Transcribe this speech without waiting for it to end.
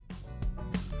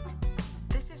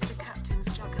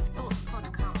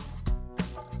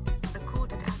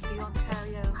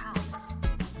Radio House.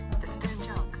 The Stone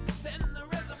Jug.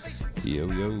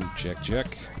 Yo,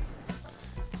 check.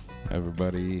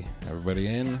 Everybody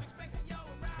in.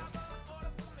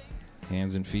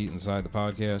 Hands and feet inside the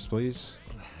podcast, please.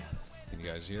 Can you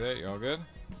guys hear that? You all good?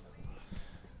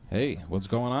 Hey, what's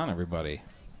going on, everybody?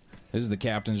 This is the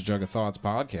Captain's Jug of Thoughts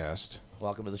podcast.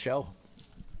 Welcome to the show.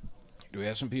 Do we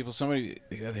have some people?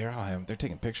 They're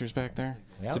taking pictures back there.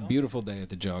 Yeah. It's a beautiful day at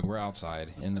the Jug. We're outside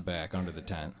in the back under the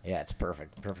tent. Yeah, it's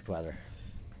perfect. Perfect weather.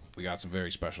 We got some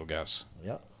very special guests.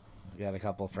 Yep. We got a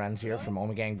couple of friends here from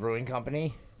Omegang Brewing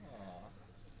Company.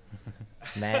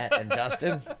 Matt and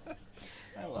Dustin.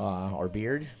 Or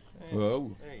Beard.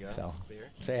 Whoa. There you go. So, Beer.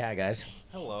 say hi, guys.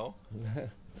 Hello.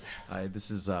 Hi,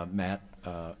 this is Matt,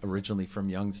 originally from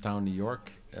Youngstown, New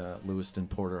York, Lewiston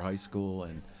Porter High School,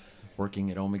 and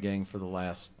working at Omegang for the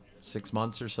last 6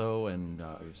 months or so, and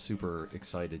super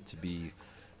excited to be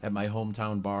at my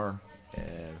hometown bar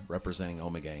representing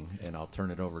Omegang. And I'll turn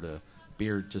it over to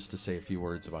Beard just to say a few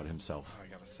words about himself.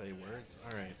 I gotta say words.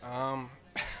 All right.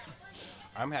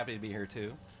 I'm happy to be here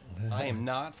too. I am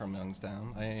not from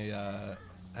Youngstown. I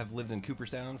have lived in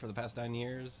Cooperstown for the past 9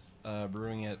 years,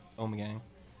 brewing at Omegang,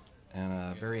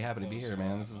 and very happy to be here,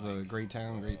 man. This is a great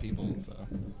town, great people. So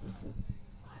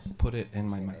just put it in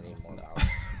my mouth.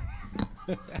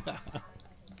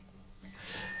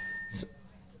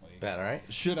 That all right?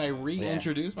 Should I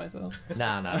reintroduce myself?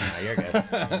 No, you're good. You're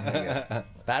good.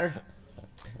 Better?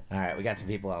 All right, we got some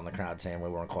people out in the crowd saying we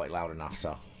weren't quite loud enough,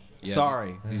 so. Yeah,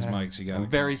 Sorry. These mics, you got I'm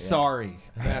very sorry.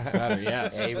 That's better,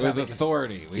 yes. Yeah, you With probably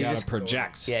authority. We you got to just-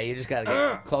 project. Yeah, you just got to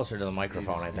get closer to the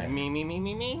microphone, I think.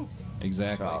 Me.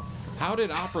 Exactly. So- How did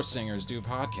opera singers do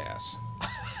podcasts?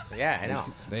 Yeah, I know.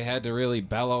 They had to really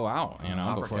bellow out,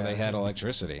 before they Operacast. had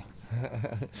electricity.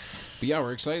 But yeah,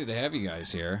 we're excited to have you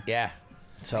guys here. Yeah.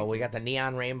 So we got the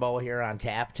Neon Rainbow here on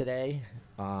tap today.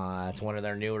 It's one of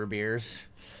their newer beers.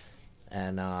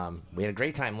 And we had a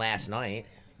great time last night.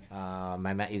 I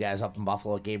met you guys up in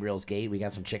Buffalo at Gabriel's Gate. We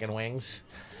got some chicken wings.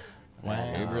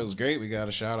 Gabriel's Gate. We got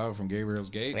a shout out from Gabriel's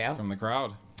Gate Yeah. from the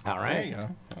crowd. All There right. you go.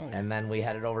 Oh, yeah. And then we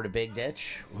headed over to Big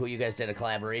Ditch, who you guys did a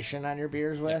collaboration on your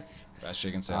beers with. Best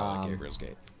chicken salad at Gabriel's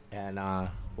Gate. And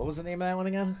what was the name of that one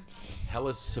again?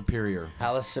 Hellas Superior.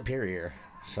 Hellas Superior.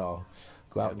 So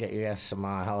go out and get you guys some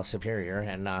Hellas Superior.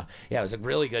 And yeah, it was a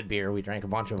really good beer. We drank a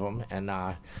bunch of them. And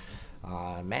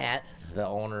Matt, the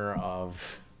owner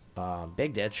of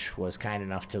Big Ditch, was kind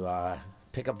enough to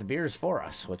pick up the beers for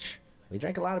us, which we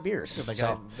drank a lot of beers. They So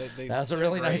got- they- that was a they're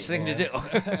really great, nice thing to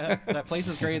man. do. That place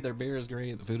is great. Their beer is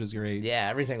great. The food is great. Yeah,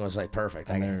 everything was like perfect.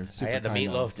 And I they're super had the kind to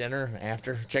meatloaf us. dinner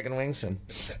after chicken wings and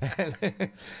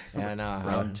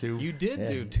Round two. You did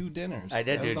do 2 dinners. I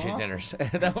did That do was 2 awesome. dinners.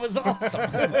 That was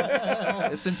awesome.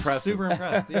 It's impressive. Super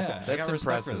impressed. Yeah, I That's got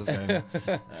respect for impressive. this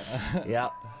guy. Yeah,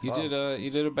 You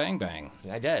did a bang bang.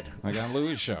 I did. Like on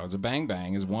Louis' show. It's a bang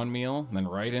bang is one meal, then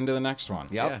right into the next one.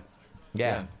 Yep.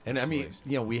 Yeah. And I mean,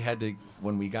 we had to,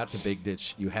 when we got to Big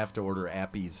Ditch, you have to order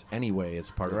appies anyway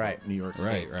as part of Right. the New York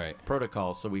State Right.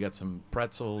 protocol. So we got some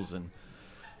pretzels and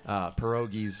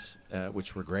pierogies,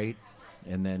 which were great.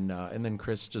 And then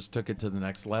Chris just took it to the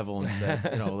next level and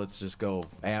said, let's just go,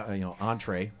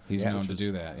 entree. He's Yeah, known which to was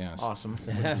do that, yes. Awesome,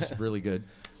 which was really good.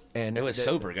 And It was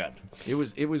super good.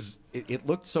 It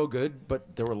looked so good,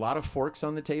 but there were a lot of forks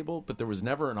on the table, but there was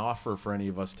never an offer for any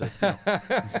of us to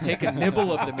take a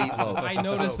nibble of the meatloaf. I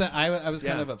noticed that. I was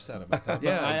kind Yeah. of upset about that. But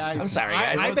Yeah, I'm sorry,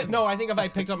 guys. I think if I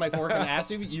picked up my fork and asked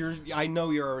you, I know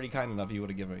you're already kind enough. You would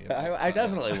have given me. I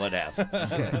definitely would have.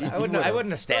 I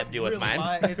wouldn't have stabbed you with Really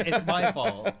mine. it's my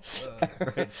fault.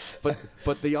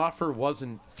 But the offer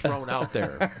wasn't thrown out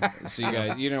there. So you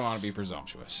guys, you didn't want to be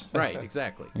presumptuous. Right,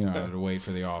 exactly. You wanted to wait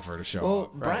for the offer to show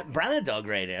Well, up. Brenna dug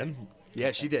right in.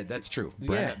 Yeah, she did. That's true.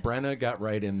 Yeah. Brenna got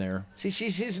right in there. See,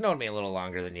 she's known me a little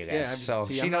longer than you guys, Yeah, so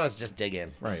see, she I'm knows just dig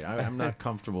in. Right. I'm not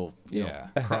comfortable Yeah.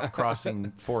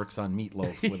 crossing forks on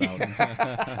meatloaf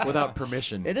without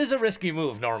permission. It is a risky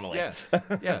move normally. Yeah.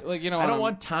 Yeah. Like, I don't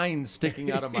want tines sticking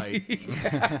out of my...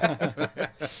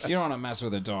 You don't want to mess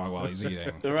with a dog while he's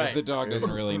eating. Right. If the dog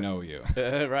doesn't really know you.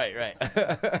 right.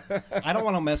 I don't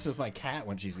want to mess with my cat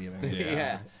when she's eating.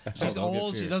 Yeah. She's Don't get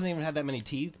old. She fierce. doesn't even have that many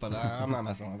teeth, but I'm not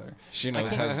messing with her. She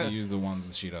knows how to use the ones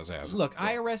that she does have. Look,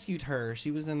 I rescued her. She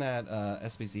was in that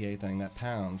SPCA thing, that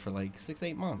pound, for like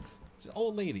 6-8 months. She's an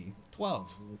old lady,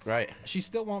 12. Right. She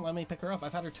still won't let me pick her up.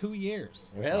 I've had her 2 years.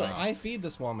 Really? I feed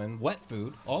this woman wet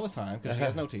food all the time because she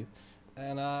has no teeth,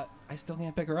 and I still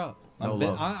can't pick her up. No I'm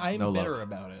love. I'm No bitter love.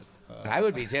 about it. I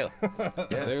would be too.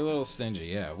 They're a little stingy,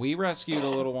 yeah. We rescued a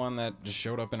little one that just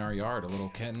showed up in our yard. A little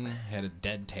kitten, had a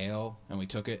dead tail, and we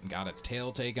took it and got its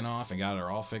tail taken off and got her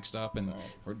all fixed up. And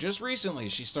just recently,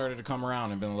 she stared to come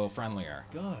around and been a little friendlier.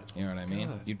 Good. You know what I mean?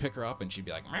 Good. You'd pick her up and she'd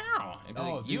be like, meow. And be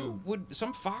like, you would,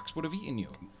 some fox would have eaten you.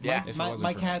 Yeah. if it My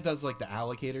wasn't for cat me. does like the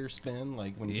alligator spin,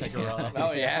 like when you pick her up.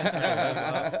 Oh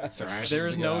yeah. Thrashes There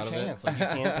is the no out of it. chance. Like you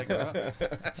can't pick her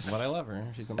up. But I love her.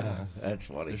 She's a mess. That's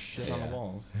funny. There's shit on the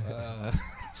walls.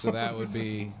 So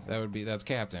that's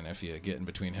Captain if you get in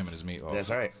between him and his meatloaf. That's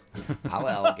right. I'll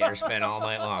alligator spin all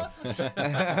night long.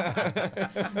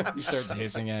 He starts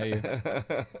hissing at you.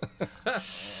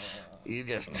 You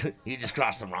just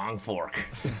crossed the wrong fork.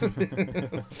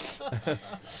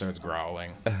 Starts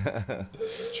growling.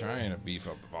 Trying to beef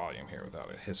up the volume here without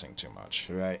it hissing too much.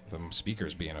 Right. The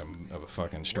speaker's being a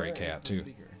fucking stray Where cat is the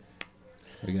too. speaker?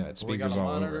 We got We speakers got a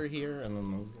all monitor over. here, and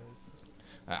then those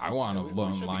guys. I want to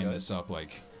we should be line good. this up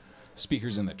like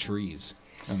speakers in the trees,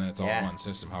 and then it's all Yeah. one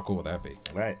system. How cool would that be?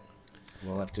 Right.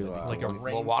 We'll have to Like a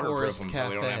we'll waterproof rainforest them so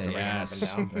we don't have to cafe. run up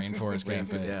and down. Rainforest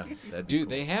Cafe. Yeah, that'd be Dude, cool.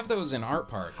 they have those in Art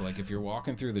Park. Like if you're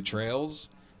walking through the trails,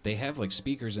 they have like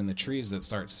speakers in the trees that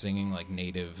start singing like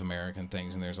Native American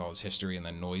things, and there's all this history and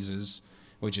then noises,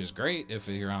 which is great if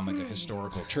you're on like a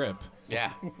historical trip.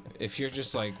 Yeah. If you're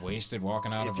just like wasted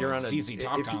walking out If of you're a on a ZZ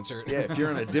Top if you- concert, yeah, if you're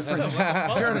on a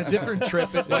different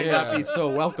trip, it might not be so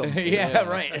welcome. Yeah,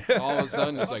 right. all of a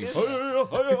sudden it's like, you're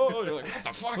like, what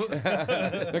the fuck?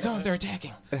 They're coming, they're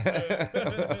attacking.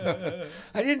 I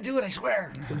didn't do it, I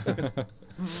swear.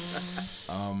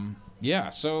 Yeah,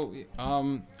 so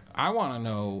I want to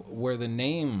know where the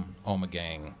name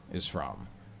Omegang is from.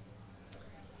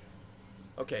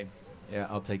 Okay. Yeah,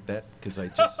 I'll take that because I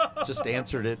just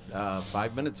answered it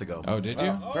 5 minutes ago. Oh, did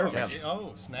you? Perfect.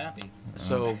 Oh, snappy.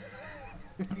 So,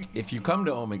 if you come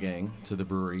to Omegang, to the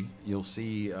brewery, you'll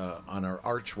see on our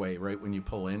archway, right when you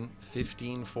pull in,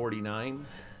 1549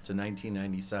 to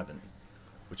 1997,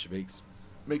 which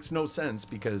makes no sense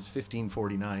because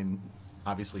 1549,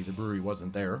 obviously the brewery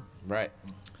wasn't there. Right.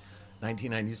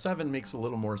 1997 makes a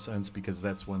little more sense because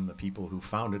that's when the people who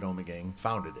founded Omegang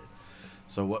founded it.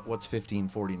 So what's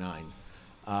 1549?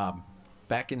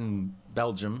 Back in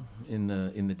Belgium in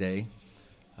the day,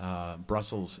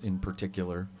 Brussels in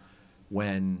particular,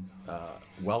 when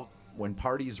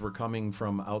parties were coming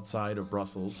from outside of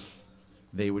Brussels,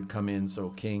 they would come in. So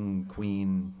king,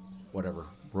 queen, whatever,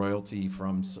 royalty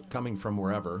coming from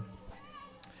wherever,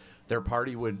 their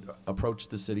party would approach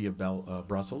the city of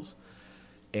Brussels,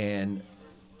 and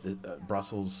the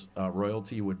Brussels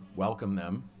royalty would welcome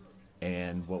them.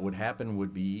 And what would happen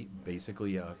would be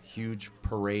basically a huge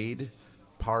parade,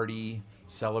 party,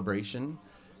 celebration,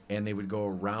 and they would go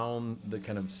around the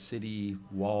kind of city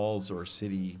walls or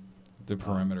city The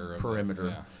perimeter. perimeter,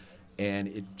 Yeah. and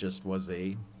it just was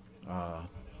a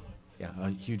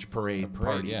huge parade, parade,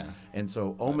 party. yeah. And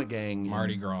so Omegang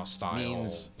Mardi Gras style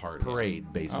means party.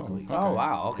 parade, basically. Oh, Oh,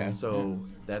 wow. Okay. And so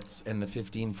that's, and the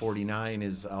 1549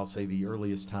 is, I'll say, the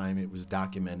earliest time it was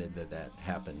documented that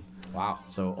happened. Wow.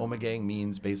 So Omegang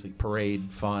means basically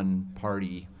parade, fun,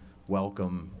 party,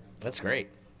 welcome. That's great.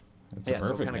 That's Yeah, so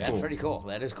perfect. kinda That's cool. pretty cool.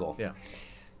 That is cool. Yeah.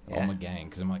 Yeah. Omegang,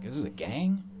 because I'm like, this is a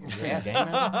gang? Yeah. Gang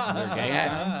member? Is there gang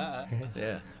Yeah. signs?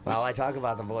 Yeah. Well, I talk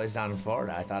about the boys down in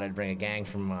Florida. I thought I'd bring a gang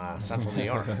from Central New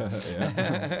York.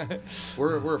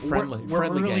 We're a friendly, We're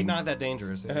friendly really gang. not that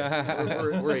dangerous. Yeah.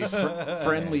 We're a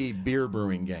friendly beer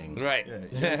brewing gang Right.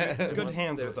 Good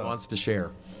hands that with us. wants to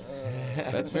share.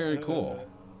 That's very cool.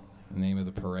 The name of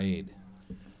the parade.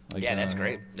 Like, Yeah, that's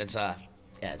great. That's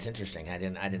yeah, it's interesting. I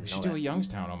didn't We know should do that. a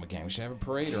Youngstown Omegang. We should have a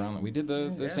parade around. We did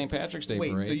the St. Patrick's Day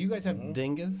Wait, parade. so you guys have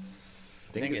Dingus?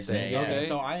 Dingus Day, yeah. Day?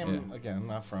 So I am Yeah. again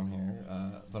not from here,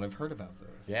 but I've heard about this.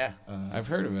 Yeah. I've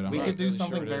heard of it. I'm We not could do really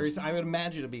something sure it very. is. I would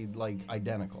imagine it'd be like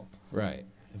identical Right.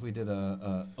 if we did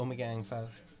a Omegang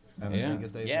fest and Yeah. a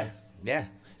Dingus Day Yeah. fest. Yeah.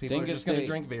 People are Dingus just going Day- to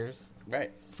drink beers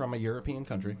Right. from a European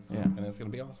country, Yeah. and it's going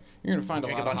to be awesome. You're going to find a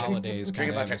Drink lot a of bunch of- holidays drink kind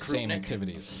a of have bunch the of same Krupnik.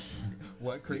 activities.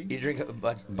 What creek? You drink a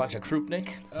bunch of Krupnik?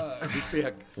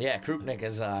 Yeah. Yeah, Krupnik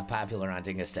is popular on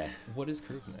Dingus Day. What is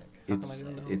Krupnik? How come I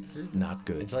didn't know It's Krupnik? not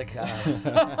good. It's like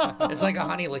it's like a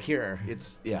honey liqueur.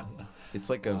 It's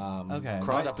like a Okay.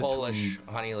 cross It's a Polish between.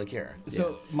 honey liqueur.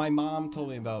 So my mom told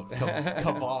me about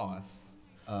kvass.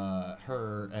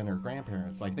 Her and her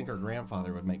grandparents. I think her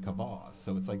grandfather would make kvass.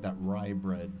 So it's like that rye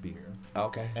bread beer,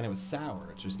 Okay. and it was sour.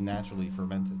 It's just naturally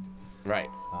fermented. Right.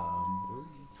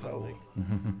 Holy.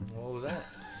 What was that?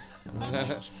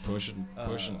 pushing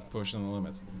the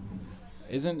limits.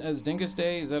 Isn't as Dingus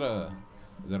Day? Is that a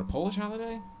Polish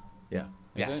holiday? Yeah.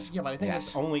 Yes. Yeah, but I think Yes.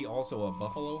 it's only also a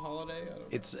Buffalo holiday. I don't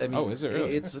It's. I mean, Oh, is it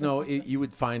really? It's no. You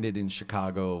would find it in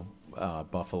Chicago,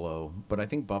 Buffalo, but I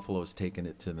think Buffalo's taken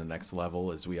it to the next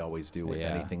level, as we always do with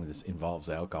Yeah. anything that involves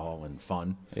alcohol and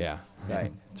fun. Yeah.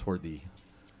 Right. Toward the,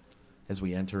 as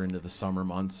we enter into the summer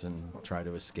months and try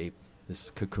to escape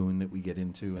this cocoon that we get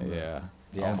into. In Yeah.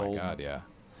 Yeah. Oh my Cold. God. Yeah.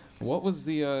 What was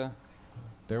the?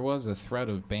 There was a threat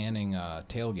of banning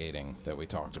tailgating that we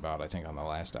talked about, I think, on the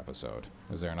last episode.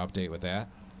 Was there an update with that?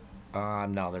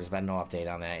 No, there's been no update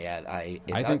on that yet. I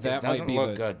think that it might doesn't be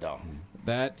look the- good though.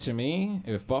 That, to me,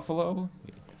 if Buffalo,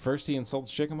 first he insults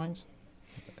chicken wings,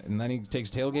 and then he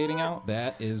takes tailgating out,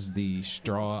 that is the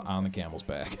straw on the camel's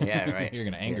back. Yeah, right. You're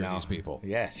going to anger You know? these people.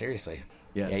 Yeah, seriously.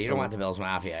 Yeah, you so- don't want the Bills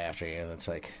Mafia after you. It's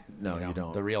like No, you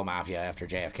don't. The real mafia after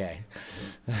JFK.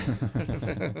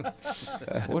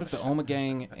 What if the Oma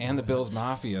Gang and the Bills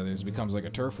Mafia, this becomes like a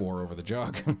turf war over the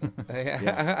jug?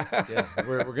 Yeah,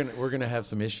 we're gonna have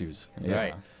some issues. Yeah.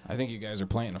 Right. I think you guys are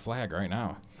planting a flag right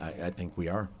now. I think we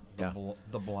are. Yeah,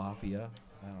 the Blafia.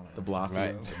 I don't know. the bluff.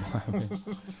 Right.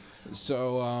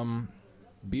 So,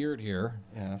 Beard here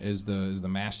is Yes. the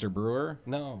master brewer.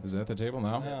 No. Is that the table?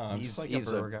 No. No, I'm He's, just like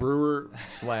he's a a brewer guy.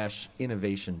 brewer /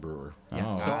 innovation brewer. Yeah,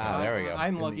 Oh. so There we go.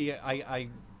 I'm lucky. I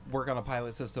work on a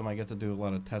pilot system. I get to do a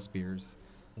lot of test beers.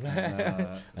 And,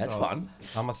 That's so fun.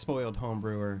 I'm a spoiled home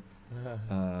brewer,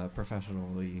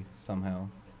 professionally somehow.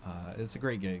 It's a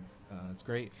great gig. It's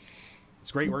great.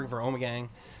 It's great working for Oma Gang,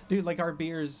 dude. Like our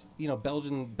beers,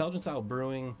 Belgian style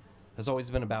brewing has always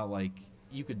been about like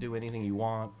you could do anything you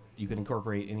want. You could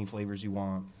incorporate any flavors you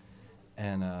want,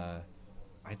 and I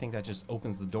think that just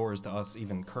opens the doors to us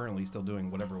even currently still doing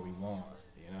whatever we want.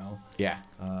 Yeah.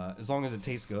 As long as it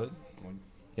tastes good.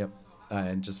 Yep.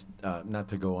 And just not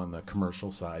to go on the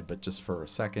commercial side, but just for a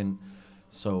second.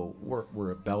 So we're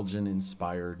a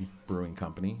Belgian-inspired brewing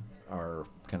company. Our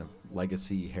kind of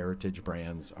legacy heritage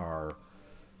brands are,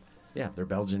 they're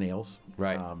Belgian ales.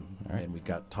 Right. And we've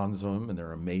got tons of them, and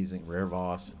they're amazing. Rare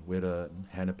Voss, Witte, and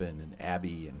Hennepin, and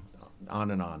Abbey, and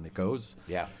on it goes.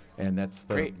 Yeah. And that's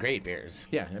the Great beers.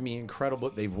 Yeah, I mean, incredible.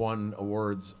 They've won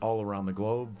awards all around the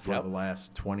globe for Yep. the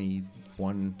last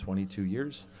 21, 22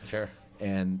 years. Sure.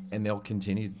 And they'll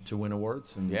continue to win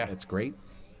awards, and Yeah. it's great.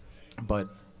 But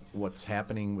what's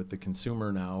happening with the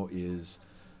consumer now is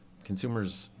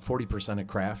consumers, 40% of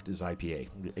craft is IPA.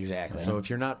 Exactly. So if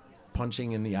you're not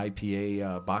punching in the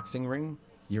IPA boxing ring,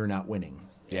 you're not winning.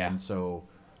 Yeah. And so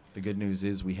the good news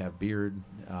is we have Beard,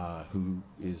 who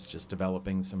is just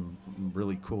developing some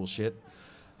really cool shit.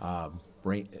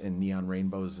 And Neon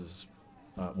Rainbows is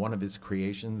one of his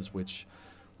creations, which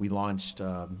we launched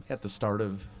at the start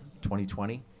of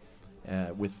 2020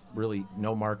 with really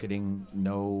no marketing,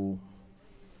 no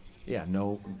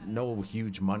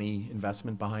huge money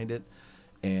investment behind it.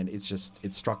 And it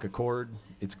struck a chord.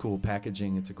 It's cool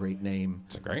packaging. It's a great name.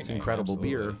 It's a great name, incredible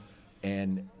beer. absolutely.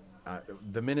 And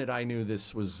the minute I knew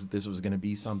this was going to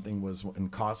be something was when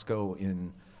Costco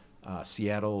in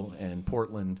Seattle and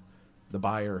Portland, the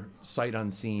buyer, sight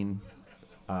unseen,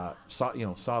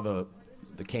 saw the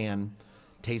can,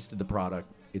 tasted the product.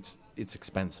 It's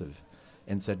expensive,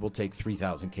 and said we'll take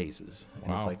 3,000 cases.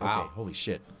 And it's Wow. like, Wow. okay, holy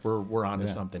shit, we're onto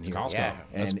Yeah, something it's here. Costco. Yeah.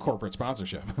 That's And corporate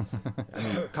sponsorship. I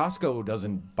mean, Costco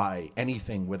doesn't buy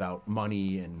anything without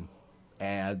money and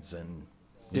ads and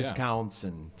Yeah. discounts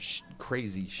and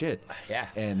crazy shit. Yeah.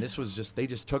 And this was they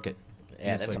just took it. Yeah,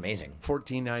 And it's that's amazing.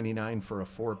 $14.99 for a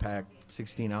 4-pack,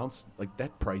 16 ounce. Like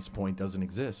that price point doesn't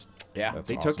exist. Yeah. That's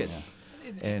They awesome, took it.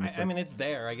 yeah. And I, it's I like- mean, it's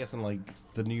there. I guess in like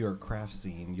the New York craft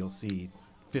scene, you'll see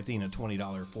 $15 to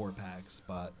 $20 4-packs,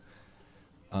 but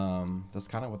that's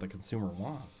kind of what the consumer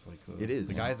wants. Like It is.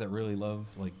 the guys that really love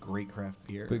like great craft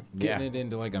beer. But getting Yeah. it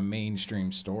into like a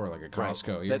mainstream store, like a Costco,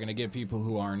 you're That- going to get people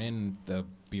who aren't in the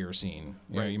beer scene.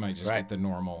 You might just Right. get the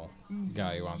normal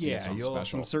guy who wants to get yeah, something you'll have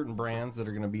special. some certain brands that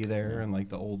are going to be there, and like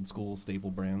the old school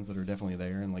staple brands that are definitely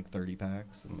there in like 30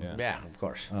 packs. And, Yeah. Yeah, of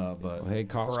course. But Well, hey,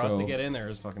 for us to Costco- get in there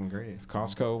is fucking great.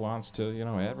 Costco wants to,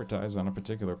 advertise on a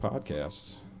particular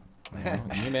podcast.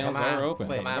 Emails Come on. are open.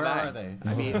 Wait, Come on where by. are they?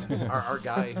 I mean, our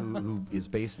guy who is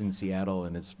based in Seattle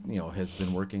and is has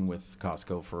been working with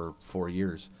Costco for 4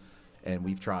 years, and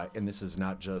we've tried. And this is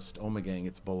not just Omegang;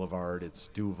 it's Boulevard, it's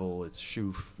Duvel, it's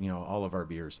Schoof. All of our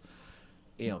beers.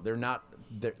 They're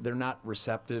not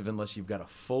receptive unless you've got a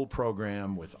full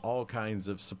program with all kinds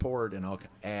of support and all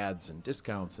ads and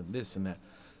discounts and this and that.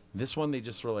 This one, they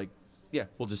just were like, yeah,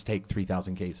 we'll just take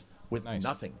 3,000 cases with Nice.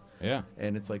 nothing. Yeah.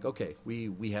 And it's like, okay,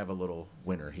 we have a little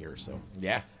winner here, so.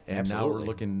 Yeah. And now absolutely. we're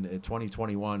looking at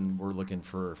 2021. We're looking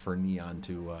for Neon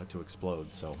to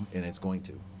explode. So, and it's going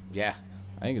to. Yeah.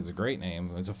 I think it's a great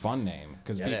name. It's a fun name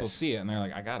because Yeah, it people is. see it and they're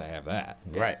like, I gotta have that.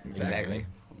 Right. Exactly.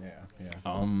 Yeah, yeah.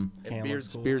 And Camel Beard's,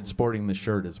 school. Beard's sporting the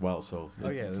shirt as well, so Oh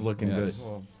yeah, it's this looking is- good. yes.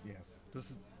 Well, yes. This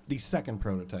is the second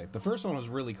prototype. The first one was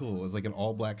really cool. It was like an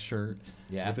all black shirt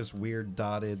Yeah. with this weird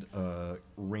dotted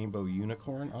rainbow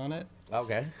unicorn on it.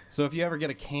 Okay. So if you ever get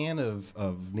a can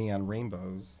of neon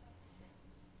rainbows,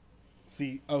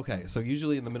 see, okay, so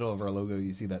usually in the middle of our logo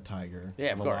you see that tiger,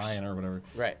 Yeah, of the course. lion or whatever.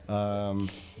 Right.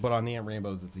 But on neon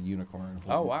rainbows it's a unicorn.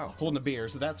 Oh, wow. Holding a beer.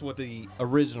 So that's what the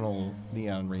original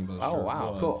neon rainbow Oh, shirt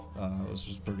wow, was. cool. It was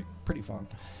just pretty fun.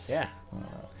 Yeah.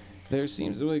 There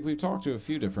seems like we've talked to a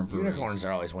few different breweries. Unicorns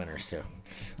are always winners too.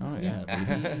 Oh yeah.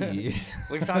 Yeah, baby.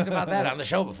 We've talked about that on the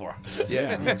show before.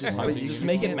 Yeah, But you just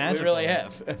make it magical. We really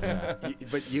have.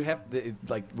 but you have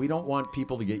like we don't want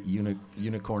people to get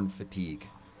unicorn fatigue,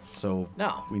 so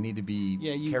No. we need to be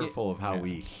Yeah, you careful get- of how yeah.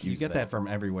 we You use get that from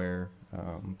everywhere.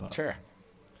 But Sure.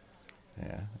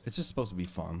 yeah, it's just supposed to be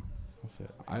fun. That's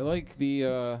it. I like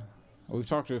the. We've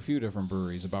talked to a few different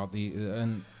breweries about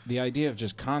the idea of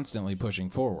just constantly pushing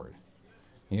forward.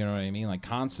 You know what I mean? Like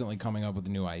constantly coming up with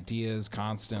new ideas,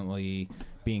 constantly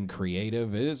being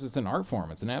creative. It's an art form.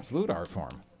 It's an absolute art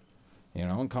form. You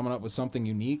know, and coming up with something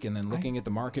unique, and then looking at the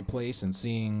marketplace and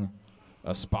seeing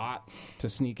a spot to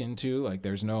sneak into. Like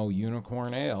there's no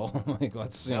unicorn ale. Like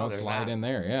let's No, there's slide not. in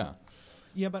there. Yeah.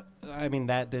 Yeah, but I mean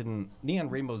Neon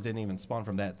Rainbows didn't even spawn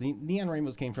from that. The Neon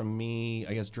Rainbows came from me,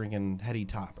 I guess, drinking Hetty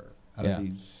Topper out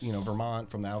Yeah. of Vermont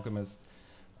from the Alchemist.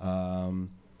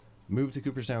 Moved to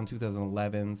Cooperstown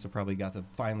 2011, so probably got to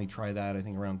finally try that. I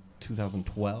think around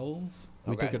 2012,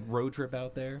 we Okay. took a road trip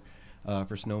out there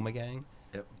for Snowmagang.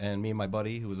 Yep. And me and my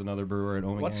buddy, who was another brewer at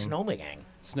Omegang. What's Snowmagang?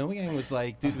 Snowmagang was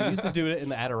like, dude, we used to do it in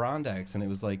the Adirondacks, and it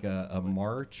was like a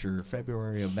March or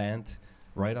February event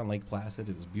right on Lake Placid.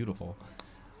 It was beautiful.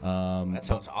 That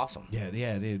sounds awesome.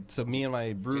 Yeah, dude. So me and my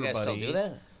Do brewer you guys buddy, still do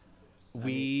that? did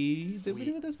we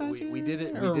do it this past year? we did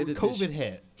it- we Or did it COVID this-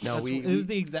 hit. No, it was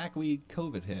the exact week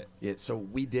COVID hit. Yeah, so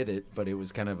we did it, but it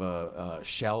was kind of a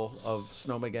shell of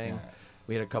Snowmagang. Yeah.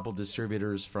 We had a couple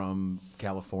distributors from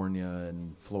California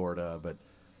and Florida, but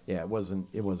yeah, it wasn't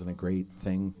a great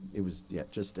thing. It was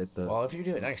just at the. Well, if you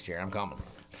do it next year, I'm coming.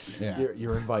 Yeah.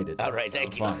 You're invited. All right,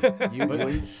 thank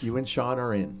you. You and Sean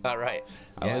are in. All right.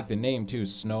 I Yeah. like the name too,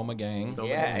 Snowmagang.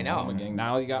 Yeah, I know. Snowmagang.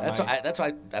 Now you got That's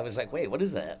why I was like, wait, what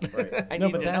is that? I No,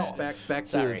 need but to that- know. Back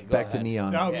Sorry, to go back to ahead.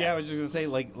 Neon. Oh Yeah. yeah, I was just gonna say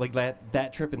like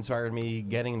that trip inspired me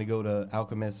getting to go to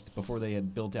Alchemist before they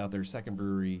had built out their second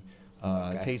brewery,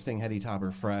 Okay. tasting Hetty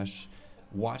Topper fresh,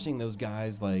 watching those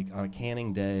guys like on a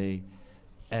canning day,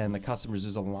 and the customers,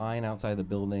 there's a line outside the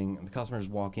building, and the customers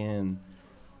walk in,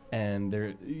 and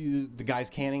the guys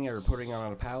canning it or putting it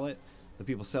on a pallet, the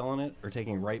people selling it are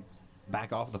taking right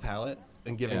back off the pallet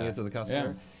and giving Yeah. it to the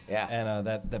customer. Yeah. And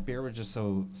that beer was just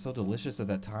so delicious at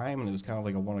that time, and it was kind of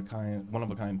like a one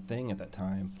of a kind thing at that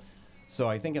time. So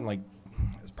I think in like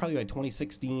it's probably like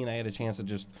 2016, I had a chance to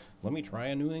just let me try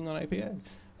a New England IPA,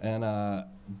 and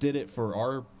did it for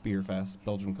our beer fest,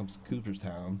 Belgium comes to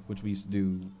Cooperstown, which we used to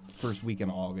do first week in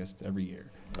August every year.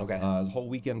 Okay. It's a whole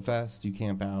weekend fest. You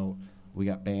camp out. We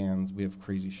got bands. We have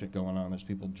crazy shit going on. There's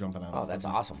people jumping out. Oh, of that's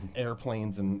fucking awesome.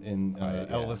 Airplanes and yeah.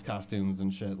 Elvis costumes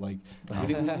and shit. Like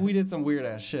we did some weird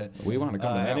ass shit. We wanna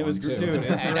come to that and it was one, too. dude.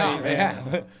 It's I great. know, man.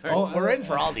 yeah. Oh, We're in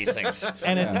for all these things.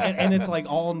 And it's like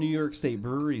all New York State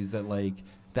breweries that like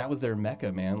that was their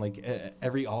mecca, man. Like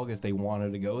every August they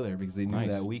wanted to go there because they knew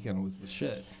Nice. that weekend was the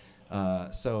shit.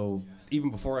 So even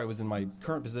before I was in my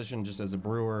current position, just as a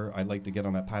brewer, I'd like to get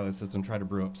on that pilot system, try to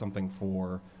brew up something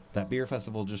for that beer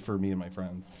festival just for me and my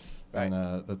friends. And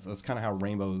that's kind of how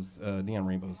Neon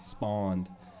Rainbows spawned.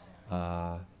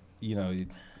 I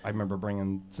remember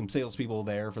bringing some salespeople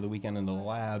there for the weekend into the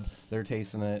lab. They're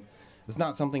tasting it. It's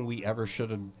not something we ever should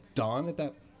have done at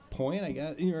that point, I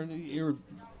guess. I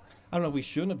don't know if we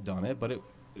shouldn't have done it, but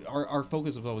our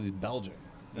focus was always Belgium.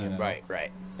 you know?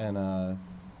 Right. And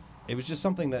it was just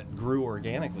something that grew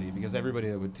organically because everybody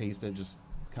that would taste it just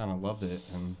kind of loved it.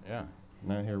 And Yeah.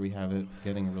 now here we have it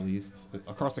getting released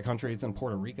across the country. It's in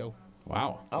Puerto Rico.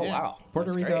 Wow. Oh, Yeah. wow.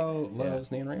 Puerto That's Rico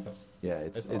loves Neon Rainbows. Yeah,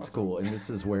 it's awesome. cool, and this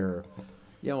is where,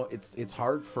 it's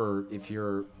hard for if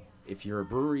you're a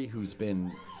brewery who's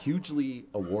been hugely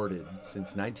awarded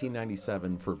since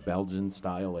 1997 for Belgian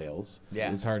style ales.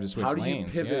 Yeah. It's hard to switch How do you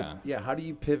lanes. pivot? Yeah. How do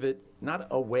you pivot? Not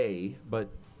away, but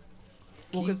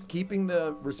Well, 'cause- keeping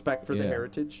the respect for the Yeah.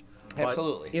 heritage, but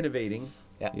Absolutely. innovating.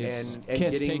 Yeah. It's and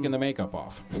Kiss getting, taking the makeup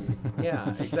off.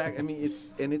 Yeah, exactly. I mean,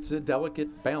 it's a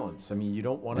delicate balance. I mean, you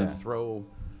don't want to Yeah.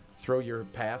 throw your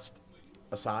past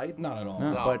aside. Not at all.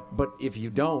 No. But if you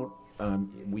don't,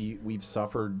 we've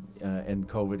suffered, and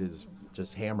COVID has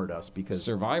just hammered us because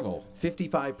Survival.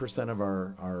 55% of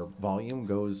our volume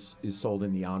is sold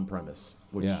in the on-premise,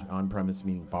 which Yeah. on-premise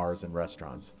meaning bars and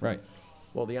restaurants. Right.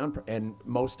 Well, and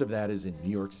most of that is in New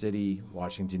York City,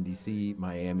 Washington, D.C.,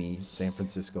 Miami, San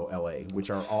Francisco, L.A., which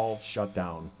are all shut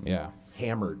down, Yeah.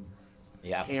 hammered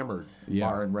Yeah. Yeah.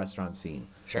 bar and restaurant scene.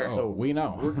 Sure. Oh, we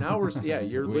know.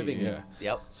 You're living it. yeah.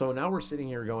 Yep. So now we're sitting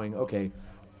here going, okay,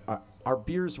 our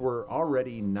beers were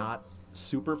already not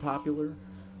super popular,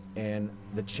 and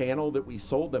the channel that we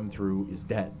sold them through is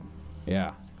dead.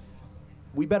 Yeah.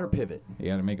 We better pivot. You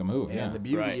got to make a move. And Yeah. the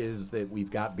beauty Right. is that we've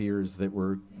got beers that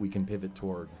we can pivot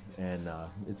toward, and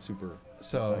it's super.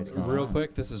 So, exciting. real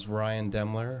quick, this is Ryan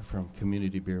Demler from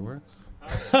Community Beer Works.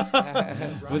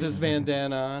 With his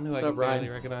bandana on, who I up, can barely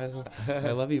Ryan? recognize him.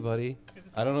 I love you, buddy.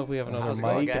 I don't know if we have another How's mic it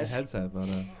going, and guys? headset, but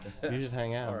you should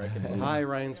hang out. All right, Hi,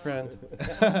 Ryan's friend.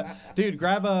 Dude,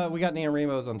 grab we got Neon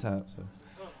Rainbows on tap. So.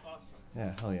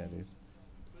 Yeah, hell yeah, dude.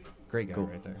 Great guy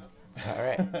right there. All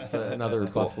right. It's another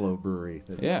Buffalo brewery.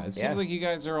 That's- Yeah, it seems Yeah. like you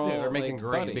guys are all Dude, they're making like,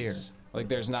 great buddies. Like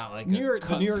there's not like The New York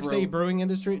cutthroat- State brewing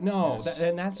industry. No,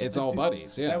 and that's It's all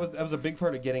buddies, yeah. that was a big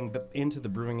part of getting into the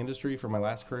brewing industry for my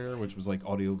last career, which was like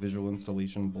audio visual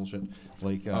installation bullshit.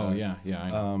 Like Oh yeah, I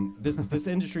know. this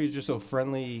industry is just so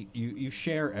friendly. You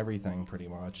share everything pretty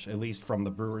much, at least from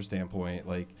the brewer standpoint.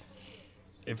 Like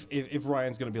if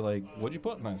Ryan's gonna be like, "What'd you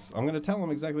put in this?" I'm gonna tell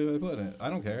him exactly what I put in it. I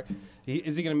don't care.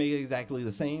 Is he gonna make it exactly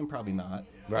the same? Probably not.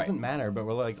 Right. Doesn't matter. But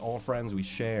we're like all friends. We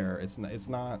share. It's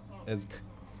not as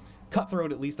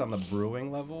cutthroat, at least on the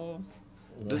brewing level.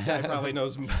 This guy probably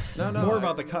knows more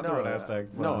about the cutthroat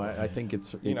aspect. No, but, I think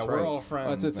it's you know, right. we're all friends.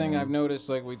 Well, that's the thing man. I've noticed.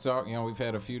 Like we talk, we've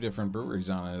had a few different breweries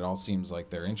on it. It all seems like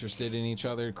they're interested in each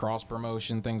other, cross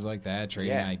promotion, things like that,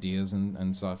 trading Yeah. ideas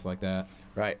and stuff like that.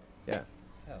 Right. Yeah.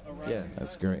 Yeah.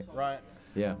 That's great.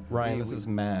 Yeah. Ryan, this is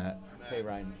Matt. Hey,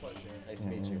 Ryan. Nice to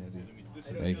meet you.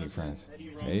 Thank you, friends.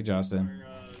 Hey, Justin.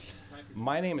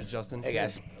 My name is Justin. Hey too.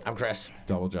 guys, I'm Chris.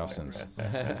 Double Justins.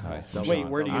 Hi. Wait,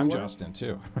 where do you I'm work? Justin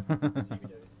too.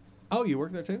 Oh, you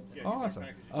work there too? Awesome.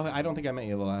 Oh, I don't think I met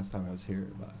you the last time I was here,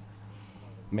 but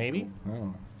maybe. I don't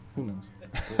know. Who knows?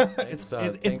 It's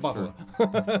Thanks Buffalo.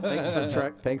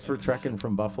 Thanks for trekking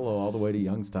from Buffalo all the way to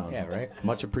Youngstown. Yeah, right.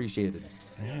 Much appreciated.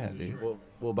 Yeah, dude.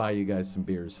 We'll buy you guys some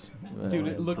beers.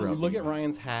 Dude, look throughout the- at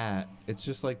Ryan's hat. It's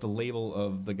just like the label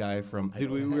of the guy from. Dude,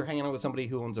 we were hanging out with somebody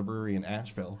who owns a brewery in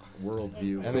Asheville.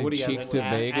 Worldview. And Say then what do you cheek have? to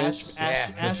Vegas?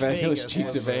 Yeah. The fabulous cheek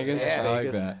to Vegas. Yeah. I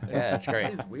like Vegas. that. Yeah, that's great.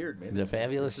 It's weird, man. The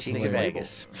fabulous It's cheek just of like a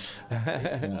Vegas.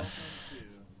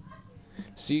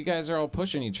 So you guys are all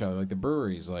pushing each other, like the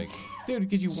breweries, like Dude,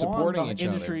 because you Supporting want each the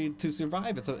other. industry to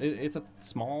survive. It's a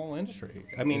small industry.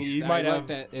 I mean, it's- you I might like have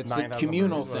that. It's 9,000 the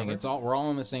communal breweries, thing. whatever. It's all we're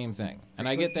all in the same thing, and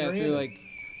I get that through creatives. like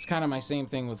it's kind of my same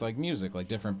thing with like music, like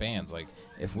different bands. Like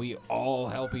if we all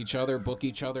help each other, book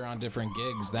each other on different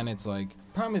gigs, then it's like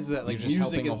Problem is that like You're just music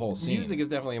helping is the whole scene. music is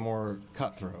definitely more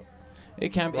cutthroat. it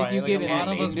can. Right? If you Like, get a in lot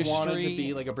the of us industry, wanted to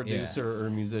be like a producer or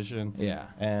a musician. Yeah.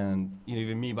 And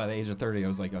even me, by the age of 30, I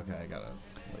was like, okay, I gotta.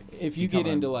 Like, If you become get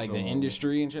a into like the solo-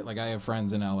 industry and shit, like I have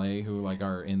friends in LA who like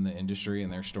are in the industry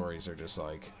and their stories are just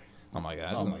like, I'm like,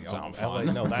 that doesn't sound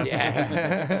fun. No, that's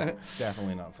Yeah.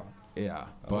 definitely not fun. Yeah,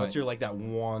 Unless but you're like that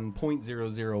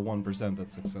 1.001%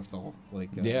 that's successful. Like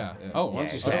yeah. Oh,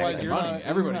 once you start exactly. making Otherwise, money, you're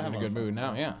everybody's not in a having good fun. mood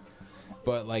now. Yeah.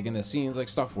 But like in the scenes, like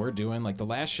stuff we're doing, like the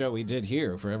last show we did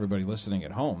here for everybody listening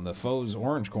at home, the Foes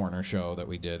Orange Corner show that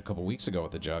we did a couple weeks ago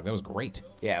at the Jug, that was great.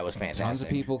 Yeah, it was fantastic. Tons of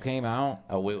people came out.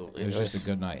 Oh, It was just a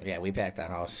good night. Yeah, we packed the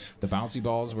house. The bouncy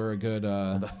balls were a good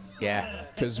Yeah.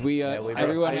 because we Yeah, we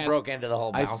everyone broke, has, we broke into the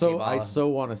whole I bouncy ball. so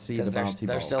want to see the 'Cause they're- bouncy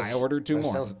they're balls. still- I ordered 2 they're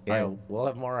more. still- yeah, we'll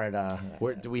have more at.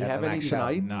 Do we at have the any next show.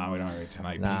 tonight? No, we don't have any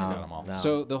tonight. No, Pete's got them all. no.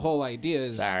 So the whole idea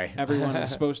is Sorry. everyone is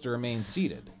supposed to remain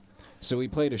seated. So we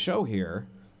played a show here,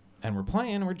 and we're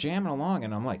playing, we're jamming along,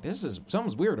 and I'm like,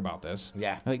 something's weird about this.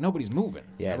 Yeah. Like nobody's moving.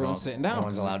 Yeah, Everyone's no, sitting down. No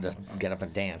one's allowed to get up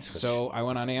and dance. which So I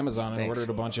went on Amazon and stinks.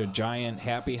 ordered a bunch of giant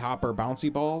Happy Hopper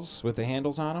bouncy balls with the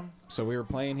handles on them. So we were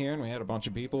playing here, and we had a bunch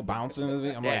of people bouncing.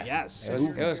 I'm Yeah. like, yes. It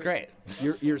was great.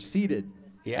 You're seated.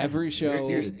 Yeah. Every show-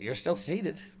 You're still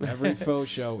seated. Every faux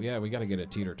show. Yeah, we got to get a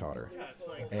teeter-totter.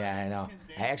 Yeah, I know.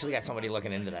 I actually got somebody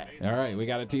looking into that. All right, we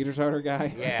got a teeter-totter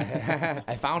guy. Yeah,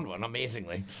 I found one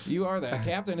amazingly. You are that.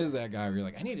 Captain is that guy where you're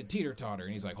like, I need a teeter-totter.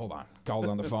 And he's like, hold on. Calls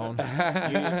on the phone.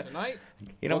 You need it tonight?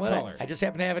 You know what? color? I just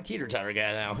happen to have a teeter-totter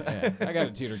guy now. Yeah, I got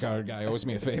a teeter-totter guy. Owes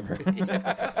me a favor.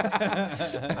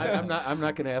 I'm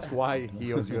not going to ask why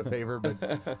he owes you a favor,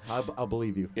 but I'll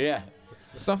believe you. Yeah.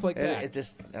 Stuff like that. It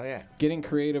just, oh yeah. Getting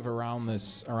creative around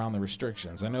the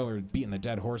restrictions. I know we're beating the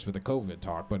dead horse with the COVID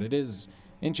talk, but it is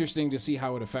interesting to see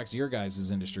how it affects your guys'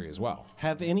 industry as well.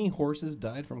 Have any horses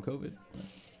died from COVID?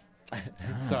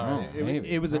 Sorry, maybe,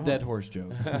 it was a probably. dead horse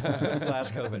joke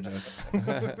slash COVID joke.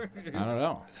 I don't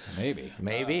know. Maybe.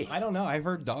 Maybe. I don't know. I've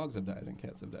heard dogs have died and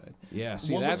cats have died. Yeah.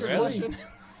 See, What was that's the question?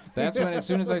 That's when, as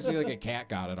soon as I see like a cat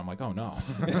got it, I'm like, oh no,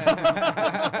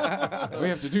 we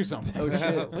have to do something. Oh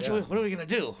shit! What are we gonna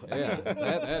do? Yeah,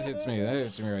 that hits me. That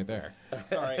hits me right there.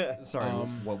 Sorry.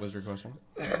 What was your question?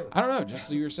 I don't know. Just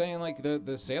you were saying like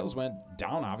the sales went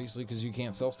down obviously because you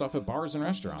can't sell stuff at bars and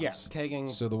restaurants. Yes,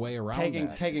 kegging. So the way around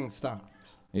that. Kegging stopped.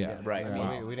 Yeah. Right.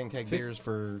 I mean, we didn't keg beers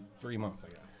for 3 months, I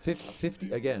guess.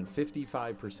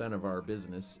 55% of our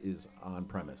business is on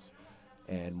premise.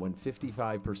 And when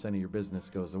 55% of your business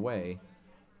goes away,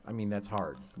 I mean, that's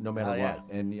hard, no matter yeah. what.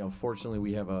 And, fortunately,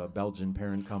 we have a Belgian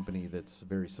parent company that's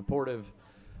very supportive.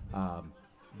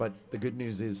 But the good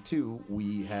news is, too,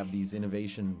 we have these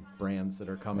innovation brands that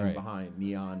are coming Right. behind.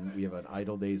 Neon, we have an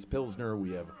Idle Days Pilsner,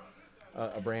 we have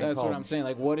a brand That's called what I'm saying.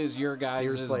 Like, what is your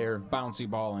guys' Slayer. bouncy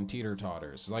ball and teeter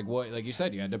totters? Like what? Like you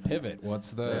said, you had to pivot.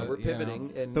 What's the? Yeah, we're you know?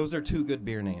 pivoting. And Those are 2 good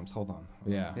beer names. Hold on.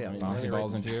 Yeah. Yeah. Bouncy Yeah.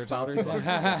 balls and teeter totters.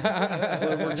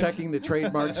 we're checking the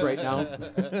trademarks right now.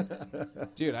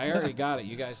 Dude, I already got it.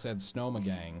 You guys said Snoma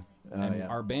Gang, and yeah.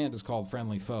 our band is called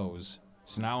Friendly Foes.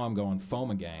 So now I'm going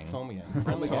Foma Gang. Foam again.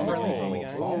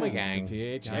 Oh, Foma Gang.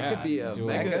 PH. That Yeah. could be a Do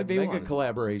it. That mega, could be mega one.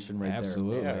 collaboration right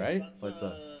Absolutely. Yeah, right. there.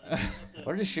 But,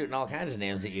 We're just shooting all kinds of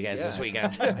names at you guys this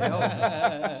weekend.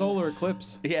 Solar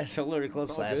Eclipse. Yeah, Solar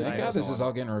Eclipse last good. Thank night. God this is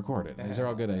all getting recorded. These are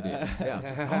all good ideas.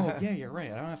 Yeah. Oh, yeah, you're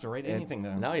right. I don't have to write anything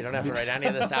down. No, you don't have to write any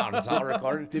of this down. It's all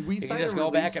recorded. Did we you sign can just a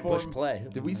go back release and push form? play.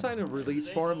 Did we sign a release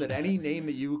form that any name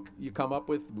that you come up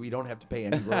with, we don't have to pay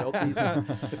any royalties?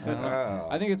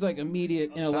 I think it's like immediate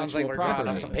Sounds intellectual like we're drawing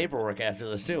property. up some paperwork after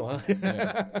this too,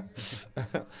 huh?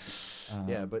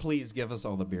 Yeah, but Please give us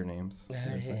all the beer names.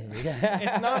 Seriously.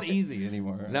 It's not easy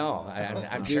anymore. No,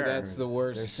 I'm Dude, sure. that's the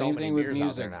worst. There's so Same many thing with beers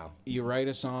out there music. now. You write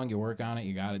a song, you work on it,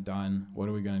 you got it done. What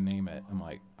are we gonna name it? I'm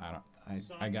like, I got.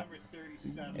 Number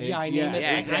 37. Yeah, I name it.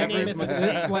 Yeah, exactly. I name it.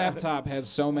 This laptop has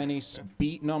so many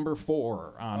beat number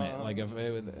 4 on it. Like if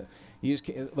you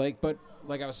just like, but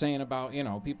like I was saying about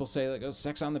people say like, oh,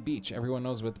 sex on the beach. Everyone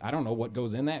knows what. I don't know what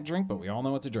goes in that drink, but we all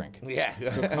know it's a drink. Yeah.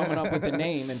 So coming up with the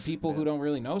name, and people who don't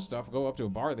really know stuff go up to a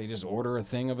bar, they just order a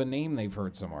thing of a name they've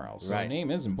heard somewhere else. So a Right. name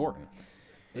is important.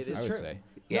 It is I would true. say.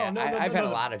 Yeah, No, I've had a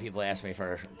lot of people ask me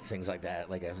for things like that,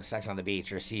 like a Sex on the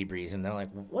Beach or Sea Breeze, and they're like,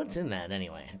 "What's in that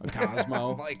anyway?"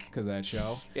 Cosmo, Like- because that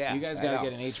show. Yeah, you guys I got to know.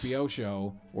 get an HBO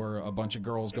show where a bunch of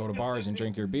girls go to bars and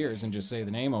drink your beers and just say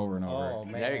the name over and over. Oh,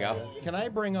 man. There you go. Can I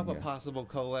bring up a possible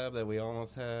collab that we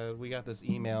almost had? We got this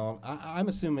email. I'm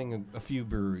assuming a few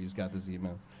breweries got this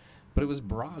email, but it was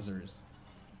Brazzers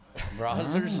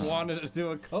Browsers. wanted to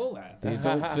do a collab. The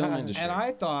adult film industry. And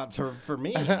I thought, for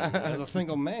me, as a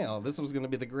single male, this was going to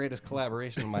be the greatest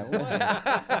collaboration of my life,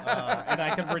 and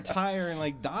I could retire and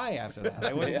like die after that.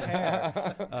 I wouldn't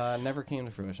care. Never came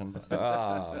to fruition. But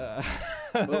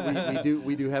but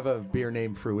we do have a beer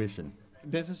named Fruition.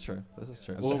 this is true. This is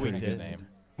true. That's well, a we pretty did. good name.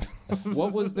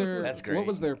 What was their That's great. What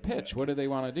was their pitch? What did they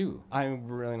want to do? I'm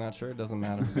really not sure. It doesn't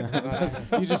matter.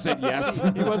 You just said yes.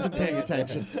 He wasn't paying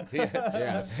attention.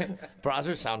 Yes.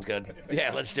 Browsers sounds good.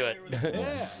 Yeah, let's do it.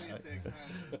 Yeah.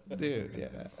 Dude, yeah.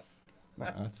 No,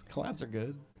 collabs are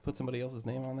good. Put somebody else's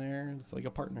name on there. It's like a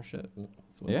partnership.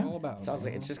 That's what Yeah. it's all about. Sounds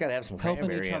like it's just got to have some Helping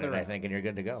cranberry each in it, other I out. think, and you're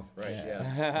good to go. Right.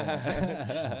 Yeah.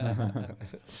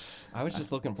 I was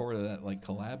just looking forward to that like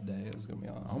collab day. It was gonna be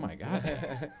awesome. Oh my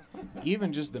god.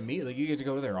 Even just the meet, like you get to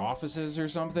go to their offices or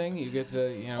something. You get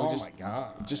to, Oh just my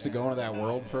god. just to go into that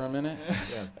world for a minute.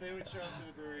 They would show up to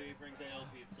the brewery, bring Dale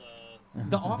pizza.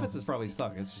 The office is probably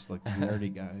stuck. It's just like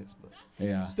nerdy guys, but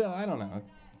Yeah. still, I don't know.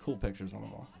 Cool pictures on the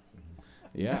wall.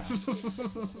 Yeah.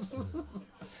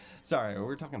 Sorry,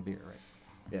 we're talking beer, right?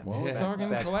 Yeah. Well, we're Yeah. talking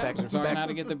collabs. We're talking how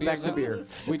to get the beers back to out. beer.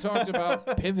 We talked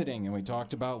about pivoting and we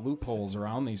talked about loopholes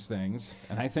around these things,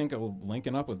 and I think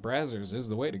linking up with Brazzers is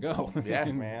the way to go. Yeah.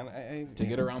 Man, To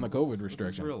get around the COVID This is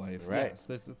restrictions. real life, Right.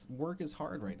 Yes, work is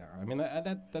hard right now. I mean,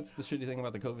 that's the shitty thing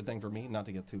about the COVID thing for me. Not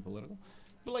to get too political,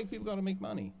 but like people got to make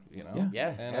money, you know.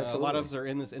 Yeah, and a lot of us are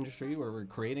in this industry where we're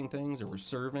creating things or we're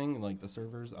serving, like the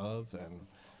servers of, and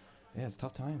yeah, it's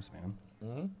tough times, man.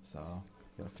 Mm-hmm. So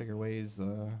got to figure ways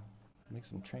make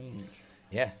some change.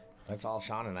 Yeah, that's all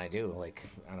Sean and I do. Like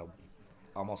on a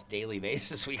almost daily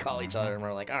basis, we call each other and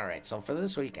we're like, all right, so for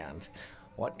this weekend,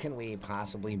 what can we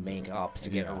possibly make up to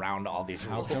get Yeah. around all these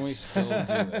How rules? can we still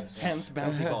do this? Hence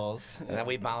bouncy balls. And then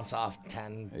we bounce off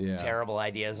 10 Yeah. terrible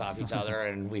ideas off each other,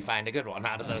 and we find a good one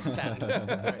out of those 10.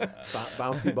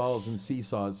 Bouncy balls and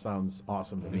seesaws sounds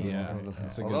awesome to me. Yeah,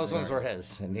 that's a Well, good those ones start. were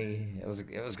his, and it was a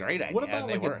great idea. What about and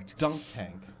they like worked. a dunk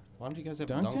tank? Why don't you guys have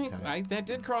a Dunk dunk tank? tank? That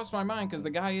did cross my mind because the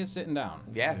guy is sitting down.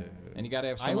 Yeah. And you got to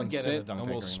have I someone would get in a sit, dunk and tank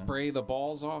we'll arena. spray the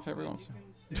balls off every once in a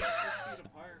while. Stand 6 feet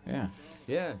apart. Yeah.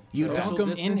 Yeah. You Social dunk them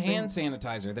in distancing. hand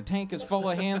sanitizer. The tank is full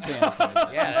of hand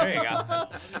sanitizer. Yeah, there you go.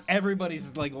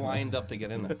 Everybody's like lined up to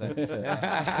get in that thing.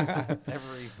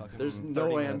 Every fucking. There's 30 no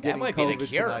way I'm minutes. getting might be the COVID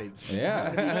cure. tonight.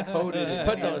 Yeah. Coated in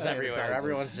Put hand those everywhere. sanitizer.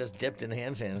 Everyone's just dipped in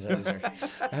hand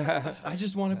sanitizer. I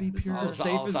just want to be pure. all of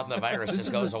a sudden the virus This just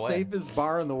is goes the away. safest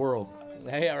bar in the world.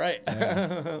 Yeah, right.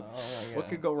 What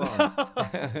could go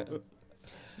wrong?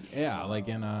 Yeah, like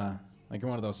in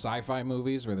one of those sci-fi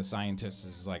movies where the scientist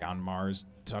is like on Mars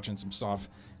touching some stuff,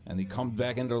 and he comes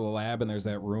back into the lab, and there's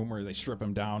that room where they strip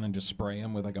him down and just spray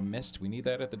him with like a mist. We need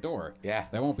that at the door. Yeah.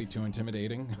 That won't be too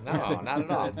intimidating. No, not at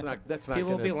all. That's not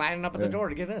People will gonna, be lining up at the door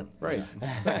to get in. right.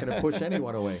 It's not going to push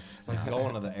anyone away. It's like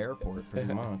going to the airport,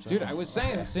 pretty much. Dude, I was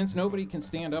saying, since nobody can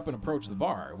stand up and approach the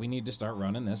bar, we need to start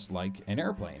running this like an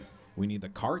airplane. We need the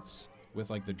carts with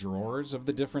like the drawers of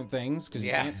the different things because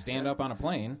Yeah. you can't stand up on a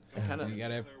plane. kinda- You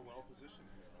gotta have, They're well positioned.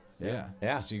 yeah.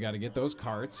 Yeah. So you got to get those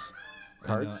carts,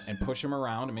 Carts? and push them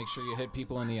around and make sure you hit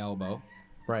people in the elbow.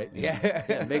 Right.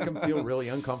 Yeah. Make them feel really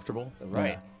uncomfortable.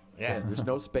 Right. Yeah. There's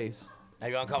no space. Are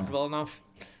you uncomfortable enough?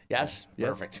 Yes? Yes.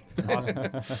 Perfect.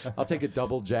 Awesome. I'll take a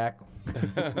double jack.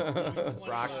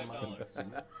 $25.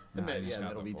 Nah, I just got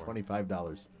that'll the be four.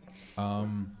 $25.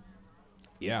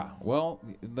 Yeah. Well,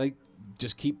 like,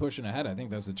 just keep pushing ahead. I think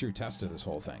that's the true test of this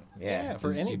whole thing. Yeah, for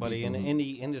You see anybody in people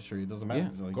any industry, it doesn't matter. Yeah,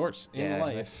 of Like, course. In Yeah,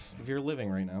 life, if you're living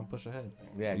right now, push ahead.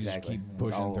 Yeah, You just exactly. keep That's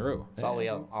pushing all- through. That's all we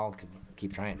all can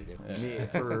keep trying to do. I mean,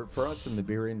 for us in the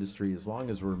beer industry, as long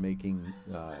as we're making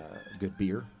good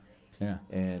beer Yeah.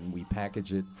 and we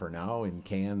package it for now in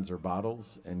cans or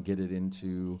bottles and get it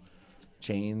into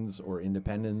chains or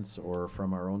independents or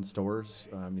from our own stores,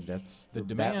 I mean, that's The that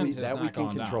demand we, has that not we can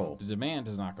gone control. down. The demand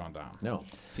has not gone down. No,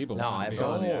 People No, want it's beer.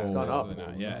 gone- it's gone up.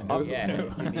 Yeah. Up, Yeah.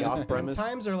 the off-premise.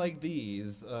 Times are like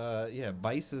these.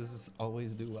 Vices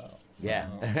always do well. So, Yeah.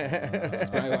 That's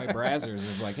probably why Brazzers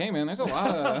is like, hey, man, there's a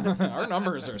lot of... our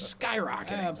numbers are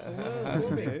skyrocketing.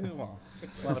 Absolutely. Well,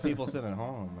 a lot of people sit at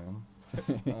home,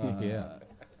 man. Yeah.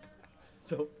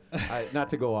 So,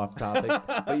 not to go off topic,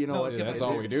 but you know what? That's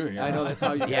all we do here. I know that's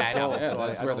how you Yeah, I know. roll, Yeah, so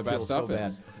that's I where don't the best feel so stuff bad.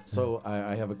 is. So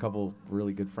I have a couple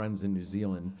really good friends in New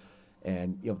Zealand,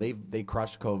 and you know they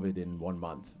crushed COVID in 1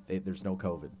 month. There's no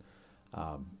COVID,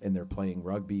 and they're playing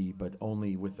rugby, but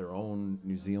only with their own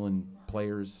New Zealand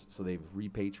players. So they've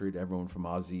repatriated everyone from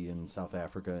Aussie and South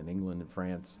Africa and England and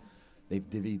France. They've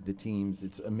divvied the teams.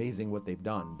 It's amazing what they've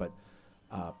done, but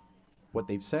what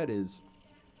they've said is.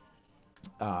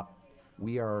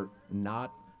 We are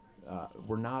not,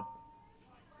 we're not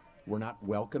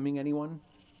welcoming anyone.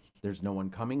 There's no one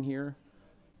coming here,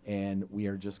 and we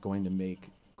are just going to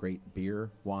make great beer,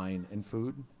 wine, and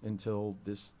food until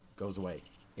this goes away.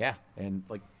 Yeah. And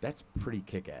like that's pretty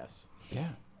kick-ass. Yeah.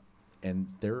 And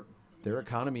their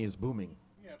economy is booming.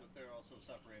 Yeah, but they're also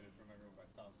separated from everyone by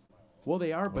thousands of miles. Well,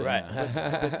 they are, but,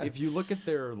 Right. but if you look at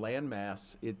their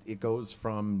landmass, it goes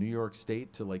from New York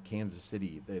State to like Kansas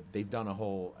City. They've done a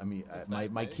whole. I mean,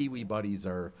 my Kiwi buddies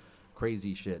are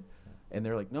crazy shit, and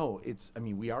they're like, no, it's. I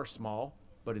mean, we are small,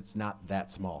 but it's not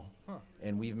that small,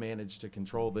 and we've managed to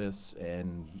control this,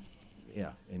 and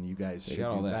yeah, and you guys They should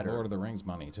got all do that better. Lord of the Rings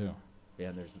money, too. Yeah,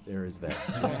 and there is that.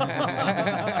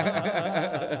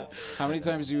 How many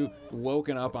times you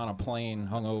woken up on a plane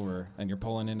hungover and you're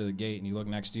pulling into the gate and you look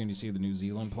next to you and you see the New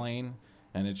Zealand plane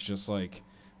and it's just like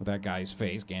with that guy's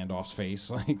face, Gandalf's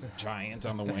face, like giant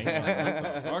on the wing. Like,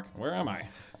 what the fuck? Where am I?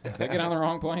 Did I get on the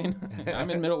wrong plane? I'm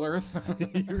in Middle Earth.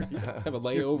 Have a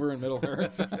layover in Middle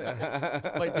Earth.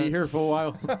 Might be here for a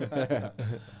while.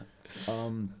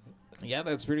 Yeah,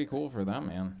 that's pretty cool for them,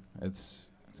 man. It's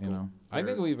you know, I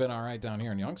think we've been all right down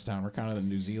here in Youngstown. We're kind of the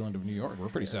New Zealand of New York. We're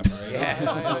pretty separated.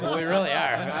 Yeah. We really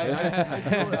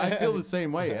are. I feel the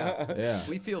same way. Yeah. Yeah.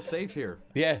 We feel safe here.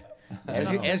 Yeah.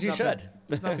 As you Nothing- should.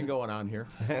 There's nothing going on here.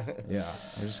 Yeah,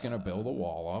 we're just gonna build a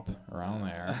wall up around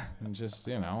there and just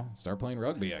start playing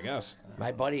rugby, I guess.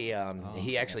 My buddy,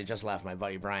 he actually just left. My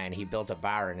buddy Brian, he built a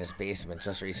bar in his basement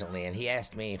just recently, and he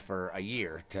asked me for a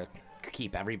year to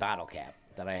keep every bottle cap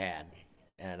that I had.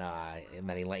 And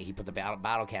then he put the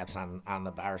bottle caps on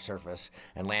the bar surface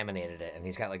and laminated it. And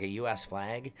he's got like a U.S.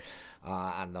 flag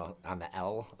on the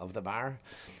L of the bar.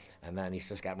 and then he's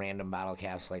just got random bottle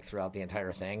caps like throughout the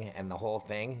entire thing, and the whole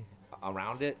thing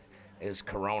around it is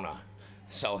Corona.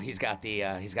 So he's got the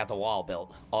wall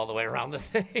built all the way around the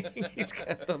thing. He's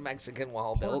got the Mexican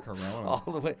wall built Corona. all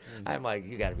the way. I'm like,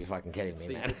 you got to be fucking kidding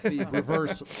me, man. It's the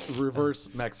reverse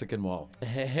Mexican wall,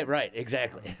 Right,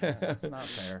 exactly. It's not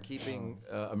fair. keeping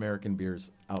American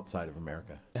beers outside of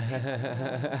America.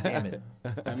 Damn it.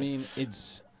 I mean,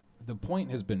 the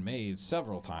point has been made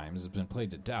several times. It's been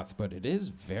played to death, but it is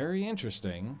very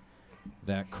interesting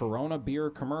that Corona beer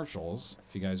commercials,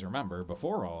 if you guys remember,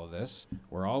 before all of this,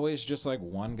 were always just like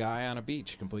one guy on a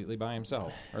beach completely by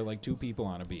himself, or like two people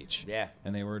on a beach. Yeah.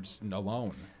 And they were just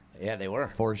alone. Yeah, they were.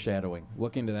 Foreshadowing.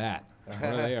 Look into that. What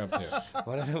are they up to?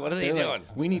 What are they They're doing? like,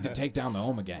 we need to take down the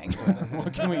Oma gang.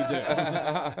 What can we do?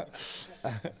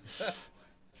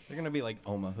 They're gonna be like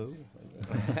Omahu,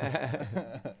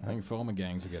 I think Foma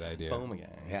Gang's a good idea. Foma Gang.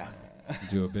 Yeah.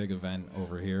 Do a big event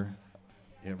over here.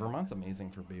 Yeah, Vermont's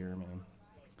amazing for beer, man.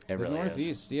 It The really is.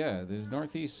 Northeast, yeah, the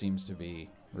Northeast seems to be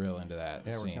real into that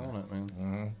Yeah, we're scene. killing it,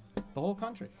 man. The whole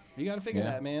country. You got to figure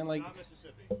Yeah. that, man. Like, Not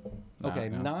Mississippi. okay,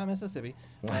 No. not Mississippi.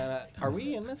 Are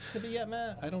we in Mississippi yet,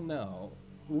 Matt? I don't know.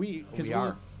 We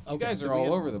are. You guys so are we all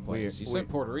have- over the place. You said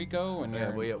Puerto Rico, and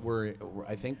Yeah, you're we're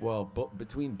I think,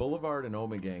 between Boulevard and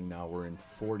Omegang now, we're in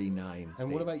 49 states.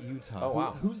 And what about Utah? Oh,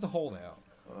 wow. Who's the holdout?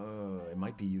 It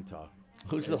might be Utah.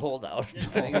 Who's the holdout?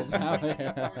 Right.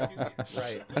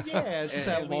 Yeah, it's just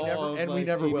that And we law never- of, and we like,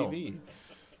 never will. ABV.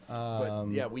 But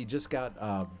yeah, we just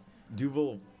got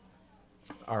Duvel,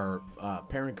 our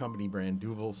parent company brand,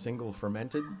 Duvel Single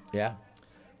Fermented. Yeah.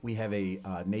 We have a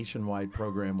nationwide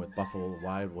program with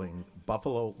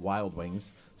Buffalo Wild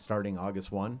Wings starting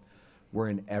August 1. We're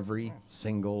in every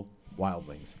single Wild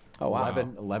Wings. Oh, wow.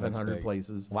 1,100 big.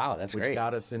 places. Wow, that's which great.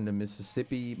 got us into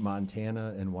Mississippi,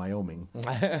 Montana, and Wyoming.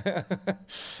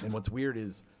 And what's weird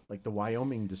is, like, the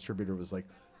Wyoming distributor was like,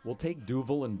 we'll take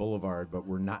Duvel and Boulevard, but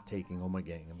we're not taking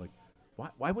Omegang. I'm like,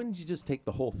 why wouldn't you just take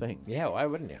the whole thing? Yeah, why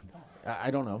wouldn't you?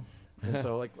 I don't know. And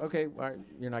so, like, okay, all right,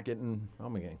 you're not getting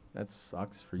Omegang. That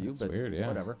sucks for you, That's but weird, yeah.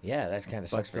 whatever. Yeah, that kind of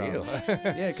sucks for you.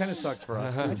 Yeah, it kind of sucks for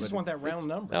us, too. I just but want that round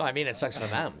number. No, I mean, it sucks for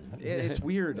them. it's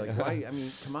weird. Like, why? I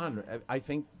mean, come on. I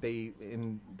think they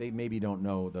maybe don't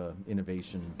know the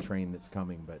innovation train that's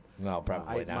coming, but No,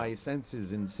 probably not. my sense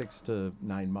is in 6 to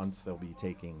 9 months they'll be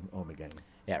taking Omegang.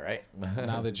 Yeah, right?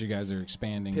 now that you guys are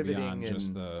expanding Pivoting beyond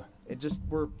just and- the It just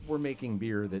we're making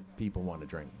beer that people want to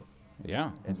drink.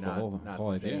 yeah, that's the not- whole not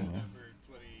idea. staying. Yeah.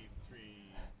 For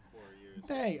 23, 4 years.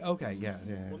 Hey, okay, yeah.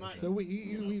 Well, not So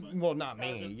we well, not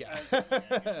me. Yeah.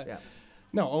 Yeah.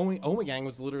 No, Omegang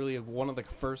was literally one of the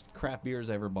first craft beers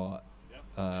I ever bought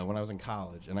when I was in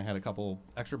college, and I had a couple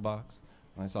extra bucks.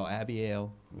 And I saw Abbey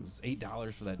Ale. It was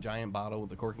 $8 for that giant bottle with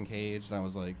the cork and cage, and I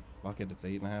was like, "Fuck it, it's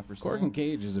 8.5%." Cork and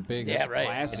Cage is a big Yeah, it's right.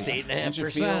 classy. It's 8.5%. Don't you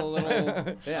feel a little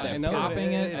Yeah, that I know,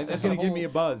 popping it? it's That's a gonna give whole- me a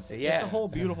buzz. Yeah. It's a whole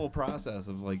beautiful process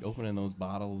of like opening those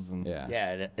bottles and. Yeah.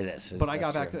 Yeah, it is. But I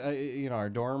got That's back true. to our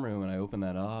dorm room and I opened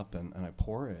that up and I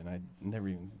pour it and I never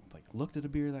even like looked at a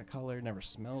beer that color, never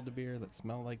smelled a beer that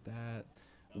smelled like that.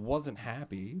 Wasn't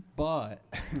happy, but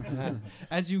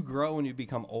as you grow and you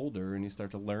become older and you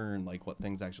start to learn like what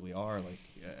things actually are, like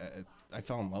I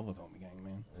fell in love with Omegang,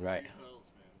 man. Right.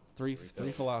 Three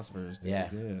philosophers. Dude. Yeah.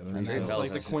 It's Three like Fellows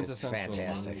the is quintessential.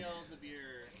 fantastic. I yelled the beer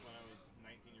when I was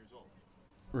 19 years old.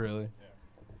 Really?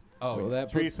 Oh, Well,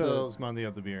 that Three puts the, Phils Monday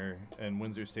at the beer in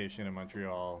Windsor Station in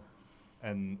Montreal,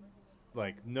 and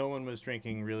like no one was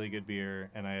drinking really good beer,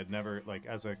 and I had never like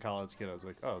as a college kid I was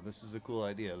like, oh, this is a cool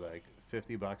idea. Like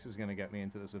 $50 is gonna get me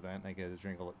into this event, and I get to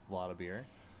drink a lot of beer.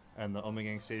 And the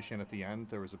Omegang station at the end,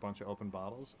 there was a bunch of open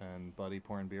bottles, and Buddy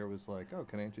pouring beer was like, oh,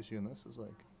 can I interest you in this? I was like,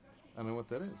 I don't know what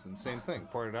that is. And same thing,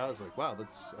 poured it out. I was like, wow,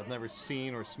 I've never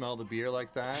seen or smelled a beer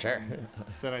like that. Sure. And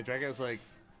then I drank it. I was like,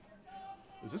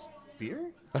 is this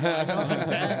beer?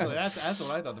 exactly. That's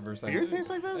what I thought the first time. Beer tastes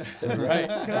like this? Right.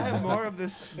 Can I have more of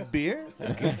this beer?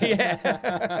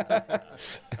 Yeah.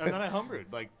 And then I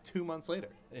homebrewed like 2 months later.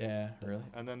 Yeah, really.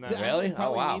 And then that, Really?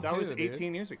 Probably Oh, wow. me that was too,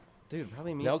 18 years ago. Dude,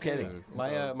 probably me No too. kidding. My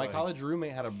So it's my like- college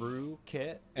roommate had a brew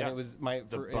kit, and Yeah. it was my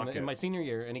The in bucket. my senior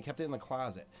year, and he kept it in the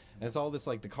closet. And it's all this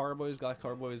like the carboys, glass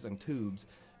carboys, and tubes.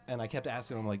 And I kept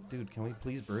asking him like, dude, can we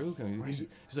please brew? Can we? He's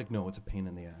like, no, it's a pain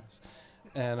in the ass.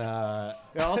 And Yeah,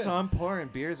 also, I'm poor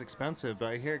and beer is expensive, but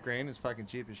I hear grain is fucking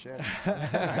cheap as shit.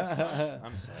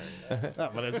 I'm sorry. no,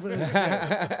 but it's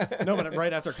no, but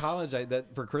right after college,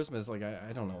 for Christmas, like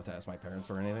I don't know what to ask my parents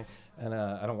for or anything, and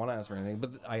I don't want to ask for anything,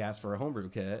 but I asked for a homebrew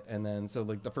kit, and then so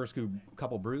like the first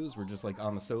couple brews were just like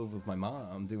on the stove with my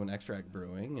mom doing extract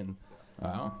brewing, and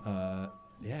wow.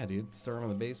 yeah, dude, stir them in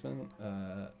the basement.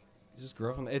 You just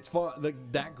grow from it. It's fun.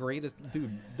 That greatest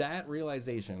dude. That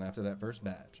realization after that first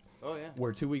batch. Oh yeah.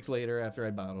 Where 2 weeks later, after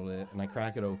I bottled it and I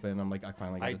crack it open, I'm like, I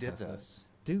finally got I to did test this.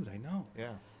 it. Dude, I know. Yeah.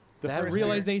 That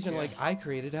realization, like, I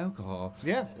created alcohol.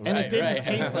 Yeah. And Right, it didn't right.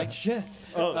 taste like shit.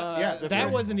 Oh, yeah. the That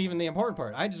first- wasn't even the important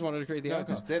part. I just wanted to create the No, I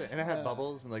alcohol. just did it, and it had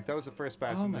bubbles, and like that was the first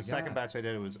batch. Oh and my the second God. batch I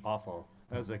did, it was awful.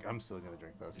 I was like, I'm still gonna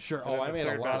drink this. Sure. And Oh, then I the made a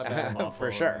third lot of batch was that. awful, For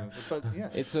and sure. it was- But yeah,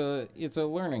 It's a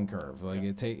learning curve. Like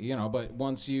it take but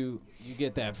once you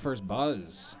get that first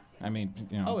buzz, I mean,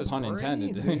 It's pun great,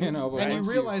 intended, dude. but and once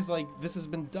you realize like this has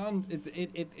been done.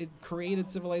 It created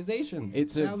civilizations.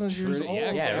 it's a thousands of years old.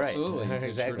 Yeah, right. absolutely. It's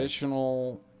Exactly. a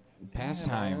traditional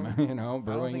pastime, man. brewing I don't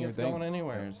think your it's thing. going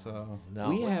anywhere. So No.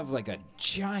 We have like a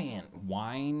giant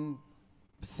wine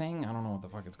thing. I don't know what the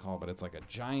fuck it's called, but it's like a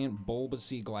giant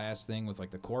bulbousy glass thing with like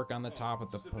the cork on the top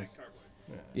with the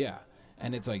yeah.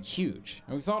 And it's like huge.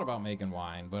 And we thought about making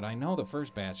wine, but I know the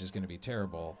first batch is going to be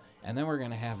terrible, and then we're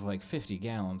going to have like 50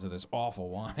 gallons of this awful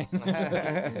wine.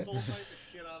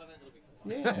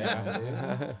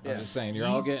 yeah, I'm just saying, you're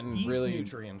all getting yeast really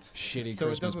nutrient, shitty so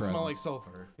Christmas it doesn't smell like presents.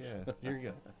 sulfur. Yeah, you're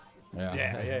good.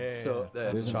 Yeah. So,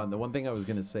 Sean, the one thing I was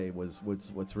going to say was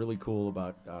what's really cool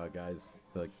about guys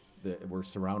like that we're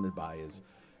surrounded by is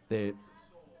that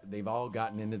they've all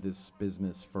gotten into this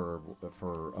business for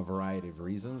a variety of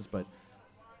reasons, but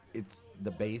it's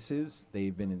the basis.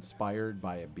 They've been inspired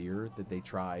by a beer that they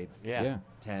tried Yeah.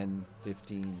 10,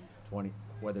 15, 20,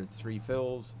 whether it's Three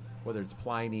Fills, whether it's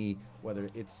Pliny, whether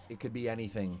it could be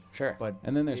anything. Sure. But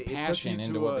And then there's it took passion you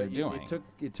into to what a- they're doing.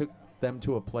 It took them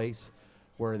to a place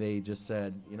where they just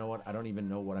said, you know what, I don't even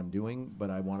know what I'm doing, but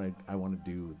I want to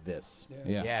do this.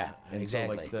 Yeah. Yeah, And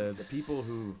exactly. so like the people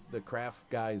the craft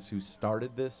guys who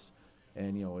started this,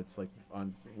 and it's like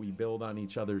we build on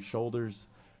each other's shoulders.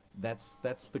 That's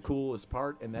the coolest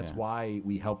part, and that's Yeah. why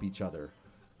we help each other.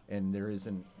 And there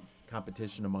isn't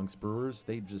competition amongst brewers.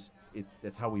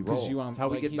 That's how we roll. Because you want, It's how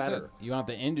we like get he better. said, you want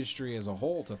the industry as a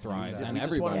whole to thrive, Exactly. and We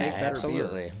just wanna everybody. make better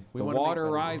absolutely. beer. We The wanna make water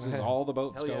better- rises, all the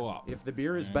boats Hell yeah. go up. If the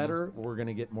beer is better, we're going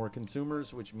to get more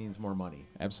consumers, which means more money.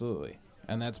 Absolutely.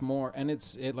 And that's more, and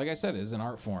like I said, it is an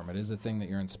art form. It is a thing that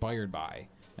you're inspired by.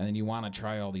 And then you want to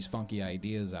try all these funky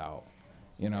ideas out.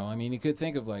 I mean, you could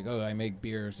think of like, I make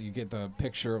beers. You get the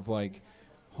picture of like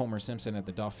Homer Simpson at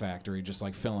the Duff Factory, just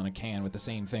like filling a can with the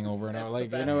same thing over and over.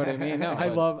 Like, you know what I mean? No, I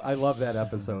but- love that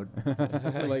episode.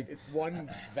 like, It's one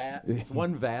vat. It's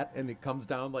one vat, and it comes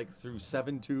down like through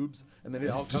 7 tubes, and then it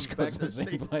all comes Just back goes to to the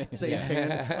the same place. same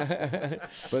can.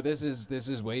 But this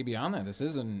is way beyond that. This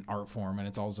is an art form, and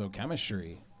it's also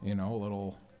chemistry. A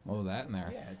little of that in there.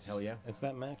 Yeah, it's Hell yeah. It's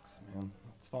that mix, man.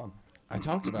 It's fun. I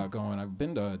talked about going. I've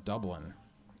been to Dublin,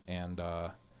 and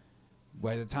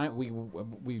by the time we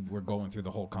were going through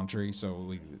the whole country, so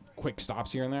we quick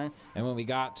stops here and there. And when we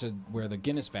got to where the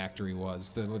Guinness factory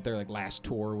was, their like last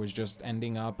tour was just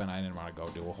ending up, and I didn't want to go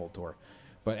do a whole tour.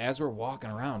 But as we're walking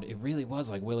around, it really was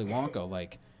like Willy Wonka,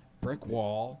 like brick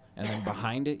wall, and then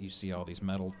behind it you see all these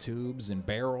metal tubes and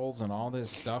barrels and all this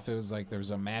stuff. It was like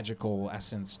there's a magical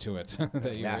essence to it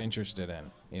that you Yeah. were interested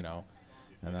in,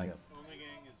 And like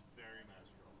Omegang is very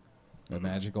magical. the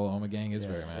magical Omegang is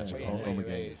very magical.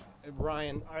 Wait.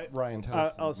 Ryan, tell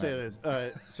us. I'll say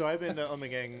this. So I've been to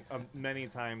Omegang many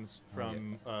times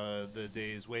from the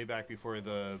days way back before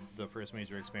the first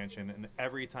major expansion, and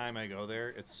every time I go there,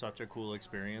 it's such a cool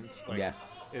experience. Like, Yeah.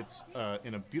 It's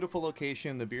in a beautiful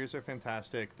location. The beers are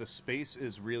fantastic. The space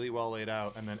is really well laid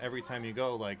out, and then every time you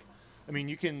go,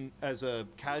 you can, as a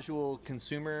casual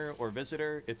consumer or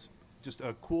visitor, it's just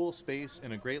a cool space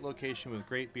in a great location with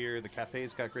great beer. The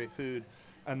cafe's got great food.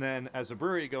 And then as a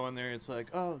brewery, you go in there, it's like,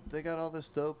 oh, they got all this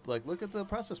dope. Like, look at the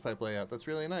process pipe layout. That's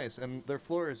really nice. And their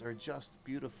floors are just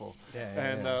beautiful.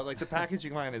 And the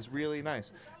packaging line is really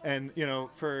nice. And,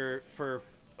 for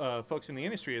folks in the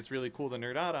industry, it's really cool to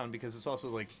nerd out on, because it's also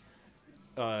like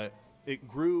it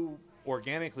grew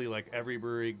organically like every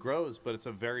brewery grows, but it's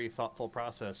a very thoughtful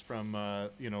process from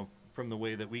the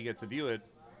way that we get to view it.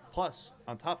 Plus,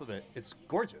 on top of it, it's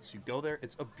gorgeous. You go there,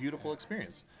 it's a beautiful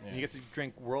experience. And you get to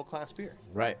drink world-class beer.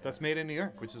 Right. That's made in New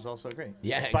York, which is also great.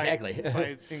 Yeah, By- exactly.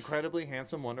 by incredibly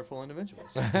handsome, wonderful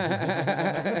individuals.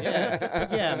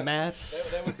 yeah, Matt.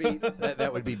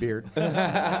 That would be beard.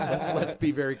 Let's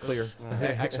be very clear.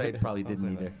 Actually, I probably didn't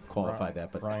need to qualify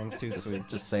that, but Ryan's too sweet.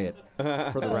 just say it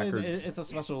for the record. It's a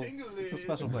special. It's a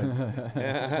special place.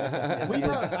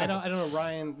 I don't know,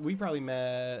 Ryan. We probably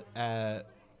met at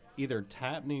either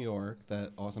Tap New York,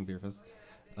 that awesome beer fest,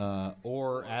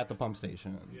 or at the pump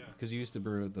station. Because you used to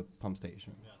brew at the pump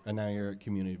station, and now you're at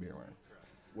Community Beer Works.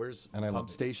 Where's And I love Pump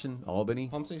it. Station? Albany?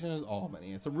 Pump station is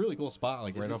Albany. It's a really cool spot,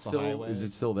 like right off the highway. Is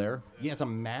it still there? Yeah, it's a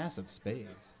massive space.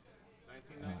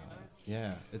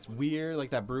 Yeah, it's weird. Like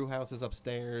that brew house is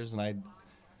upstairs, and I'd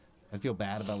feel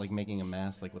bad about like making a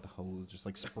mess, like with the hose just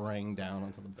like spraying down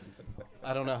onto the.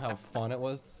 I don't know how fun it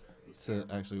was to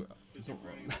actually.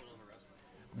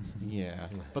 Yeah,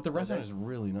 but the restaurant is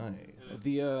really nice.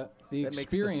 The That makes the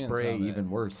experience spray of it, even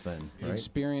worse then, the right?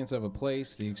 experience of a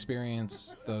place, the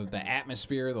experience, the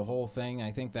atmosphere, the whole thing.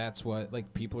 I think that's what,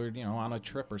 like, people are, on a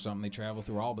trip or something. They travel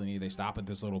through Albany, they stop at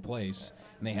this little place,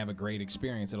 and they have a great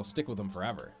experience. It'll stick with them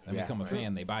forever. They Yeah. become a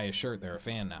fan. They buy a shirt. They're a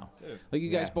fan now. Like you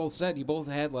guys Yeah. both said, you both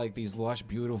had like these lush,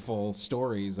 beautiful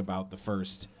stories about the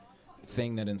first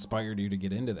thing that inspired you to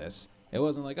get into this. It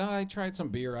wasn't like, oh, I tried some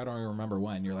beer. I don't even remember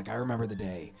when. You're like, I remember the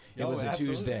day. It was a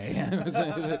absolutely. Tuesday.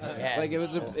 Yeah. Like it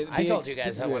was a. I told you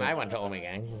guys that when I went to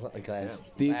Omegang. Like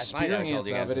the last night I told experience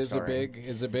you guys of it the is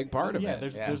a story. big part of Yeah, it.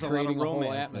 there's Yeah. there's a lot Creating of the whole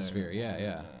romance atmosphere. there.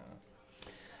 Yeah.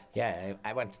 Yeah,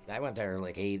 I went there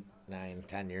like 8, 9,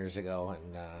 10 years ago,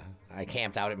 and I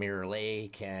camped out at Mirror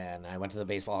Lake, and I went to the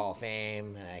Baseball Hall of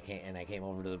Fame, and I came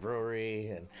over to the brewery,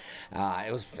 and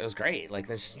it was great. Like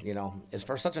there's it's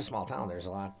for such a small town. There's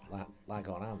a lot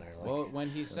going on there. Like, Well, when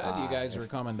he said you guys were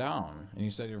coming down, and you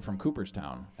said you're from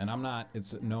Cooperstown, and I'm not.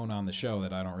 It's known on the show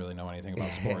that I don't really know anything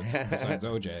about sports besides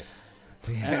OJ.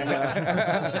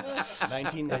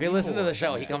 1994. if you listen to the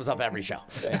show, he comes up every show.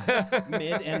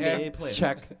 mid NBA player.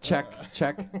 Check.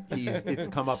 It's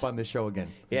come up on the show again.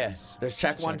 Yes, there's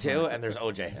check 1, 2, and there's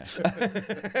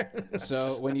OJ.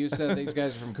 So when you said these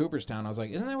guys are from Cooperstown, I was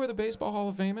like, isn't that where the Baseball Hall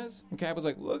of Fame is? And Cap was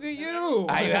like, look at you.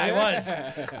 I was.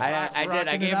 I did.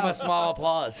 I gave him a small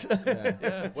applause.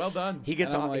 Yeah, well done. He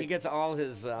gets And I'm all like- he gets all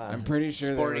his I'm pretty sure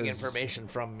there sporting was- information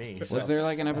from me. So. Was there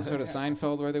like an episode of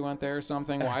Seinfeld where they went there or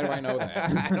something? Why do I know that?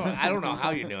 I don't know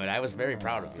how you knew it. I was very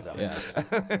proud of you though. Yes.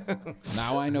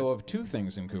 Now I know of 2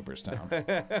 things in Cooperstown.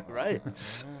 Right.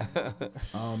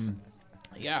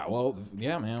 Yeah, well,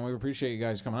 yeah, man, we appreciate you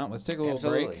guys coming out. Let's take a little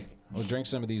Absolutely. break. We'll drink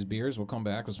some of these beers. We'll come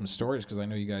back with some stories because I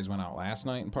know you guys went out last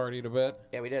night and partied a bit.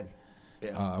 Yeah, we did.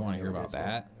 I want to hear about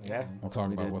that. Yeah. We'll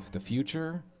talk about did. what the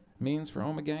future means for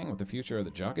Omegang, what the future of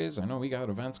the Jug is. I know we got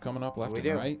events coming up left We and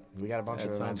do. right. We got a bunch That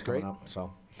of events sounds great. coming up.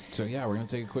 So So, yeah, we're going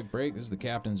to take a quick break. This is the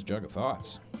Captain's Jug of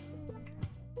Thoughts.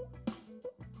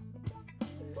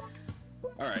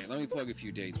 All right, let me plug a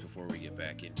few dates before we get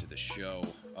back into the show.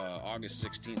 August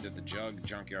 16th at the Jug,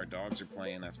 Junkyard Dogs are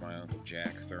playing. That's my Uncle Jack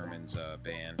Thurman's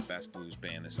band, best blues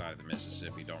band this side of the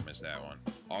Mississippi. Don't miss that one.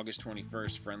 August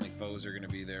 21st, Friendly Foes are going to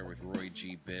be there with Roy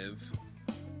G. Biv,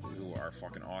 who are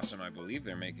fucking awesome. I believe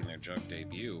they're making their Jug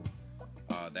debut.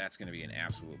 That's going to be an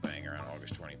absolute banger on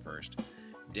August 21st.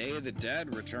 Day of the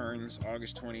Dead returns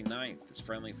August 29th. As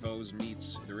Friendly Foes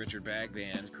meets the Richard Bag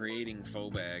Band, creating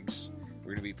faux bags.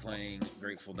 We're going to be playing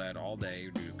Grateful Dead all day.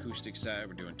 We're doing acoustic set,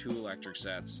 we're doing 2 electric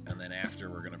sets, and then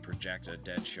after we're going to project a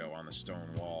Dead show on the stone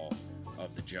wall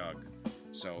of the Jug.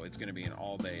 So it's going to be an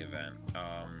all-day event.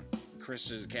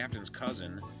 Chris's Captain's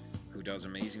cousin, who does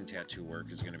amazing tattoo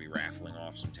work, is going to be raffling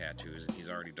off some tattoos. He's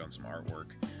already done some artwork.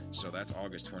 So that's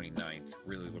August 29th.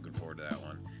 Really looking forward to that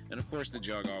one. And of course, the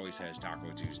Jug always has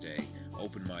Taco Tuesday,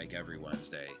 open mic every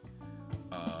Wednesday.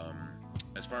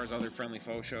 As far as other Friendly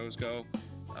Foe shows go,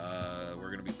 we're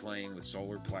going to be playing with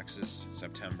Solar Plexus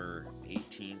September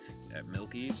 18th at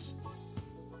Milky's.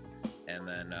 And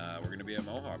then we're going to be at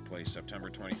Mohawk Place September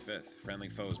 25th. Friendly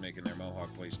Foes making their Mohawk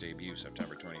Place debut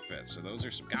September 25th. So those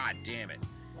are some... God damn it.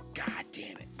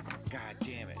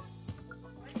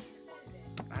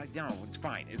 No, it's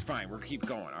fine. It's fine. We'll keep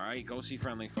going, all right? Go see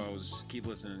Friendly Foes. Keep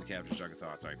listening to Captain's Jug of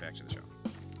Thoughts. All right, back to the show.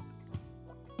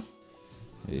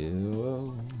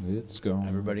 Hello, it's gone.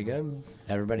 everybody good?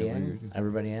 Everybody in?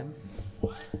 Everybody in?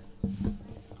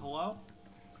 Hello?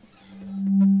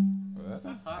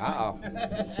 Uh-oh.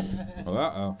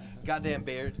 Uh-oh. Goddamn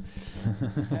beard.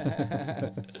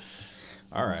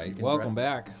 All right, welcome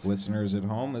back, listeners at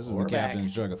home. This is We're the back.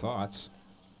 Captain's Jug of Thoughts.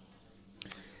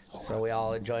 So we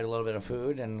all enjoyed a little bit of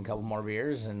food and a couple more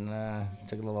beers and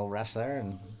took a little rest there,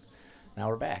 and now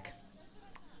we're back.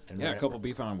 And Yeah, a we're- couple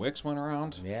beef on wicks went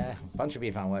around. Yeah, a bunch of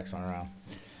beef on wicks went around.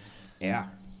 Yeah.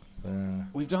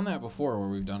 We've done that before where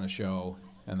we've done a show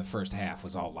and the first half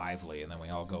was all lively and then we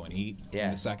all go and eat. Yeah.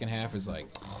 And the second half is like,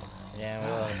 Yeah,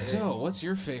 well, so what's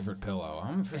your favorite pillow?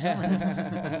 I'm for some reason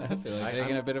I feel like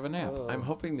taking a bit of a nap. I'm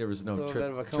hoping there was no Little bit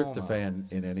of a coma.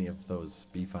 tryptophan in any of those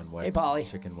beef on wax, Polly.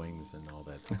 chicken wings, and all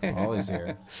that. Ollie's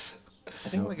here. I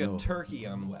think No, like no. a turkey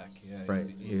on Weck. Yeah, Right.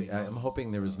 it'd be I'm fun.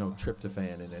 hoping there was no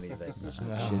tryptophan in any of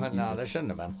that. no, no, there shouldn't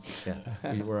have been.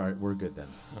 Yeah, we're good then.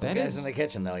 That You guys in is, the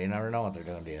kitchen, though, you never know what they're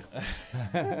doing to you.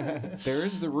 there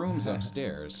is the rooms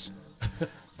upstairs.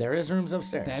 There is rooms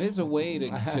upstairs. That is a way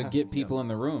to get people in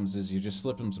the rooms is you just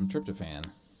slip them some tryptophan.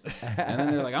 And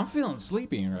then they're like, I'm feeling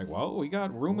sleepy. And you're like, well, we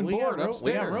got room and board upstairs.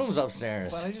 We got rooms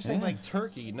upstairs. But I just think like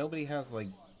turkey. Nobody has like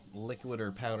liquid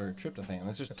or powder tryptophan.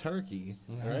 It's just turkey,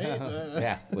 right?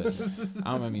 Yeah. Listen,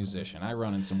 I'm a musician. I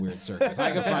run in some weird circles.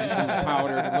 I can find some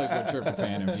powdered liquid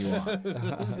tryptophan if you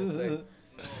want.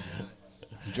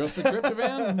 Just the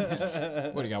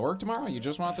tryptophan? What, you got work tomorrow? You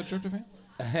just want the tryptophan?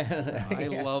 I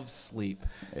love sleep.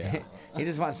 Yeah. He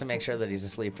just wants to make sure that he's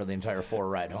asleep for the entire 4-hour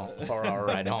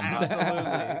ride home.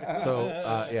 Absolutely.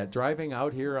 So, driving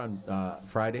out here on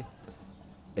Friday,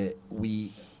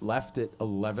 we left at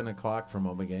 11 o'clock from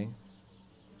Omegang,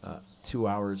 2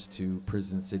 hours to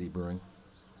Prison City Brewing.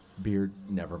 Beard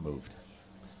never moved.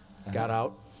 Got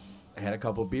out, had a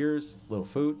couple beers, little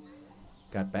food,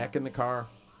 got back in the car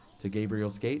to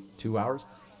Gabriel's Gate, 2 hours,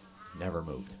 never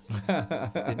moved.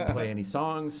 Didn't play any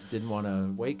songs, didn't want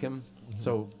to wake him.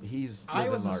 So he's I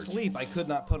living was large. asleep. I could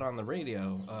not put on the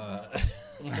radio.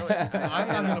 I'm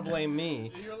not going to blame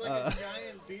me. You're like a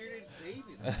giant bearded baby.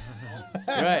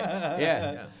 Right.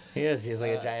 Yeah. He is. He's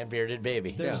like a giant bearded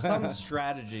baby. There's some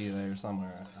strategy there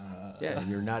somewhere. Yeah,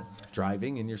 you're not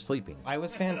driving and you're sleeping. I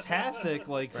was fantastic,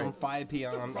 like from 5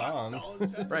 p.m. on.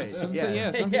 Right. So,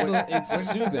 yeah, some people, it's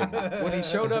soothing. When he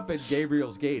showed up at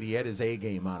Gabriel's Gate, he had his A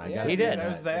game on. He did. I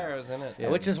was there. I was in it. Yeah.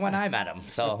 Which is when I met him.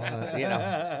 So,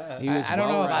 He was I don't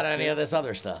know about well-rested. any of this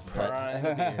other stuff. But,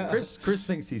 Prime beer. Chris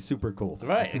thinks he's super cool.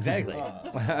 right, exactly.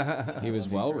 He was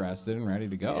well rested and ready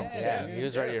to go. Yeah, he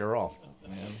was ready to roll.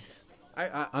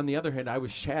 I, on the other hand, I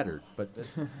was shattered, but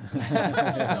that's,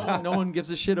 no one gives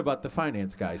a shit about the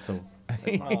finance guy. So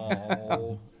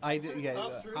Oh, I did, yeah.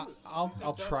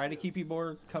 I'll try to keep you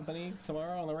more company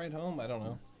tomorrow on the ride home. I don't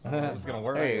know. I don't know if it's gonna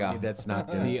work. There you go. that's not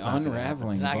good. The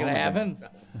unraveling. It's not going to happen.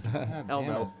 Hell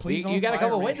no. Please You don't got a fire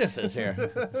couple me. witnesses here.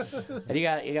 And you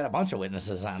got a bunch of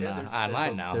witnesses on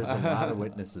online now. There's a lot of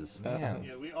witnesses. Man.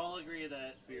 Yeah, we all agree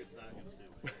that Beard's not going to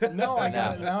stay away. No, I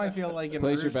got it. Now I feel like an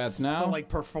Place your urge bets now. to like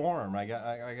perform. I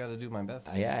got to do my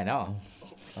best. Yeah, I know.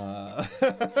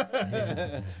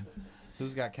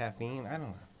 Who's got caffeine? I don't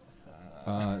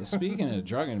know. Speaking of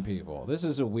drugging people, this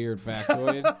is a weird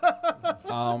factoid.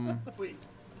 Wait,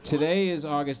 Today is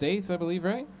August 8th, I believe,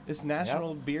 right? It's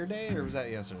National Beer Day, or was that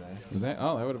yesterday? Was that?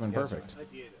 Oh, that would have been perfect.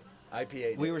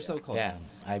 IPA. We were so close. Yeah.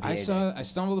 I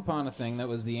stumbled upon a thing that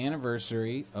was the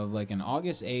anniversary of like an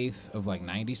August 8th of like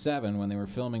 97 when they were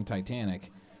filming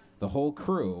Titanic. The whole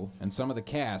crew and some of the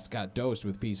cast got dosed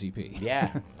with PCP.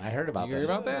 Yeah, I heard about You hear this.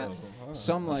 about that?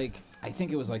 Some like I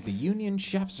think it was like the Union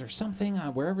chefs or something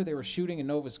wherever they were shooting in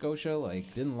Nova Scotia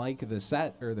like didn't like the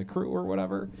set or the crew or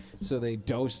whatever, so they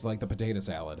dosed like the potato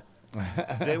salad.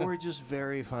 they were just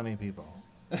very funny people.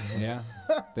 Yeah,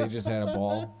 they just had a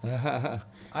ball.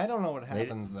 I don't know what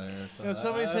happens there. So You know,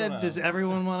 somebody I don't said, know. "Does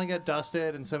everyone want to get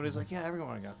dusted?" And somebody's like, "Yeah,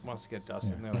 everyone wants to get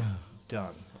dusted." And they're like,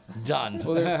 "Done." Done.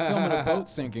 Well, they're filming a boat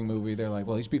sinking movie. They're like,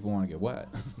 well, these people want to get wet.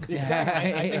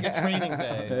 Exactly. I think a training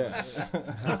day.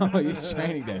 Oh, it's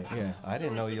training day. Yeah. I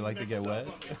didn't know you like to get wet.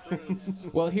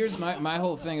 Well, here's my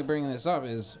whole thing of bringing this up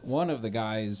is one of the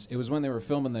guys, it was when they were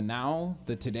filming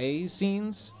the Today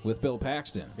scenes with Bill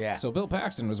Paxton. Yeah. So Bill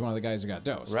Paxton was one of the guys who got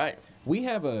dosed. Right. We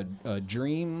have a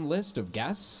dream list of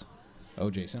guests.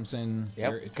 O.J. Simpson,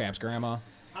 Yep. Cap's grandma.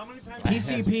 How many times?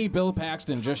 PCP Bill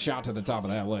Paxton just shot to the top of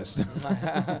that list.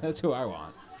 That's who I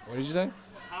want. What did you say?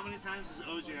 How many times is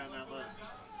OJ on that list?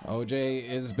 O.J.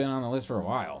 has been on the list for a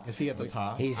while. Is he at the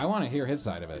top? I want to hear his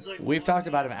side of it. We've talked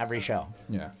about him every show.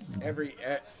 Yeah.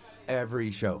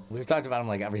 Every show. We've talked about him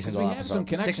like every Because single we have episode. some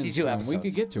connections 62 to him. episodes. We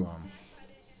could get to him.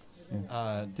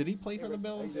 Did he play for the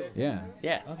Bills? Yeah.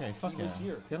 Yeah. Okay, fuck yeah.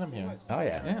 Get him here. Oh,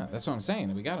 yeah. Yeah, that's what I'm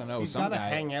saying. We got to know He's some got to guy.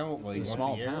 hang out like It's a once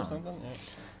small a year town. or something. Yeah.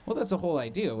 Well, that's the whole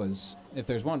idea was if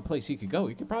there's one place he could go,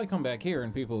 he could probably come back here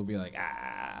and people would be like,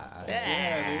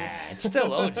 Yeah, it's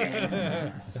still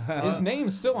OJ. his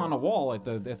name's still on a wall at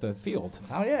the field.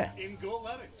 Oh, yeah. In gold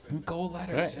letters. Gold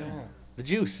letters. Right. Yeah. The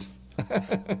juice.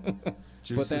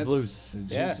 Juice is loose.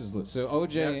 Juice Yeah. is loose. So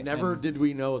OJ. Never and- did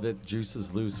we know that Juice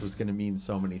is Loose was going to mean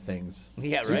so many things.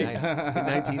 Yeah, In right.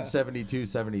 1972,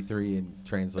 73, and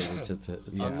translated to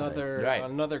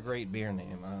Another great beer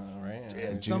name, right?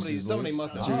 Juice somebody is somebody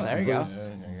loose. must have. Oh, there you go. Loose. There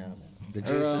you go. The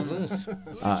juice is loose.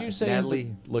 What did you say? is a-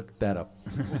 Natalie, look that up.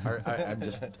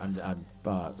 I'm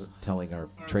telling our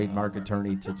trademark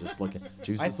attorney to just look at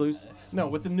Juice is Loose. No,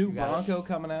 with the new Bronco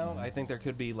coming out, I think there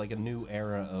could be like a new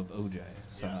era of OJ.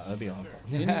 So that'd be awesome.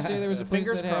 Didn't you say there was a place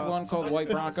Fingers that had one crossed. called White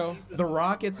Bronco? The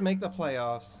Rockets make the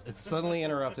playoffs. It's suddenly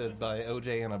interrupted by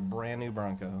OJ in a brand new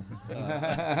Bronco,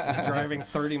 driving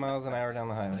 30 miles an hour down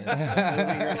the highway.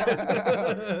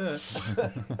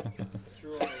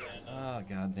 Oh,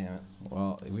 God damn it.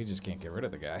 Well, we just can't get rid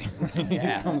of the guy.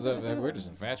 Yeah. He comes up, we're just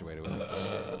infatuated with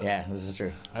him. Yeah, this is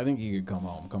true. I think he could come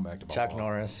home, come back to Buffalo. Chuck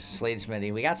Norris, Slade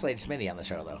Smitty. We got Slade Smitty on the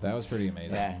show, though. That was pretty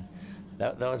amazing. Yeah.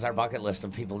 That was our bucket list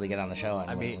of people to get on the show. And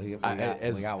I mean, we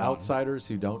as got one. outsiders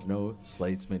who don't know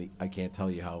Slade Smitty, I can't tell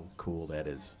you how cool that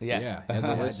is. Yeah. As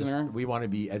a I just- listener, we want to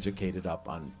be educated up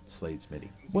on Slade Smitty.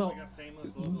 well, Like a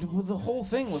famous little. the whole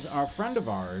thing was our friend of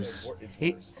ours.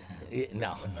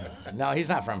 No, he's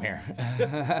not from here.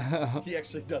 He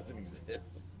actually doesn't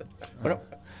exist.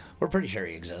 We're pretty sure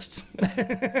he exists.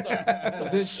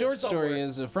 The short story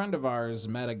is a friend of ours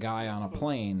met a guy on a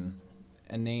plane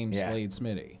and named Yeah. Slade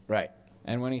Smitty. Right.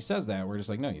 And when he says that, we're just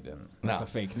like, no, you didn't. That's No. a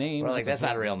fake name. We're like, that's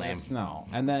not a real name. No.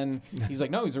 And then he's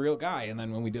like, no, he's a real guy. And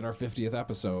then when we did our 50th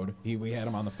episode, we had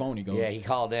him on the phone. He goes, Yeah, he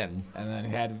called in. and then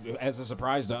had, as a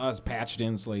surprise to us, patched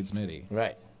in Slade Smitty,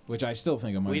 Right. which I still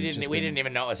think it might We have didn't. just We been- didn't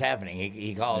even know it was happening.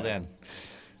 He called in.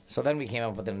 So then we came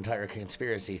up with an entire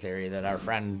conspiracy theory that our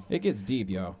friend It gets deep,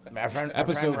 yo.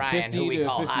 Episode Ryan, 50 who we to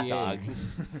call Hot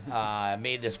 58. Dog,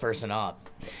 made this person up,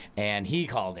 and he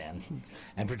called in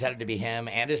and pretended to be him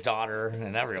and his daughter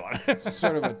and everyone.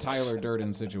 Sort of a Tyler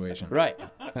Durden situation. Right?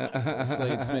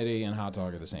 Slade Smitty and Hot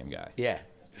Dog are the same guy. Yeah,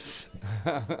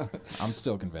 I'm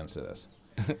still convinced of this.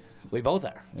 we both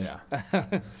are. Yeah.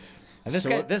 And this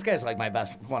So- guy's like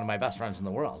one of my best friends in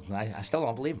the world. And I still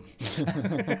don't believe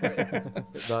him.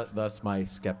 Thus my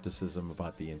skepticism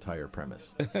about the entire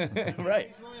premise. Right?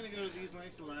 He's willing to go to these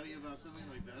lengths to lie to you about something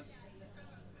like this.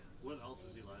 What else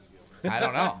is he lying to you? I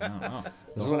don't know. I don't know.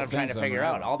 This is what I'm trying to figure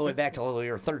out, all the way back to when we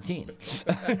were 13.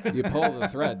 You pull the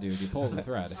thread, dude. You pull the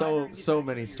thread. So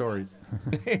many stories.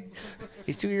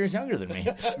 He's 2 years younger than me.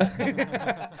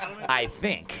 I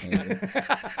think.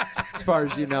 As far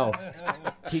as you know.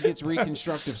 He gets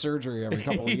reconstructive surgery every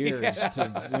couple of years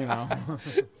to, you know.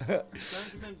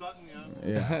 Benjamin Button,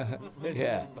 yeah.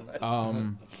 Yeah.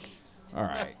 Yeah. All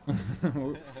right.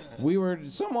 We were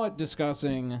somewhat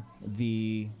discussing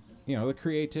the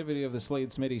creativity of the Slade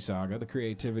Smitty saga, the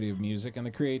creativity of music, and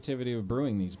the creativity of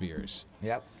brewing these beers,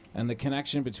 Yep. and the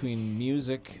connection between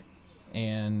music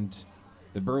and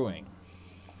the brewing.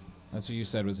 That's what you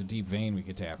said was a deep vein we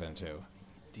could tap into.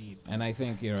 Deep. And I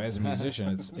think, as a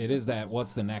musician, it is that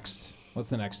what's the next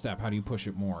step? How do you push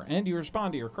it more? And you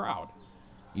respond to your crowd.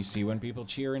 You see when people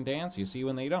cheer and dance. You see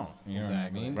when they don't. You know what I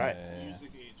mean? Right. Music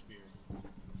age beer.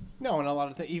 No, and a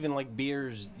lot of even like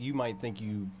beers, you might think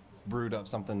you brewed up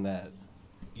something that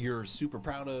you're super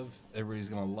proud of, everybody's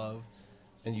gonna love,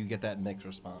 and you get that mixed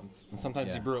response. And sometimes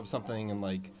Yeah. you brew up something and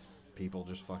like people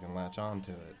just fucking latch on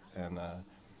to it. And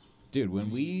Dude, when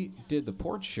we did the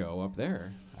porch show up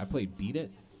there, I played Beat It,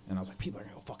 and I was like, people are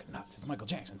gonna go fucking nuts. It's Michael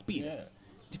Jackson's Beat It.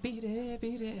 Beat it,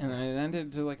 beat it. And then it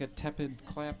ended to like a tepid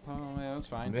clap. Oh, yeah, that's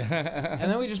fine.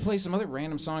 And then we just played some other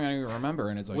random song I don't even remember,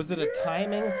 and it's like, was it a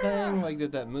timing thing? Like,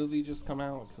 did that movie just come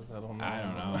out? Because I don't know. I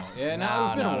don't know. Yeah, no, No, it's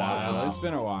been no, a no, while. no. It's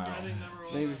been a while.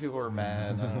 Maybe people were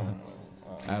mad. I don't know.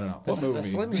 I don't know. The, What movie? the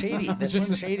Slim Shady, the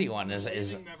Slim Shady one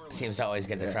is seems to always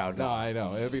get the crowd No, going. I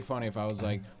know. It'd be funny if I was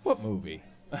like, what movie?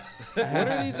 What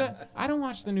are these? I don't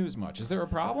watch the news much. Is there a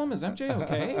problem? Is MJ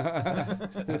okay?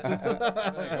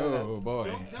 Like, oh, boy.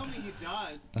 Don't tell me he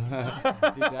died.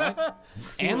 He died?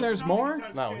 And there's more?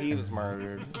 No, he was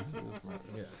murdered. He was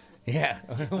murdered. Yeah,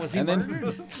 was he And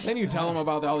murdered? then you tell him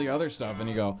about all the other stuff, and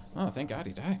you go, oh, thank God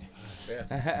he died.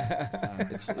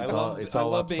 It's love- it's I all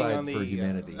love being upside on the, for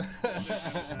humanity.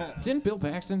 Didn't Bill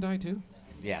Paxton die too?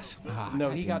 Yes. No,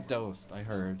 he got dosed. I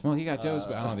heard. Well, he got dosed,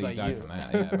 but I don't think he by died you. from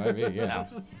that. Yeah, maybe, yeah.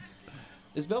 No.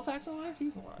 Is Bill Paxton alive?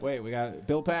 He's alive. Wait, we got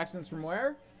Bill Paxton's from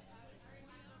where?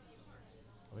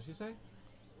 What'd she say?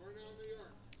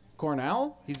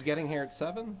 Cornell? He's getting here at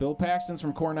 7. Bill Paxton's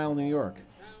from Cornell, New York.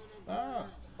 Ah.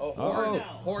 Oh, Oh,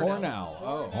 Cornell.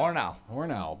 Oh, Hornell.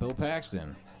 Cornell. Bill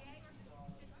Paxton.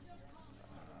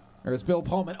 Or it's Bill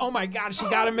Pullman. Oh my God, she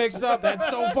got it mixed up. That's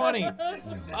so funny.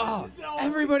 Oh,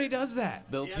 everybody does that.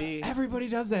 Bill P. Everybody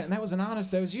does that, and that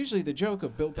was usually the joke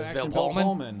of Bill Paxton, Bill Bill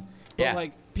Pullman? But Yeah.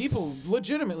 like people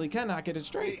legitimately cannot get it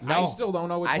straight. No. I still don't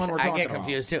know which one we're talking I get about.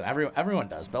 confused too. Everyone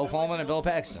does. Bill Pullman and Bill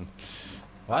Paxton.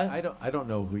 What? I don't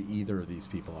know who either of these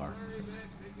people are.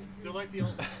 They're like the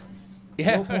old.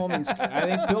 Bill Pullman's. I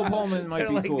think Bill Pullman might They're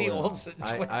be like cool. the Olsen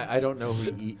twins. I don't know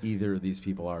who either of these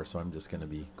people are, so I'm just going to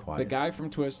be quiet. The guy from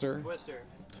Twister, Twister.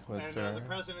 Twister. And the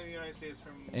president of the United States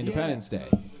from. Independence Day.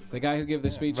 The guy who gave the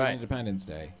speech Right. on Independence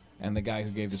Day, and the guy who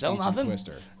gave the Still speech nothing? on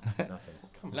Twister. Nothing.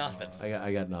 Nothing.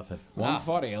 I got nothing. One Wow.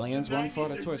 fought aliens, one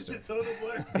fought a 90s, Twister. it's just a total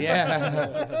blur.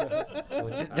 Yeah.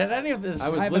 did any of this I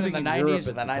was happen living in the in Europe 90s?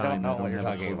 at Then the I don't time. know I what don't you're have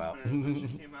a talking clue. about.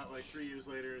 Came out like 3 years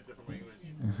later, a different language.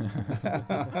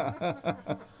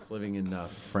 living in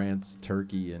France,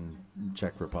 Turkey, and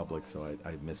Czech Republic, so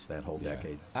I missed that whole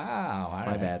decade. Oh, all My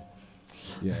right. bad.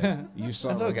 Yeah, you saw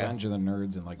That's okay. Revenge of the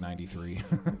Nerds in like '93.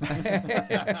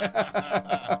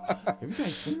 Have you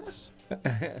guys seen this?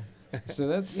 So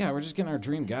that's we're just getting our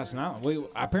dream guest now.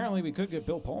 Apparently we could get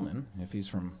Bill Pullman if he's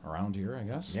from around here, I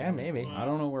guess. Yeah, maybe. I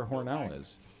don't know where Hornell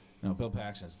is. No, Bill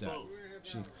Paxton's dead.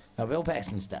 No, Bill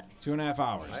Paxton's dead. 2.5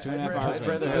 hours. Two and a half I'd hours.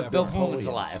 rather Right. have Bill Bill Pullman's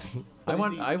Polian. alive.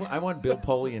 I want Bill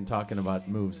Polian talking about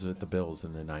moves with the Bills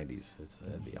in the '90s.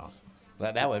 That'd be awesome.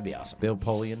 That would be awesome. Bill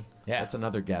Polian. Yeah. That's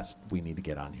another guest we need to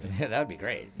get on here. Yeah, that would be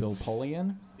great. Bill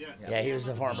Polian? Yeah, he was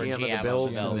the former GM GM of the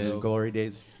Bills of in the the Bills. glory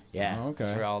days. Yeah, Oh,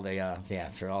 okay. through all the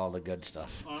through all the good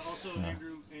stuff. Also,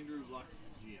 Andrew Luck,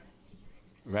 GM.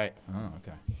 Right. Oh,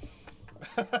 okay.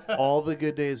 All the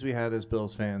good days we had as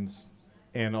Bills fans,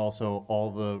 and also all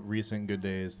the recent good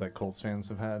days that Colts fans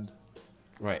have had.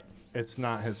 Right. It's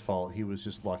not his fault. He was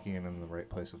just lucky and in the right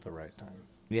place at the right time.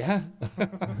 Yeah.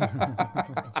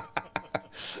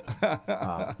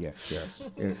 Yeah, yes.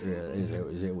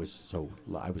 It was so.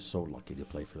 I was so lucky to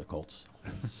play for the Colts,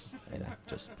 and I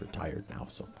just retired now.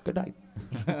 So good night.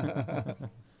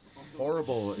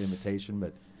 Horrible imitation,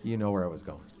 but you know where I was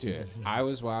going. Dude, I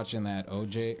was watching that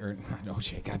OJ, or not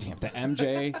OJ, goddamn, the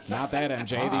MJ, not that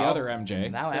MJ, the other MJ.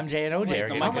 Now MJ and OJ are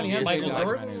getting How many confused. Michael Michael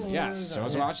Jordan? Jordan? Yes, I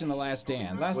was watching The Last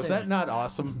Dance. Was that not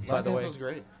awesome? By Last the Dance way, was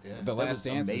great. Yeah. The was Last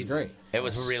Dance is amazing. great. It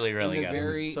was really, really In the good.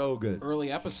 very so good.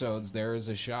 early episodes, there is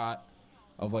a shot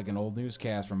of like an old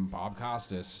newscast from Bob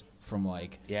Costas from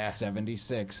like Yeah.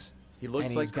 76. He looks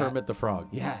And like he's got- Kermit the Frog.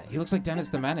 Yeah, he looks like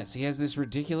Dennis the Menace. He has this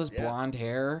ridiculous blonde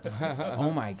hair. Oh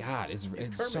my god, it's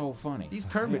Kermit. so funny. He's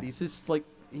Kermit. He's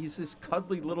this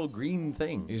cuddly little green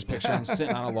thing. You just picture him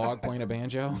sitting on a log playing a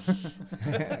banjo.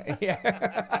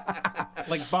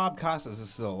 Like Bob Costas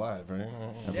is still alive, right?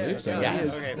 I believe so. yeah. he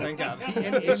is. Okay, thank God.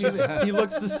 He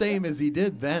looks the same as he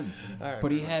did then.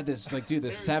 But he had this, like, dude, the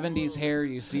 70s hair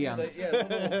you see on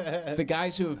the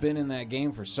guys who have been in that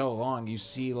game for so long. You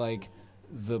see, like,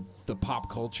 the pop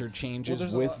culture changes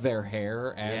there's a with lot- their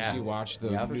hair as Yeah. you watch the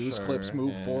Yeah, for news sure. clips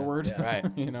move Yeah. forward. Right.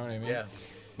 You know what I mean? Yeah.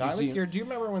 No, I You was see- scared. Do you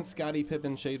remember when Scottie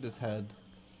Pippen shaved his head?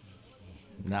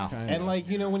 No. Kinda. And like,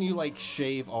 you know, when you like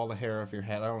shave all the hair off your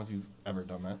head. I don't know if you've ever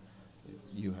done that.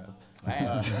 You have.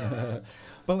 Man.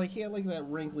 But like, he had like that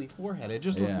wrinkly forehead. It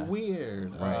just looked Yeah.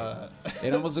 weird. Right.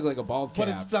 It almost looked like a bald cap. But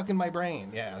it stuck in my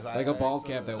brain. Yeah. Like a bald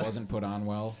cap that wasn't put on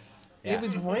well. It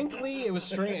was wrinkly. It was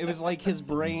strange. It was like his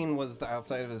brain was the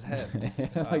outside of his head.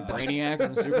 Like Brainiac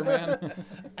from Superman.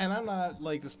 And I'm not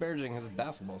like disparaging his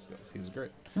basketball skills. He was great.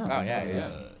 Oh yeah,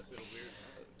 yeah.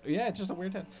 Yeah, it's just a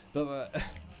weird head. But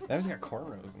now he's got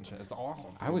cornrows and shit. It's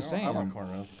awesome. I was You know, I want saying-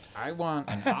 cornrows. I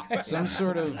want some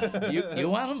sort of. You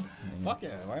want them? Fuck yeah,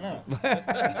 why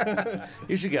not?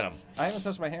 You should get them. I haven't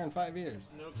touched my hair in 5 years.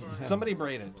 Somebody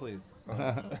braid it, please.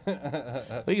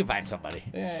 We can find somebody.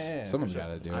 Yeah. Someone's for got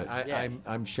sure. to do it. Yeah.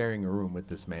 I'm sharing a room with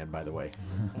this man, by the way.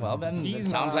 Well, then He's it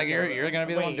sounds not like you're gonna- going to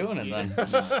be the one Wait, doing it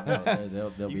then.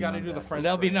 There'll You be got to none do of the that. French.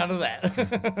 There'll be braid. none of that.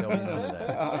 There'll be none of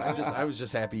that. I was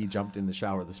just happy he jumped in the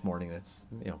shower this morning. That's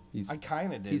he's I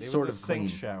kind of did. He's It sort was of a sink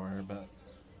clean. shower, but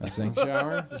A sink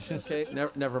shower? okay.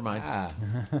 Never mind. Ah.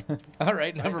 All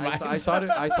right, never mind. I thought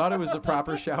it was a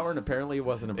proper shower, and apparently it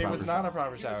wasn't a it proper. was not a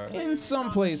proper shower. In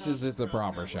some places, it's a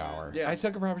proper shower. Yeah. I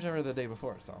took a proper shower the day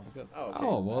before, so I'm good. Oh, okay.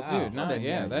 Oh, well, Wow. dude, no, then,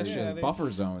 yeah, yeah, that's yeah, just they-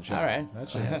 buffer zone shower. All right.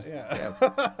 That's just.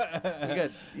 Yeah.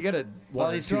 You got a Well,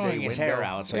 1 or he's 2 day throwing his hair window.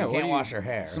 out, so Yeah, you what can't do you- wash your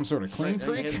hair. Some sort of clean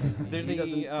freak? They're He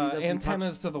doesn't- the he doesn't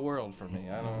antennas to the world for me.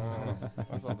 I don't know.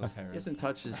 That's all this hair He is. hasn't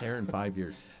touched his hair in 5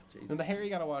 years. And the hair you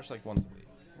gotta wash like once a week.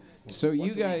 So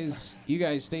you guys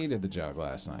stayed at the Jug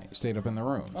last night. You stayed up in the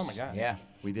rooms. Oh my god. Yeah.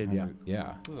 We did, yeah.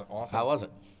 Yeah. This is awesome. How was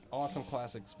it? Awesome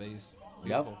classic space.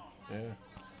 Yep. Beautiful. Yeah.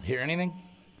 Hear anything?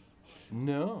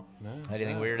 No.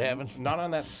 Anything weird happen? Not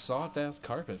on that soft ass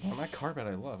carpet. On that carpet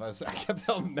I love. I kept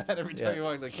telling Matt every time Yeah. he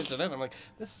walks in the kitchen in, I'm like,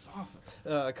 this soft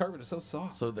carpet is so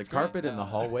soft. So the It's great. carpet in the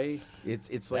hallway, it's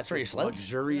like That's where you this slept?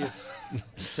 luxurious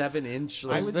 7-inch.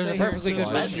 I would There's stay a here perfectly too. good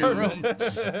spot in your room.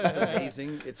 It's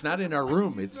amazing. It's not in our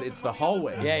room. It's the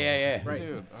hallway. Yeah. Right.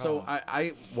 Dude, So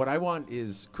what I want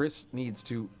is Chris needs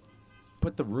to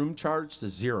put the room charge to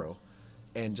 0,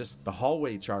 and just the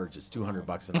hallway charge is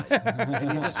 $200 a night.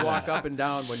 And you just walk up and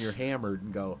down when you're hammered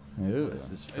and go, Ew.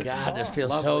 "This is God, this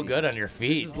feels so lovely. good on your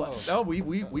feet. No, we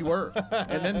were.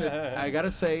 And then I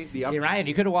gotta say the See, Ryan,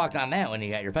 you could have walked on that when you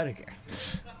got your pedicure.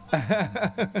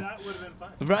 That would have been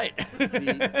fine. Right.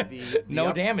 the No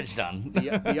up- damage done.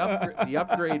 the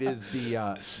upgrade is the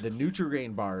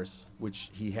Nutri-Grain bars, which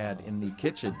he had in the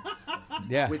kitchen.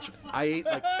 Yeah. Which I ate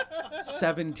like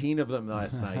 17 of them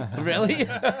last night. Really?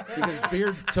 Because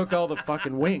Beard took all the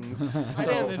fucking wings. Yeah,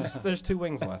 So there's 2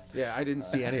 wings left. yeah, I didn't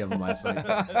see any of them last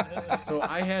night. So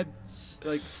I had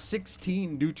like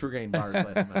 16 Nutrigrain bars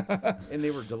last night, and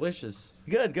they were delicious.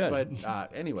 Good. But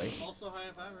anyway. Also high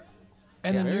in fiber.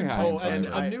 And Yeah. a new Very high. Oh, and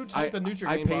and a new type of Nutrigrain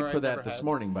I paid bar for I've that never this had.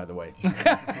 morning, by the way.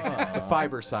 The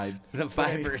fiber side. The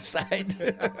fiber side.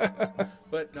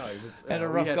 But no, it was. Had a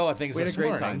we rough go of things We had this a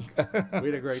great morning. time. We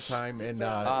had a great time, and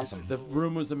Awesome. the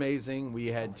room was amazing. We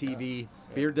had TV.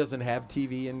 Beard doesn't have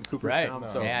TV in Cooperstown, Right.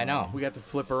 so Yeah, I know. we got to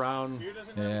flip around. Beer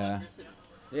doesn't have Yeah. electricity.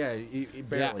 Yeah, he Yeah,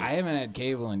 barely. I haven't had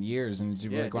cable in years, and it's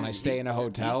Yeah, like when I dude, stay he- in a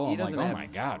hotel, he I'm like, doesn't oh have- my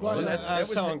god, Well, what is I this?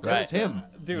 was telling that was Chris, him.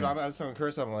 dude. I was telling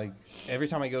Chris, I'm like, every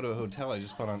time I go to a hotel, I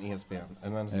just put on ESPN,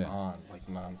 and then it's Yeah. on like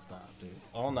nonstop, dude,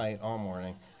 all night, all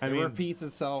morning. I It mean- repeats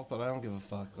itself, but I don't give a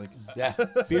fuck. Like, Yeah.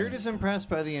 Beard is impressed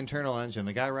by the internal engine.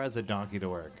 The guy rides a donkey to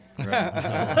work.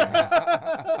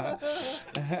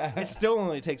 it still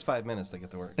only takes 5 minutes to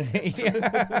get to work.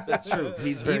 That's true.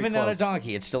 He's very Even close. on a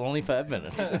donkey, it's still only 5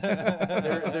 minutes.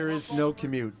 There is no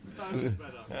commute.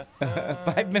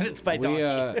 5 minutes by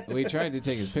donkey. We tried to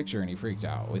take his picture, and he freaked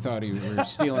out. We thought we were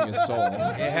stealing his soul.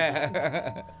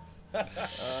 Yeah.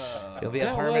 You'll be a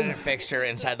That permanent was- fixture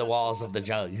inside the walls of the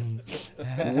jug.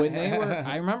 When they were,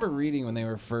 I remember reading when they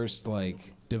were first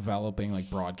like developing like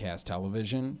broadcast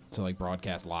television, so like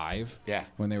broadcast live. Yeah.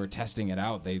 When they were testing it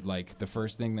out, they like the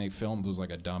first thing they filmed was like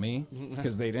a dummy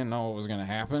because they didn't know what was gonna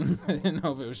happen. They didn't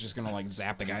know if it was just gonna like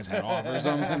zap the guy's head off or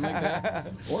something like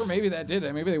that. Or maybe that did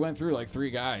it. Maybe they went through like 3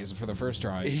 guys for the first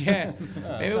try. Yeah.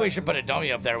 Maybe we should put a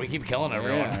dummy up there. We keep killing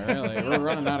everyone. Yeah, really. We're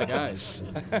running out of guys.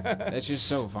 That's just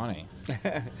so funny.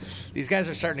 These guys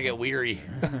are starting to get weary.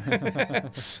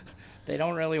 They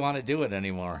don't really want to do it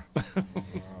anymore.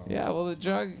 Yeah, well, the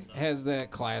jug has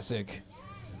that classic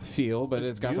feel, but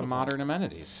it's got the beautiful. modern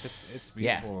amenities. It's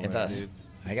Yeah, beautiful. in it there, does. dude.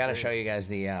 I It's got to great. show you guys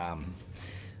the.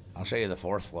 I'll show you the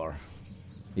 4th floor.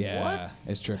 Yeah, What?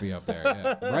 it's trippy up there.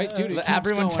 Yeah. Right, dude. It keeps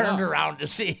Everyone going turned up. around to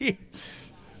see.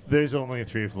 There's only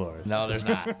 3 floors. No, there's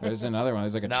not. There's another one.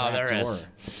 There's like a No, trap there door. is.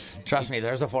 Trust me,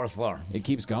 there's a 4th floor. It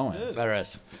keeps going. There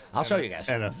is. I'll show you guys.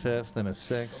 And a 5th and a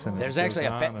 6th. And There's it actually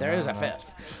goes a on fifth. and There is a on and on. 5th.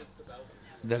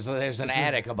 There's an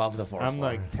attic above the 4th I'm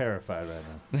floor. like terrified right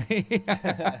now.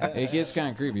 It gets kind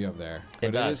of creepy up there, but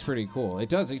it does. is pretty cool. It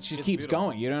does. It just It's keeps beautiful.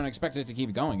 going. You don't expect it to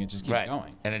keep going. It just keeps right.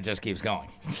 going. And it just keeps going.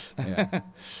 Yeah.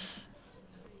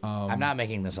 I'm not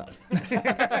making this up. Keeps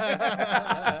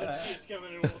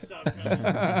coming and won't stop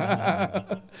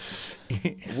coming.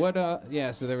 What? Yeah.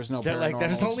 So there was no. They're like,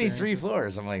 there's paranormal only 3 experiences?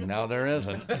 floors. I'm like, no, there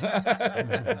isn't.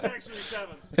 It's actually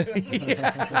 7.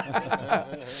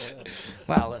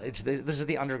 Well, this is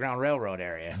the Underground Railroad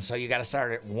area, so you got to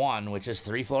start at 1, which is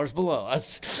 3 floors below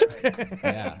us.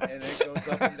 Yeah. And it goes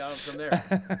up and down from there.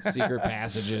 Secret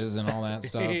passages and all that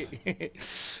stuff.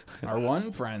 Our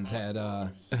one friends had. I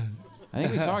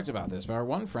think we talked about this, but our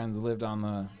one friends lived on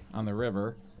the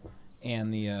river,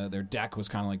 and their deck was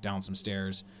kind of like down some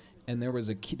stairs, and there was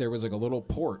like a little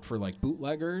port for like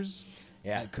bootleggers.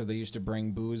 Yeah. Because they used to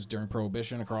bring booze during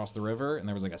Prohibition across the river, and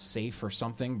there was like a safe or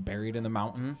something buried in the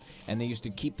mountain, and they used to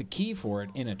keep the key for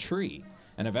it in a tree.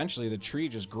 And eventually the tree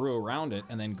just grew around it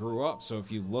and then grew up. So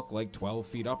if you look like 12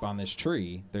 feet up on this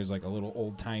tree, there's like a little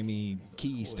old-timey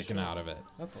key sticking out of it.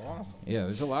 That's awesome. Yeah,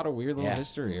 there's a lot of weird little Yeah.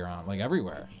 history around, like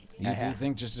everywhere. You Yeah.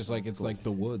 think just like it's like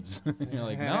the woods. You're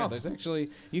like, no, there's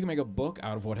actually, you can make a book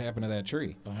out of what happened to that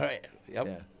tree. All right. Yep.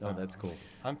 Yeah. No, that's cool.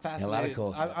 I'm fascinated. a lot of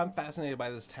cool stuff. I'm fascinated by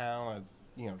this town.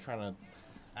 Trying to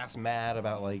ask Matt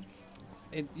about like,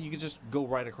 you could just go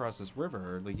right across this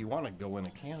river. Like, you want to go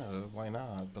into Canada, why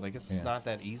not? But I guess Yeah. it's not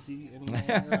that easy anymore.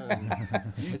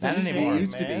 and it's Not a anymore. shame, It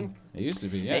used to be. man. It used to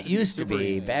be, yeah. It used to super be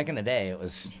easy. back in the day. It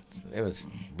was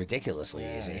ridiculously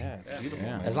easy. Yeah, it's beautiful.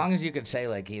 Yeah. Man. As long as you could say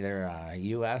like either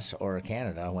U.S. or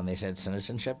Canada when they said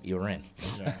citizenship, you were in.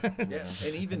 Yeah,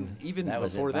 and even That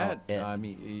was before about that, it. I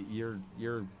mean, you're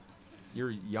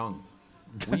young.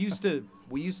 We used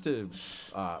to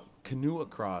canoe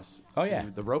across Oh, to yeah.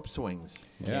 the rope swings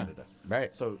in Yeah. Canada.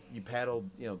 Right. So you paddled,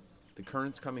 the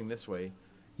current's coming this way.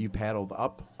 You paddled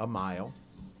up a mile.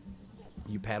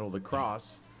 You paddled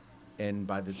across, and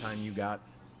by the time you got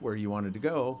where you wanted to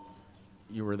go,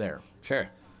 you were there. Sure.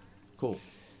 Cool.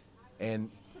 And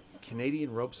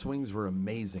Canadian rope swings were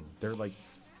amazing. They're like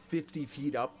 50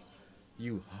 feet up.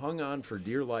 You hung on for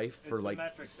dear life for the like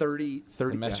metric. 30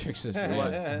 The metric system. It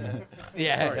was.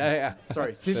 Yeah. Sorry. Yeah.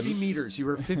 Sorry, 50 meters. You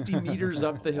were 50 meters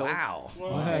up the hill. Wow.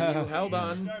 And you held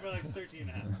on, Drive by like 13 and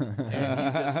a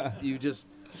half. and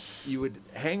you would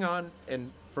hang on,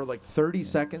 and for like 30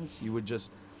 seconds, you would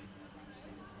just,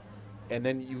 and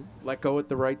then you let go at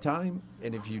the right time,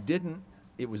 and if you didn't,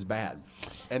 it was bad.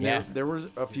 And Yeah. there were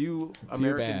a few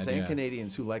Americans bad, and yeah.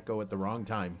 Canadians who let go at the wrong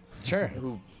time. Sure.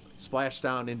 Who splashed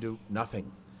down into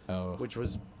nothing, Oh. which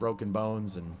was broken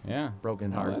bones and Yeah.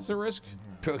 broken Well, hearts. that's a risk.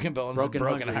 Broken bones, Broken and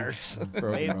broken hungry. hearts.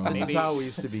 Broken bones. This is how we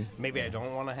used to be. Maybe I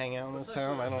don't want to hang out in this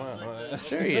town. I don't know.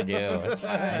 Sure you do. It's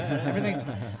fine. Everything.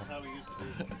 How we used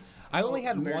to do it. I only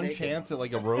had Bare one naked. chance at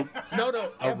like a rope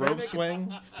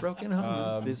swing Broken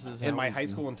home. This is in how my we high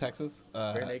used to school in Texas.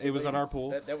 Bare naked It was on our ladies.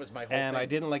 pool, That was my whole and I thing.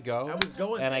 didn't let go. I was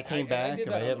going, and I came back, did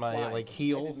and I that hit on the my fly. like I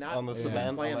heel did not on the cement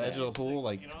on plan the edge that. of the pool.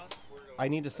 Like, I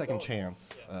need a second chance.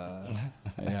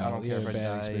 Yeah, I don't you care had if a I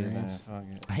bad die. experience. Fuck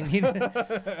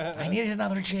it. I need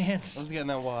another chance. Let's get in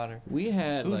that water. We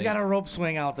had Who's like, got a rope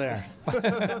swing out there?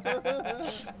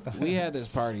 we had this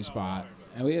party spot,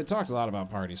 and we had talked a lot about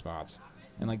party spots.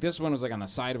 And like this one was like on the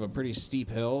side of a pretty steep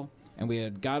hill, and we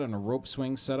had gotten a rope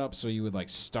swing set up so you would like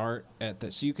start at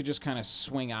the so you could just kind of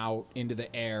swing out into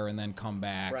the air and then come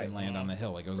back Right. and land on the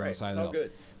hill. Like it was on Right. the side It's of the all hill.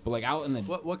 good. But like out in the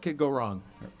What could go wrong?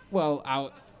 well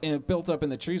out and it built up in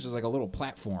the trees was like a little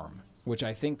platform. Which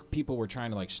I think people were trying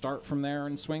to like start from there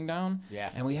and swing down. Yeah.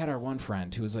 And we had our one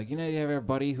friend who was like, you know, you have a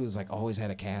buddy who's like always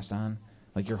had a cast on.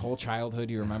 Like your whole childhood,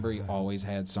 you remember you always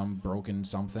had some broken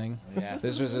something. Yeah.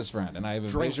 This was his friend, and I have a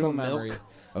Drink visual some memory milk.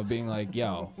 of being like,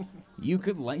 "Yo, you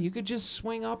could just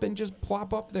swing up and just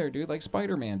plop up there, dude, like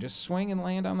Spider-Man. Just swing and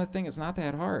land on the thing. It's not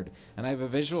that hard." And I have a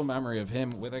visual memory of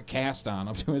him with a cast on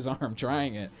up to his arm,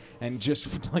 trying it, and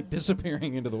just like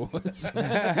disappearing into the woods,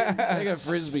 like a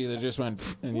frisbee that just went,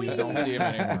 and you just don't see him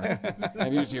anymore.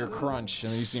 And you just hear crunch,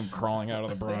 and then you see him crawling out of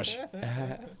the brush.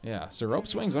 Yeah, so rope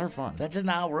swings are fun. That did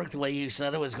not work the way you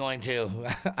said it was going to.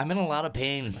 I'm in a lot of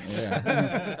pain.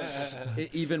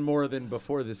 Even more than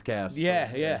before this cast. so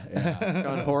Yeah. It's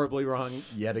gone horribly wrong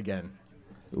yet again.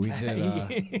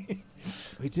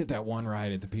 We did that one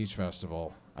ride at the Peach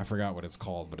Festival. I forgot what it's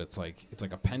called, but it's like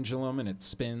a pendulum and it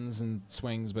spins and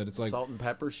swings, but it's like Salt and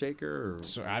pepper shaker? Or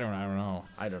so I don't know.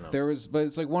 I don't know. But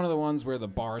it's like one of the ones where the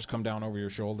bars come down over your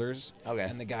shoulders. Okay.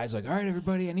 And the guy's like, "All right,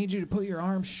 everybody, I need you to put your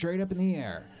arms straight up in the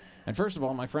air." And first of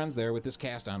all, my friend's there with this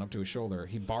cast on up to his shoulder.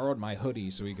 He borrowed my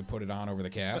hoodie so he could put it on over the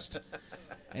cast.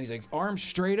 And he's like, "Arms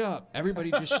straight up. Everybody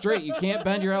just straight. You can't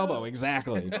bend your elbow."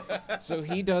 Exactly. So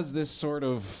he does this sort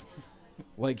of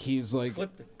like he's like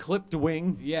clipped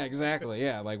wing. yeah, exactly.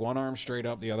 Yeah, like one arm straight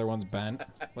up, the other one's bent.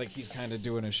 Like he's kind of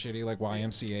doing a shitty like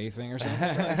YMCA thing or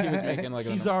something. Like he was making like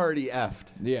He's already effed.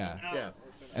 yeah. Yeah.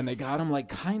 And they got him like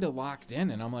kind of locked in,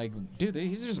 and I'm like, dude,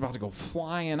 he's just about to go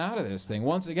flying out of this thing.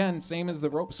 Once again, same as the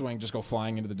rope swing, just go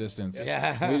flying into the distance.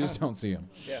 Yeah. We just don't see him.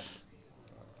 Yeah.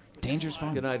 Danger's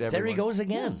fun. Good night, everyone. There he goes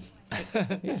again.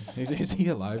 Yeah. Is he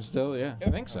alive still? Yeah, I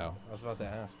think so. I was about to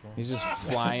ask. Yeah. He's just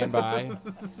flying by.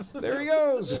 There he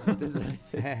goes.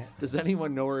 Does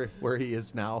anyone know where he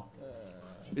is now?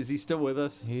 Is he still with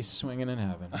us? He's swinging in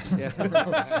heaven.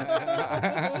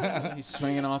 Yeah. He's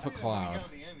swinging off a cloud.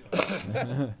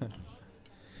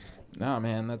 No,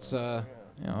 man, that's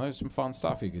there's some fun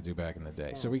stuff you could do back in the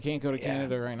day. So we can't go to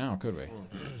Canada right now, could we?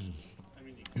 I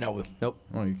mean, No. Nope.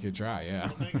 Well, you could try, yeah.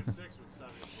 Omega 6 was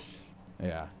 7.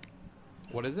 Yeah.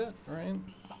 What is it, Ryan?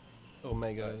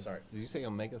 Omega. sorry. Did you say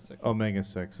Omega 6? Omega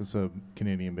 6. It's a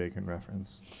Canadian bacon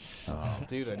reference.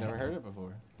 Dude, I've never heard it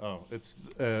before. Oh, it's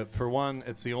for one,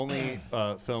 it's the only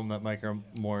film that Mike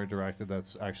Moore directed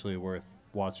that's actually worth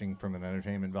watching from an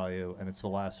entertainment value, and it's the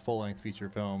last full-length feature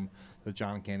film that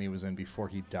John Candy was in before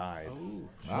he died.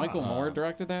 Michael Moore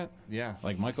directed that? Yeah,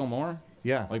 Like Michael Moore?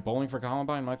 yeah, Like Bowling for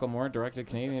Columbine, Michael Moore directed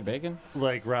Canadian Bacon?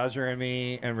 like Roger and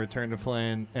Me and Return to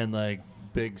Flint and like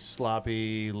big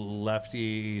sloppy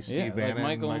lefty Steve yeah, Bannon,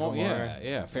 like Michael Moore. Moore.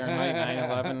 Yeah. Fahrenheit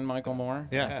 9/11, Michael Moore.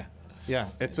 Yeah. Yeah,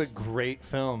 it's a great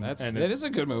film. That's and it is a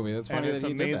good movie. That's funny and it's that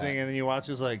he did amazing. that. And then you watch,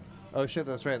 it's like, oh shit,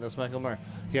 that's right, that's Michael Moore.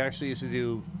 He actually used to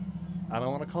do, I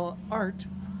don't want to call it art,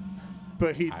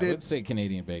 but he I did. would say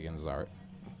Canadian Bacon's art.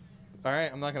 All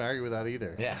right, I'm not going to argue with that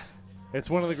either. Yeah. It's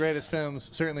one of the greatest films,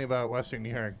 certainly about Western New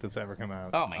York, that's ever come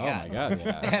out. Oh my Oh god. my god,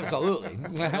 yeah. Absolutely.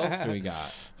 What else do we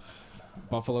got?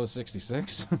 Buffalo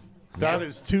 66? That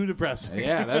is too depressing.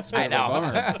 Yeah, that's I kind of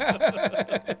a know.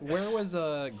 bummer. Where was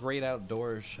Great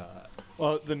Outdoors shot?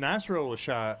 Well, The Natural was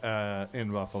shot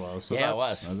in Buffalo, so Yeah, it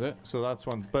that's, was. Was it? So that's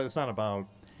one, but it's not about,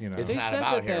 you know. It's They not said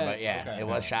about that here, that- but yeah, Okay. it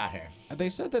was shot here. They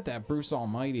said that Bruce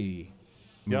Almighty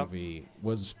Yep. movie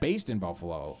was based in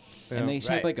Buffalo. Yeah. And they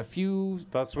showed Right. like a few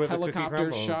That's where the cookie helicopter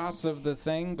crumbles. shots of the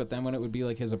thing, but then when it would be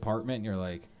like his apartment, you're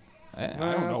like, I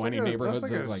don't know any neighborhoods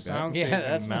that's that look like that. soundstage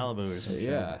Yeah, in that's Malibu or some shit.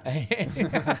 Yeah.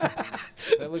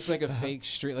 That looks like a fake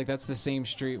street. Like that's the same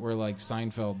street where like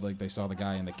Seinfeld, like they saw the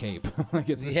guy in the cape. Like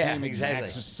it's the Yeah, same exactly.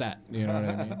 exact set. You know what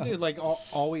I mean? Dude, like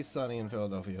Always Sunny in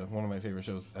Philadelphia, one of my favorite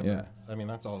shows ever. Yeah. I mean,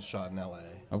 that's all shot in L.A.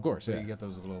 Of course, yeah. You get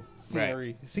those little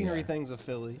scenery Yeah. things of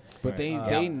Philly. But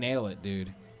they nail it,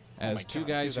 dude. As my two God,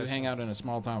 guys dude, who that hang shit out in a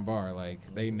small town bar, like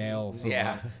they nail.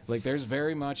 Yeah. Like there's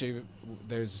very much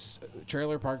there's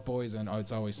Trailer Park Boys and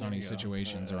It's Always Sunny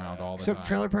situations around all the Except time.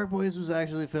 Trailer Park Boys was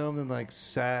actually filmed in like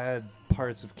sad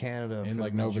parts of Canada. In, for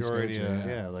like, the Nova majority Scotia, of-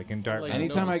 yeah. like in Dartmouth. Like,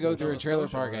 Anytime I go through a Nova trailer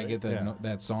Scotia, park, I right? get that Yeah.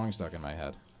 that song stuck in my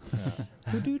head.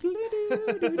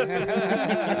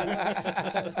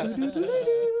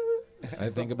 I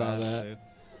think about that. Dude.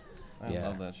 I Yeah.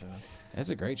 love that show. That's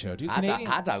a great show, dude. Hot, Canadian.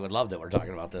 Hot Dog would love that we're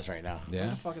talking about this right now. Who Yeah,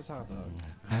 the fuck is Hot Dog?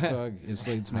 Hot Dog is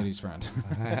Slade Smitty's friend.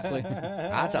 Slade-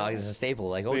 Hot Dog is a staple,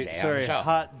 like OJ Wait, on sorry, the show.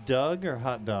 Hot Doug or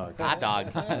Hot Dog? Hot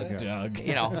dog. Doug.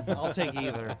 You know, I'll take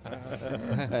either.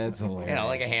 That's hilarious. you know,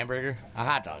 like a hamburger, a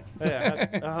hot dog. Yeah,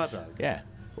 a hot dog. Yeah,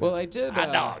 Well, I did.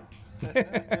 hot dog.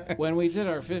 When we did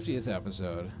our 50th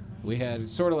episode, we had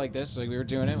sort of like this. Like we were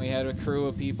doing it. We had a crew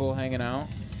of people hanging out.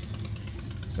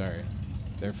 Sorry.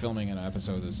 They're filming an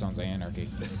episode of Sons of Anarchy.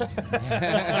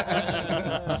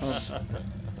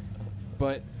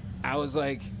 But I was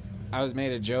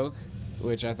made a joke,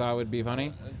 which I thought would be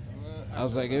funny. I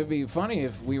was like, it would be funny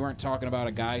if we weren't talking about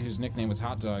a guy whose nickname was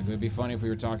Hot Dog. It would be funny if we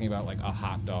were talking about like a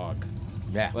hot dog,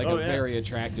 Yeah. like Oh, a yeah. very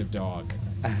attractive dog.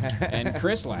 And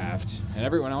Chris laughed, and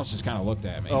everyone else just kind of looked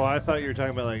at me. Oh, I thought you were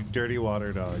talking about like dirty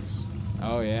water dogs.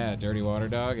 Oh yeah, Dirty Water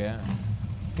Dog. Yeah.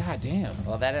 God damn.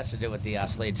 Well, that has to do with the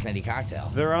Slade Smitty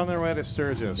cocktail. They're on their way to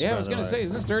Sturgis. Yeah, I by was the gonna way. say,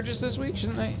 isn't Sturgis this week?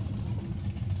 Shouldn't they?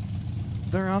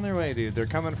 They're on their way, dude. They're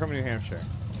coming from New Hampshire.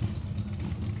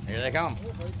 Here they come.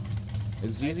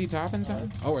 Is ZZ Top in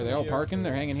time? Oh, are they all parking?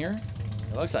 They're hanging here?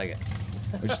 It looks like it.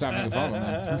 We should stop making fun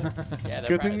of them. Yeah,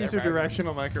 Good thing these are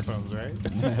directional microphones, right?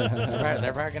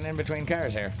 They're parking in between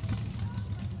cars here.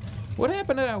 What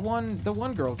happened to that the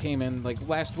one girl came in like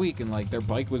last week and like their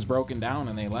bike was broken down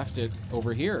and they left it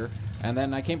over here. And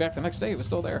then I came back the next day, it was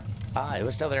still there. It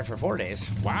was still there for 4 days.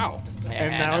 Wow.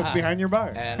 And now it's behind your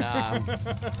bar. And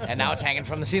now it's hanging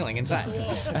from the ceiling inside.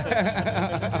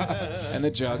 And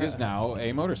the Jug is now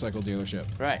a motorcycle dealership.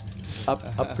 Right.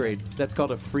 Upgrade. That's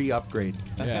called a free upgrade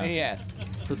Yeah. Yeah.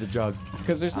 for the Jug.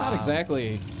 Because there's not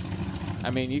exactly.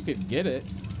 I mean, you could get it.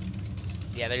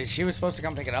 Yeah, she was supposed to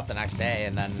come pick it up the next day,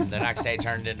 and then the next day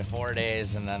turned into 4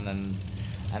 days, and then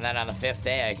on the 5th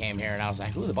day I came here and I was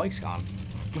like, "Ooh, the bike's gone."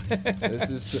 This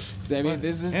is. I mean,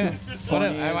 this is Yeah. the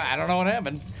funniest. I don't know what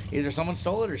happened. Either someone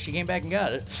stole it or she came back and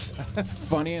got it.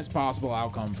 Funniest possible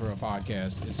outcome for a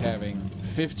podcast is having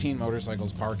 15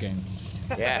 motorcycles parking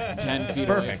Yeah. 10 feet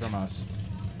away Perfect. from us.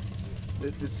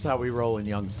 This is how we roll in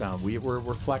Youngstown.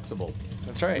 We're flexible.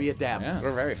 That's right. We adapt. Yeah.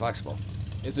 We're very flexible.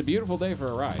 It's a beautiful day for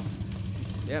a ride.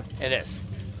 Yeah. It is.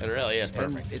 It really is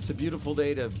And perfect. it's a beautiful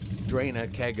day to drain a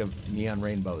keg of neon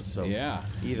rainbows. So Yeah.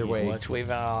 either way, Which we've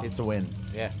it's a win.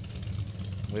 yeah,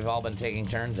 we've all been taking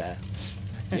turns at.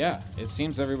 Yeah, it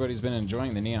seems everybody's been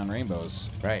enjoying the neon rainbows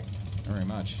Right. very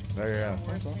much. They're,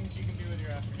 Worst things you can do with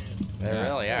your afternoon. they Yeah.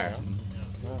 really are.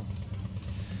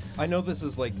 I know this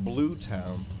is like Blue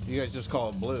Town. You guys just call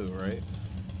it Blue, right?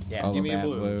 Yeah. Oh, Give the me a bad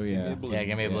blue. blue, Give me yeah. a blue. Yeah,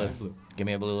 give me a blue. Yeah. Give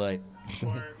me a blue light.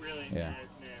 Or really, Yeah.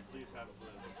 may I please have a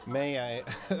blue? May I?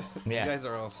 Yeah. You guys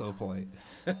are all so polite.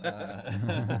 Thank you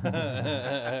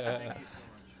so much.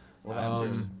 Well,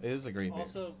 it is a great beer.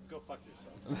 Also, go fuck yourself.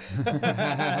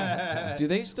 Do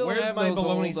they still Where's have my those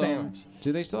bologna old, sandwich?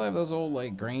 Do they still have those old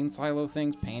like grain silo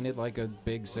things painted like a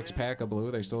big 6-pack of blue?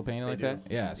 They're still painted like do. that?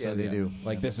 Yeah, so they do.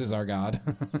 Like this is our god.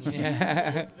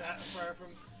 Yeah. That far from.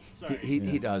 Sorry.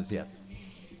 He does, yes.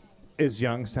 Is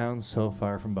Youngstown so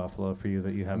far from Buffalo for you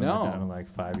that you haven't No. been down in like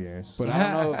 5 years? But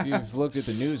I don't know if you've looked at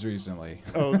the news recently.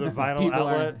 Oh, the vinyl People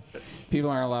outlet. People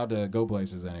aren't allowed to go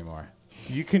places anymore.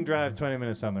 You can drive 20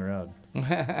 minutes down the road.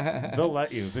 They'll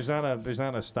let you. There's not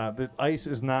a stop. The ice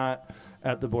is not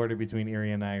at the border between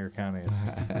Erie and Niagara counties.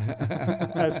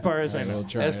 As far as I know. We'll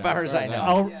try As it. far as I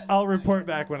know. I'll report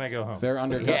back when I go home. They're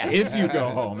under Yeah. if you go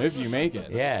home, if you make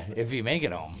it. Yeah, if you make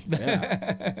it home.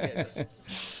 Yeah.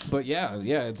 But yeah,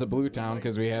 it's a blue town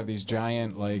because we have these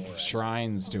giant like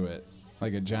shrines to it,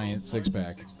 like a giant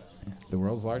 6-pack. The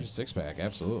world's largest 6-pack,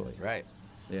 absolutely. Right.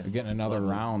 Yeah. We're getting another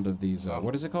round of these.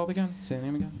 What is it called again? Say the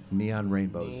name again. Neon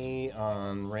rainbows.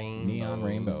 Neon rainbows. Neon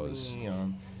rainbows.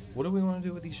 Neon. What do we want to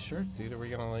do with these shirts, dude? Are we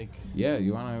gonna like? Yeah,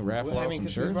 you want to raffle I off mean, some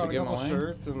 'cause we shirts brought or a give them couple away?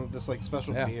 shirts and this like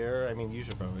special Yeah. beer. I mean, you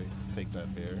should probably take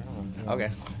that beer.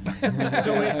 Okay.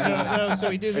 So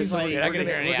we do these like You're not going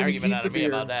to hear any argument out of me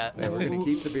about that. Yeah, we're gonna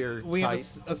keep the beer we have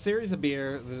tight. a series of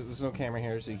beer. There's no camera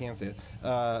here, so you can't see it.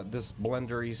 This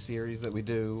blendery series that we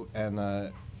do,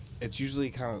 and it's usually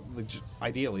kind of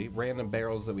ideally random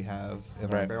barrels that we have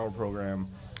in our Right. barrel program.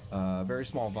 Very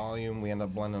small volume. We end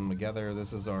up blending them together.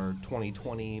 This is our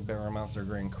 2020 Barrelmaster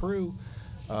Grand Cru.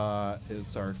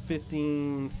 It's our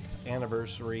 15th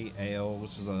anniversary ale,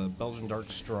 which is a Belgian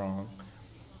Dark Strong.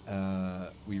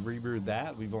 We rebrewed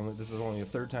that. This is only the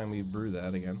third time we've brewed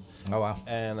that again. Oh, wow.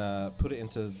 And put it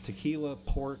into tequila,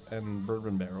 port, and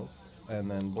bourbon barrels, and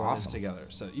then blend Awesome. it together.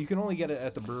 So you can only get it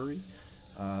at the brewery.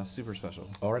 Super special.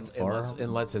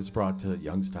 Unless it's brought to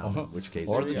Youngstown, in which case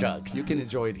Or the jug. you can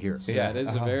enjoy it here. Yeah, it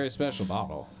is a very special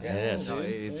bottle. It is. No,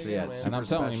 it's And I'm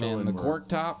super telling you, special, man, the and we're- cork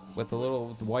top with the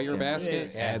little wire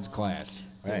basket Yeah. adds class.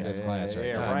 Right. That's class right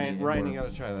Yeah, there. Ryan, you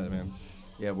gotta try that, man.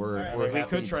 Yeah, we're we happy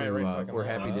could try it to right fucking we're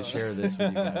now. happy to share this with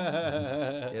you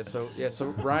guys. So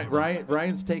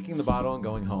Ryan's taking the bottle and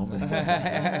going home.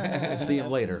 And we'll see him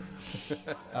later. You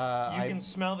can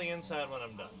smell the inside when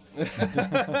I'm done.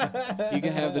 You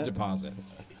can have the deposit.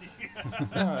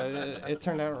 No, it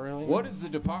turned out really. What is the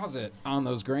deposit on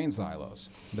those grain silos?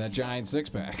 That giant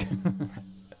six-pack.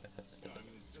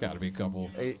 It's got to be a couple.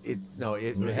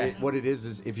 What it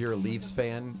is if you're a Leafs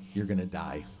fan, you're gonna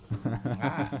die,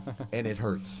 and it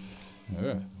hurts.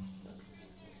 Ugh.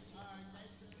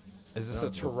 Is this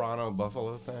a Toronto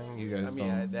Buffalo thing? You guys I mean,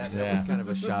 don't. that Yeah. was kind of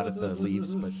a shot at the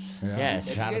Leafs, but Yeah,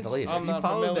 it's shot at the Leafs. I'm you not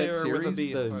followed that familiar with the series,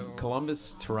 beef. I the don't-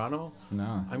 Columbus Toronto.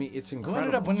 No. I mean, it's Who ended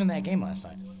incredible. up winning that game last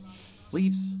night?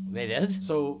 Leafs. They did?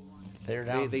 So They're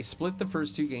down. they split the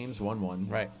first two games 1-1.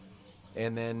 Right.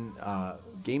 And then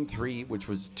game 3, which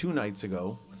was 2 nights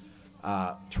ago,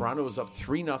 Toronto was up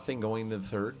 3-0 going into the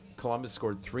third. Columbus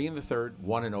scored 3 in the third,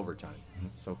 1 in overtime.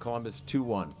 So Columbus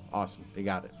 2-1. Awesome. They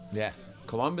got it. Yeah.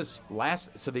 Columbus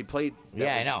so they played.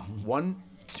 Yeah, I know.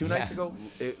 2 nights Yeah. ago,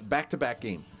 back-to-back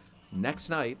game. Last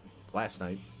night,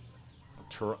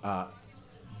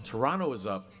 Toronto was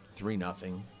up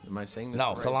 3-0. Am I saying this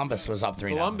No, right? Columbus was up 3-0.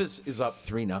 Columbus is up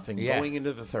 3-0 Yeah. going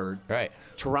into the third. Right.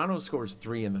 Toronto scores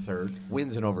 3 in the third,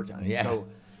 wins in overtime. Yeah. So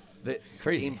the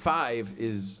Crazy. game 5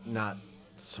 is not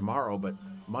tomorrow, but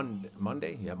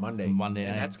Monday. Yeah, Monday. Monday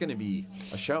and night. that's going to be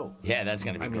a show. Yeah, that's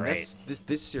going to be I mean, great.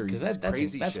 this series Because is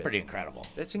crazy that's shit. pretty incredible.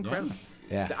 That's incredible.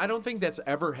 Yeah. I don't think that's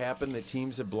ever happened that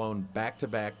teams have blown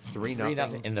back-to-back 3-0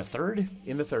 3-0 in the third?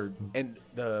 in the third. And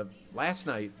the last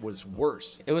night was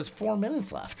worse. It was 4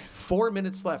 minutes left. 4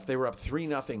 minutes left. They were up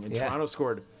 3-0, and Yeah. Toronto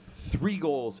scored 3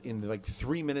 goals in like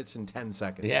 3 minutes and 10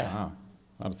 seconds. Yeah. Wow.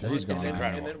 A lot of threes going It's on.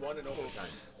 incredible. And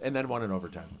then one in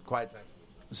overtime. Quiet time.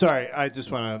 Sorry, I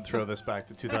just want to throw this back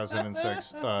to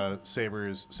 2006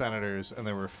 Sabres Senators, and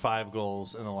there were 5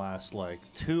 goals in the last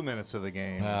 2 minutes of the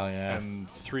game. Oh, yeah. And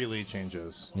 3 lead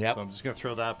changes. Yep. So I'm just gonna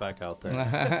throw that back out there.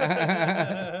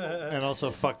 And also,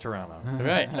 fuck Toronto.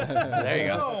 Right. There you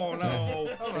go. Oh no!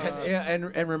 Come on. Yeah,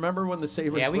 and remember when the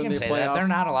Sabres Yeah, we won can the say playoffs? that. They're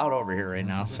not allowed over here right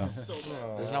now, so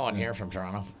there's no one here from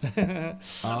Toronto.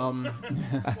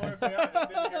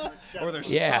 Or they're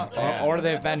Yeah, stuck. or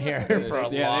they've been here for a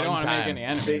Yeah, long they don't want to make time. any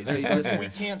enemies. They're They stuck just- there. We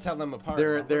can't tell them apart.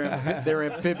 They're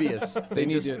amphibious. They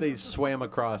need just to- they swam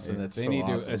across, and that's They so need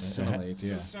awesome. to assimilate,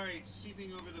 yeah. Sorry, it's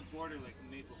seeping over the border like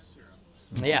maple syrup.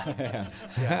 Yeah.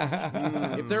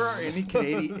 If there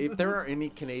are any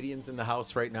Canadians in the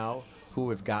house right now who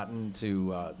have gotten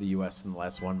to the U.S. in the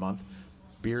last 1 month,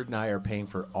 Beard and I are paying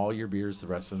for all your beers the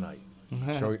rest of the night.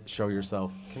 Show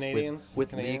yourself Canadians?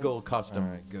 with Canadians? legal custom All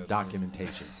right, good.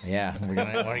 documentation. Yeah, we're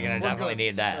gonna definitely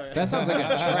need that. That sounds like a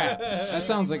trap. That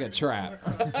sounds like a trap.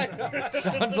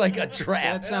 Sounds like a trap.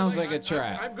 That sounds like a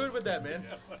trap. I'm good with that, man.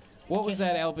 What was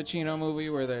that Al Pacino movie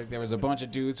where there was a bunch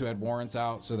of dudes who had warrants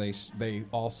out, so they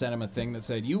all sent him a thing that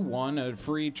said, you won a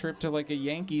free trip to a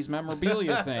Yankees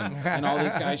memorabilia thing. And all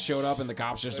these guys showed up and the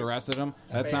cops just arrested them.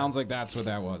 That sounds like that's what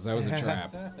that was. That was a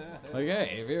trap. Like,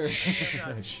 hey, if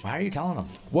you're... Why are you telling them?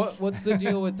 What's the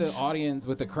deal with the audience,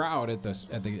 with the crowd at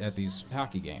these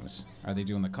hockey games? Are they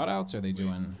doing the cutouts? Are they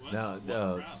doing...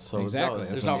 So Exactly. No,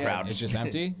 That's no what I'm saying. crowd. It's just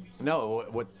empty? No,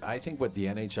 what I think what the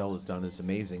NHL has done is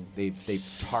amazing. They've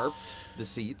tarped the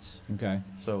seats, Okay.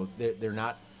 so they're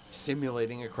not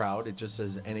simulating a crowd. It just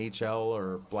says NHL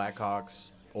or Blackhawks,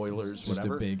 Oilers, Just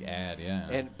whatever. a big ad,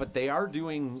 yeah. But they are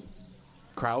doing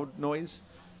crowd noise,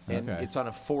 and Okay. it's on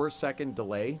a 4-second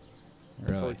delay,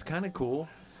 so Really? it's kind of cool.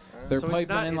 They're So it's piping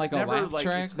not- in it's a never laugh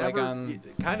track, it's never- on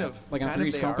kind of like on kind of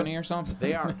Three's they Company are. or something.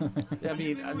 They are. I The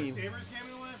mean, Sabres game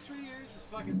in the last 3 years is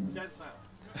fucking dead silent.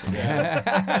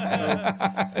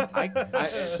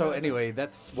 So anyway,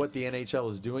 that's what the NHL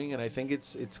is doing, and I think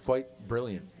it's quite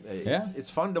brilliant. It's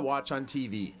fun to watch on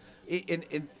TV.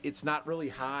 It's not really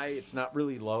high, it's not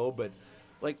really low, but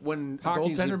like when a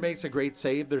goaltender makes a great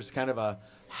save, there's kind of a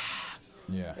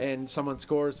and someone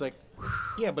scores like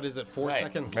but is it 4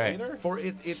 seconds later?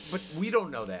 But we don't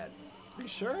know that. Are you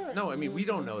sure? No, I mean we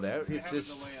don't know that. It's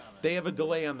just they have a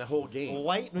delay on the whole game.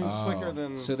 Light moves quicker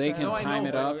than so they can sound. time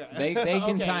it up. They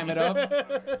can time it up.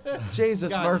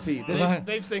 Jesus Murphy,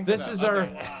 this is our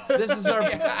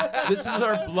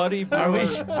bloody brewer.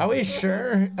 Are we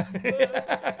sure?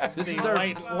 This is our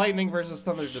lightning versus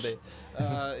thunder debate.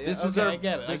 This is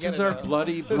our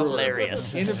bloody brewer.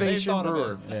 Hilarious. Innovation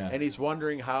brewer, Yeah. and he's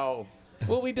wondering how.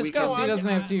 Well, we discussed he doesn't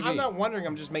have TV. I'm not wondering.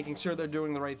 I'm just making sure they're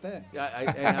doing the right thing.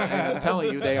 I'm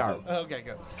telling you, they are. Okay,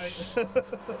 good.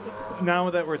 Now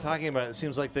that we're talking about it, it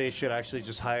seems like they should actually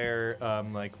just hire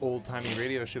like old-timey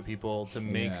radio show people to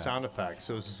make sound effects.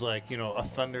 So it's just like, a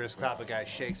thunderous clap, a guy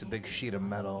shakes a big sheet of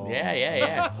metal.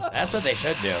 Yeah. That's what they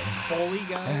should do. Foley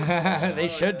guys. They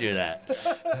should do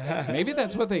that. Maybe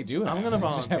that's what they do. I'm going to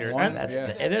volunteer. And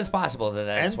It is possible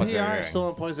that's what they're NPR doing. still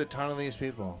employs a ton of these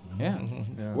people. Yeah.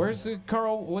 Where's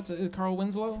Carl? What's it? Carl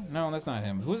Winslow? No, that's not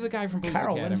him. Who's the guy from Police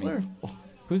Carl Academy? Winslow?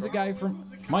 Who's the guy from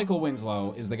Michael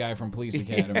Winslow? Is the guy from Police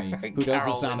Academy who does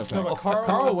the Carl sound Winslow. effects?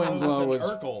 Carl Winslow was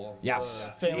Urkel.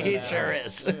 yes, He sure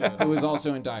is. who was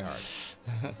also in Die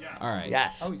Hard. All right.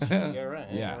 Yes. Oh, you're right.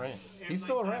 Yeah. You're right. He's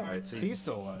still around. He's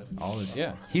still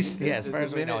alive. As far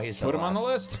as we know, he's still Put him on the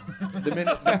alive. list. The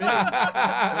minute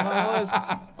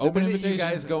Open you invitation.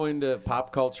 guys go into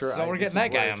pop culture, So we're getting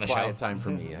that guy on the quiet show. time for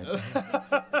me.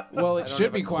 Well, it should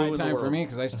have be a clue quiet in the time for world. me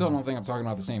because I still don't think I'm talking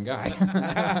about the same guy.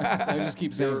 So I just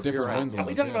keep saying different right. Winslows. Are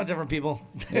we talking about different people?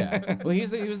 Yeah. Well, he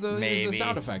was the Maybe.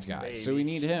 sound effect guy. So we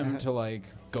need him to like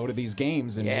go to these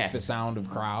games and make the sound of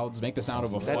crowds, make the sound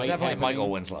of a That's fight. definitely happening. Michael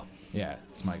Winslow. Yeah,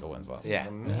 it's Michael Winslow. Yeah.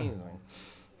 Amazing.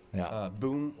 Yeah.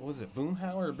 Boom. What was it?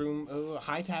 Boomhauer or Boom?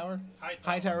 Hightower.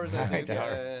 Hightower is that dude?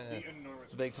 Hightower.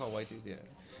 The big tall white dude. Yeah.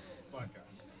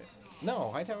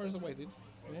 No, Hightower is a white dude.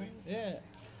 Yeah.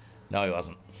 No, he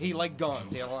wasn't. He liked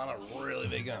guns. He had a lot of really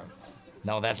big guns.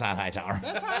 No, that's not Hightower.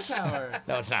 That's Hightower.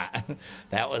 No, it's not.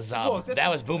 That was Look, this that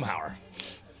is- was Boomhauer.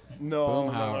 No,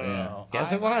 Boomhauer, no.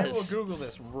 Yes, it I was. will Google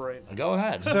this right now. Go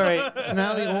ahead. Sorry,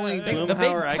 now the only The big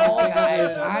Boomhauer I tall can think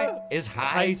guy of is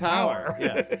Hightower.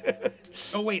 Yeah.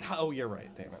 Oh wait. Oh, you're right.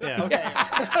 Damn it. Yeah. Okay.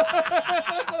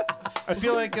 I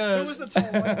feel like Who was the tall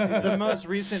white dude? the most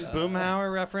recent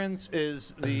Boomhauer reference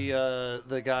is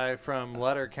the guy from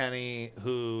Letterkenny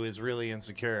who is really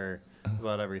insecure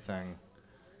about everything,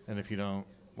 and if you don't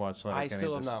watch Letterkenny, I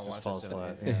still have this not just watched falls it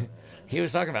flat. yet. Yeah. He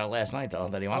was talking about it last night, though,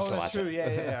 that he wants Oh, to that's watch true. it.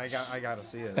 Yeah. I got to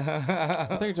see it. I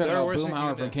thought you were talking There are about worse things you Boomhauer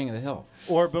can from do. King of the Hill.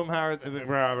 Or Boomhauer.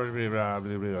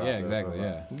 Yeah, exactly.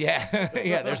 Yeah. Yeah,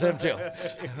 yeah, there's them too.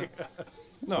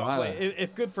 No, So I- like,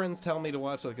 if good friends tell me to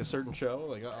watch like a certain show,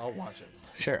 like I'll watch it.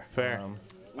 Sure. Fair.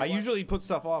 I usually put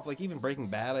stuff off, like even Breaking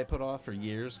Bad, I put off for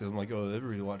years because I'm like, oh,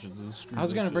 everybody watches this. I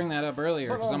was going to bring that up earlier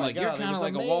But, because oh I'm my like, God, you're it kind was of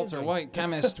like a Walter amazing. White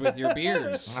chemist with your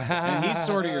beers, and he's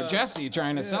sort of your Jesse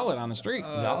trying to sell it on the street.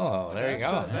 No, there you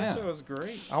go. That show was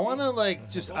great. I want to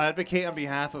like just advocate on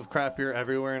behalf of craft beer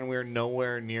everywhere, and we're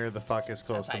nowhere near the fuck is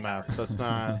close to mouth. That's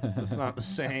not the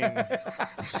same.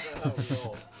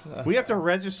 We have to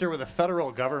register with the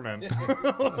federal government.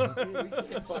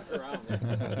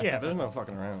 Yeah, there's no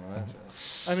fucking around with that shit.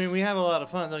 I mean, we have a lot of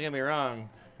fun. Don't get me wrong,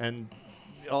 and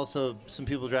also some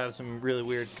people drive some really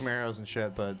weird Camaros and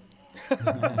shit, but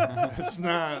it's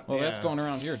not. Well, that's yeah. going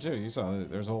around here too. You saw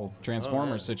that there's a whole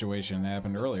Transformers situation that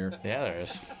happened earlier. Yeah, there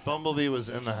is. Bumblebee was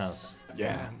in the house.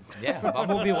 Yeah. Yeah,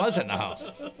 Bumblebee was in the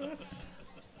house.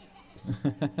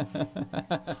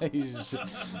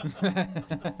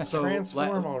 So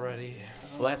Transform already.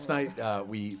 last night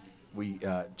we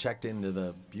checked into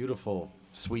the beautiful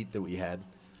suite that we had,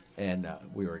 and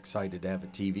we were excited to have a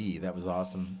TV. That was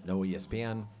awesome. No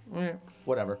ESPN,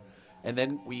 whatever. And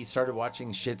then we started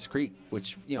watching Schitt's Creek,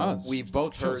 which we've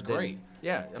both show's heard. that- great.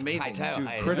 Yeah, amazing. It was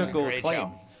To a critical great acclaim.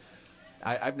 show.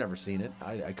 I've never seen it.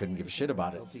 I couldn't give a shit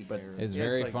about it. But It's yeah,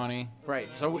 very like- funny.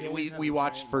 Right. So we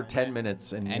watched for 10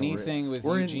 minutes, and Anything with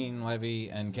we're in- Eugene Levy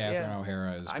and Catherine Yeah.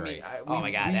 O'Hara is I great. mean, Oh my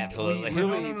God, absolutely.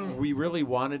 We really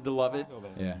wanted to love it.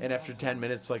 Yeah. And after 10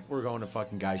 minutes, like, we're going to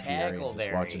fucking Guy Fieri and just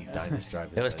Tackleberry. watching Diners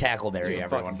Drive-In. It was Tackleberry, Just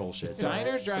everyone. fucking bullshit.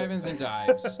 Diners, drive-ins, and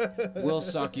dives will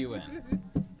suck you in.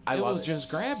 I It love will it. just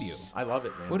grab you. I love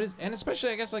it, man. What is, and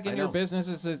especially I guess like in I your know.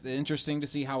 business, it's interesting to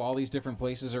see how all these different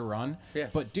places are run. Yeah.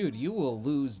 But dude, you will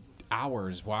lose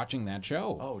hours watching that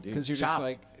show. Oh, dude. Because you're Chopped. just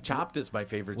like Chopped is my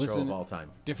favorite show listen of all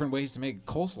time. different ways to make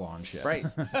coleslaw and shit. Right.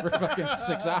 For fucking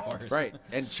 6 hours. Right.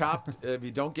 And Chopped, if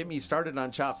you don't get me started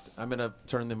on Chopped, I'm going to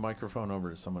turn the microphone over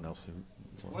to someone else.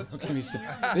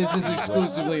 This is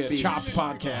exclusively a Chopped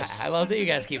podcast. I love that you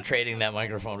guys keep trading that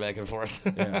microphone back and forth.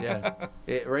 Yeah.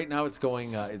 Right now it's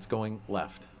going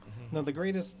left. No, the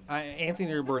greatest Anthony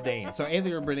Bourdain. So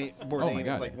Anthony Bourdain God.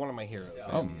 is like one of my heroes.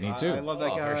 Oh, me too. I love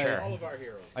that guy. For sure. All of our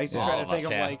heroes. I used to All try to of think us,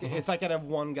 of yeah. like if I could have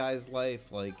one guy's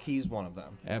life, like he's one of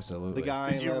them. Absolutely. The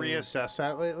guy. Did you and then- reassess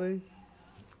that lately?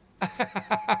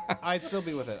 I'd still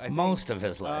be with it. I think. Most of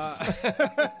his life.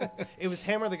 It was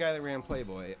Hammer, the guy that ran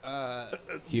Playboy.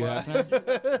 Hugh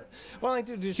Hefner? Well, I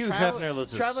do just Hugh travel- Hefner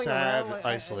lives a traveling sad, around, like,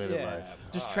 isolated yeah. life.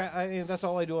 Just I mean, that's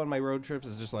all I do on my road trips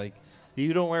is just like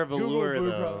You don't wear Google velour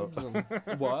boob though. rubs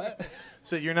and what?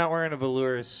 So you're not wearing a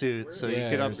velour suit, so Yeah, you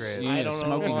could there's- upgrade. you I need a don't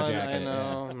smoking know. One, jacket. I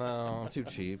know, no, too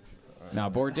cheap. No,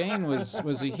 Bourdain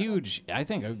was a huge, I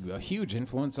think, a huge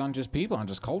influence on just people, on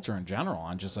just culture in general,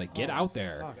 on just like get out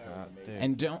there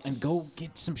and go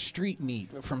get some street meat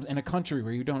from in a country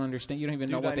where you don't understand, you don't even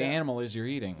know Dude, what I the know. animal is you're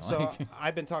eating. So Like,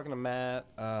 I've been talking to Matt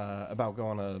about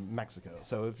going to Mexico.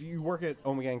 So if you work at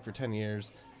Omegang for 10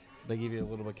 years, they give you a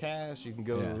little bit of cash. You can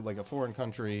go Yeah. to like a foreign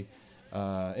country,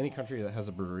 any country that has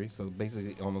a brewery. So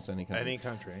basically almost any country. Any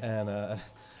country. And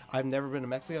I've never been to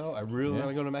Mexico. I really Yeah. want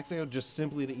to go to Mexico just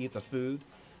simply to eat the food.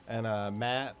 And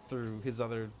Matt, through his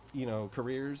other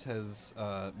careers, has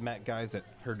met guys at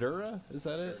Herradura. Is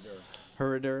that it?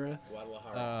 Herradura.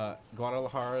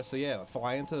 Guadalajara. So yeah,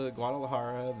 fly into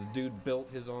Guadalajara. The dude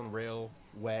built his own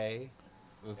railway.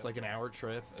 It's like an hour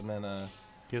trip, and then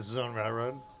He has his own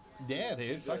railroad. yeah,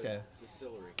 dude, fuck yeah.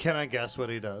 Distillery. Can I guess what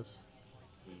he does?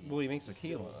 Well, he makes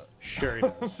tequila. Sure he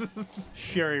does.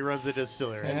 Sure he runs a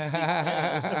distillery. And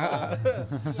speaks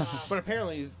Spanish. But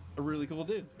apparently he's a really cool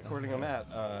dude, according to Matt.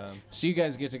 so you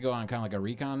guys get to go on kind of like a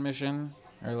recon mission,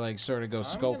 or like sort of go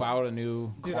scope gonna- out a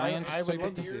new Dude, client. I would type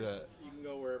love to of- see that. You can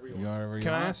go wherever you You want. go wherever you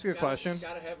Can I want. ask you a question?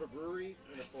 Got to have a brewery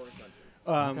in a foreign country.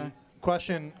 Okay.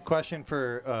 Question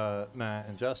for Matt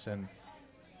and Justin.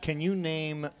 Can you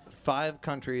name 5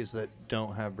 countries that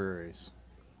don't have breweries?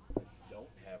 Don't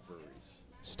have breweries.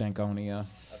 Stankonia.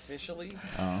 Officially,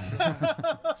 So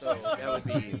that would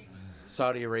be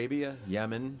Saudi Arabia,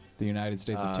 Yemen, The United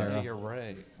States of Yeah, Terra. you're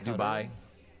right. Dubai.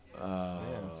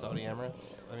 Yeah, Saudi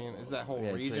Emirates. I mean, is that whole Yeah,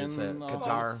 it's- region? it's, all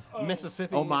Qatar. that?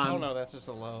 Mississippi. Oman. Oh no, that's just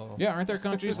a low. Yeah, aren't there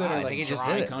countries that I are think like he just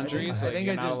dry did it. countries? I like think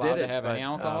you're I not just allowed did to it, have any but,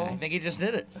 alcohol. I think he just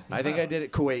did it. I think I did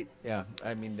it. Kuwait. Yeah.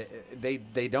 I mean,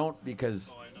 they don't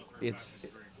because it's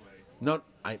no.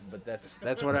 But that's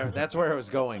where I was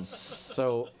going.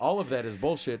 So all of that is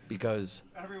bullshit because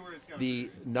the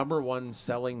number one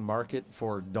selling market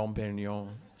for Dom Pérignon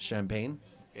champagne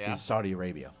Yeah. is Saudi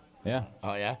Arabia. Yeah,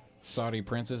 Oh, yeah? Saudi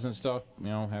princes and stuff. You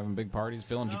know, having big parties,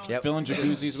 filling Yep. filling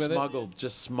jacuzzis with it.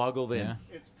 Just smuggled in. Yeah.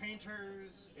 It's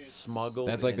painters. Smuggled.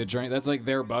 That's like in. the drink. That's like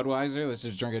their Budweiser. That's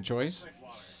just drink of choice.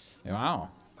 Wow.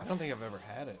 I don't think I've ever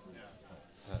had it.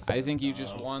 I think you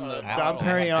just won the. I Dom don't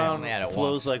know. I only had Perignon it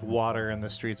flows once. like water in the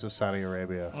streets of Saudi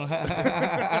Arabia.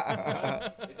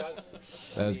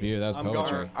 That was beautiful. That was I'm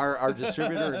poetry. Our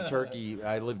distributor in Turkey.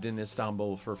 I lived in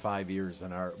Istanbul for 5 years,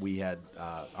 and our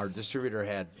distributor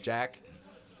had Jack,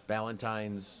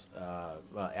 Ballantyne's,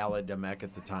 Allied Demek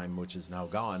at the time, which is now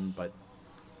gone, but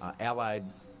Allied,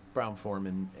 Brown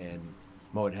Forman, and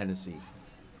Moet Hennessy,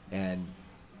 and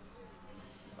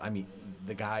I mean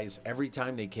the guys. Every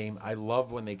time they came, I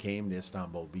love when they came to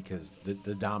Istanbul because the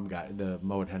Dom guy, the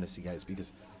Moet Hennessy guys,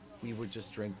 because we would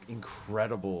just drink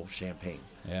incredible champagne.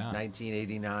 Yeah.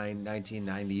 1989,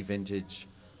 1990 vintage,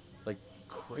 like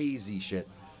crazy shit.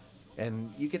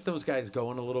 And you get those guys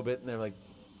going a little bit, and they're like,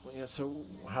 well, yeah, so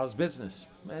how's business?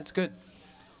 It's good.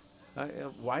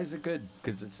 Why is it good?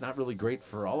 Because it's not really great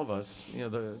for all of us. You know,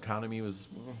 the economy was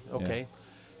okay.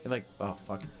 Yeah. And like, oh,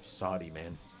 fuck, Saudi,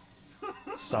 man.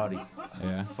 Saudi.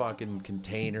 Yeah. Fucking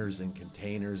containers and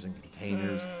containers and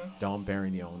containers. Dom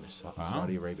Perignon,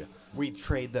 Saudi Arabia. We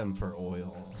trade them for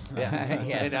oil. Yeah.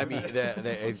 Yeah. And I mean,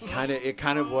 it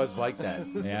kind of was like that.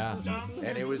 Yeah.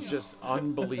 And it was just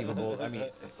unbelievable. I mean,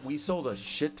 we sold a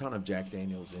shit ton of Jack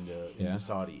Daniels Yeah. into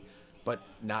Saudi, but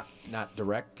not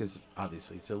direct because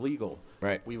obviously it's illegal.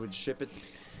 Right. We would ship it.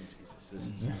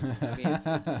 Jesus, I mean,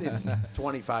 it's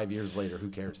 25 years later. Who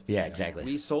cares? Yeah, exactly.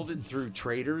 We sold it through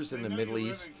traders in the Middle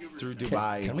East, through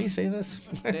Dubai. Can we say this?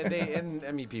 and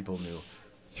I mean, people knew.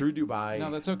 Through Dubai.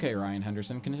 No, that's okay, Ryan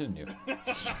Henderson. Continue. Go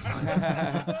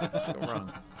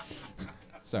wrong.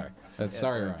 Sorry.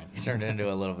 Sorry, Ryan. He's turned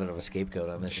into a little bit of a scapegoat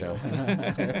on this show.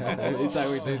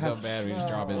 Anytime we say something bad, we just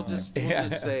drop his name. We'll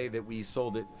just say that we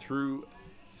sold it through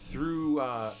through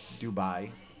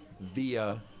Dubai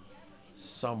via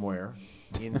somewhere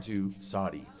into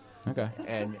Saudi. Okay.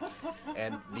 And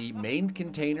the main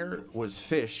container was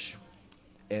fish,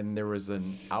 and there was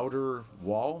an outer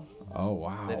wall Oh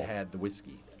wow. that had the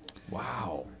whiskey.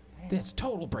 Wow. That's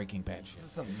total Breaking Bad shit. This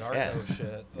is some narco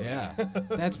shit. Yeah,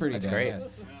 that's pretty great. badass.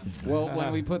 Well,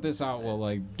 when we put this out, we'll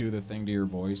like do the thing to your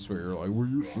voice where you're like, "We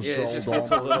used to Yeah, sell it just dog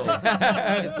gets a little.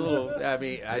 It's a little. I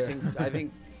mean,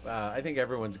 I think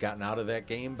everyone's gotten out of that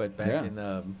game, but back Yeah.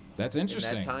 in That's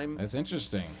interesting. time, That's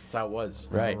interesting. that's how it was.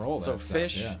 Right. Roll So that stuff,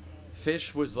 fish, yeah.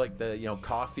 fish was like the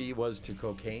coffee was to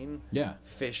cocaine. Yeah.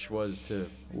 Fish was to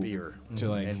beer To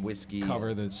like and whiskey,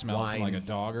 cover the smell wine. from like a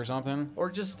dog or something. Or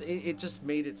just it just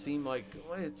made it seem like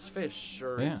well, it's fish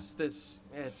or Yeah. it's this.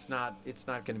 It's not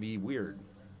going to be weird.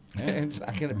 Yeah. It's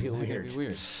not gonna be It's not gonna weird. be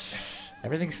weird.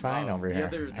 Everything's fine over The here.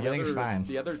 other, Everything's fine.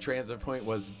 The other transit point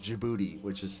was Djibouti,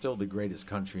 which is still the greatest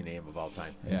country name of all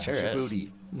time. Yeah. Sure is.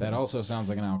 Djibouti. That also sounds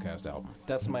like an Outcast album.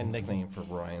 That's my nickname for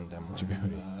Ryan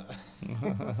Demler.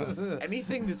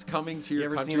 Anything that's coming to You your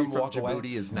ever country seen him from walk away?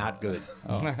 Djibouti is not good.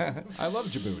 Oh, I love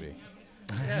Djibouti.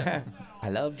 I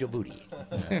love Djibouti.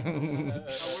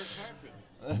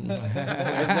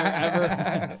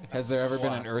 Has there ever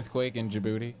been an earthquake in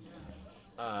Djibouti?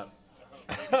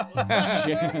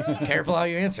 Careful how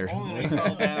you answer. Only when he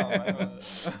fell down.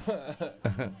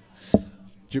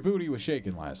 Djibouti was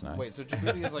shaken last night Wait, so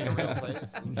Djibouti is like a real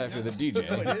place? after the DJ.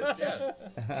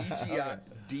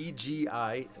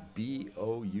 DGIBOUTI.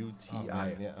 Oh,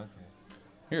 man, yeah, okay.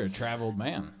 You're a traveled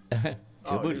man.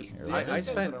 Djibouti.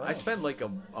 I spent like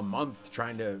a month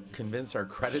trying to convince our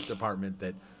credit department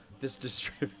that this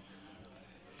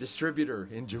distributor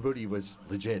in Djibouti was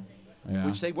legit, Yeah.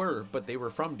 which they were, but they were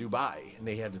from Dubai and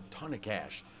they had a ton of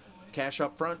cash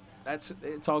up front.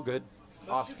 It's all good,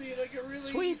 awesome. Be like a really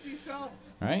Sweet. easy sell.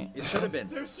 Right? It should have been.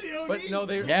 They're COD. But no,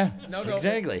 they Yeah, no,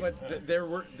 exactly. But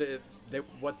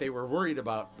what they were worried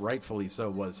about, rightfully so,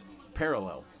 was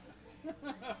parallel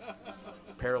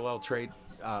trade,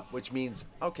 which means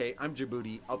okay, I'm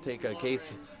Djibouti. I'll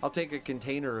take a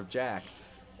container of Jack,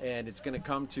 and it's going to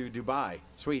come to Dubai.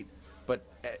 Sweet, but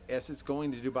as it's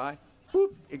going to Dubai,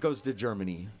 boop, it goes to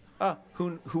Germany.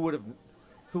 Who would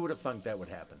have thunk that would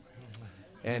happen?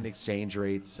 And exchange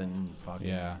rates and fucking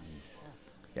Yeah.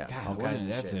 yeah, God, all kinds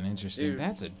of that's shit. an interesting. Dude,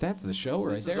 That's the show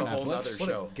right this there. is a whole Netflix.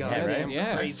 nother show. Goddamn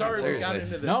Yeah. crazy. Sorry, we got Seriously.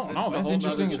 into this. No, This no, is a that's whole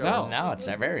interesting nother as show. hell. No, it's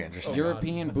very interesting.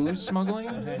 European booze smuggling?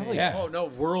 Hell yeah. Oh no,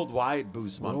 worldwide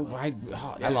booze smuggling. Worldwide.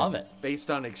 Oh, I love it. Based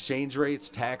on exchange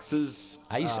rates, taxes.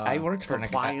 I worked for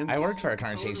compliance. I worked for a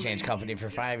currency exchange company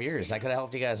for 5 years. I could have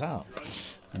helped you guys out.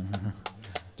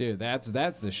 Dude, that's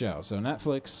the show. So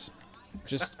Netflix,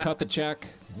 just cut the check.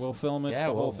 We'll film it. Yeah,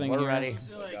 the whole we're thing here. ready.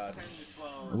 Like 10 to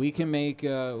 12. We can make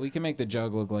the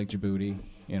jug look like Djibouti.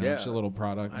 You know, Yeah. just a little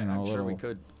product. You know, I'm a sure little we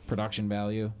could. production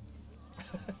value.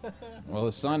 Well,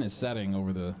 the sun is setting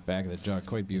over the back of the jug.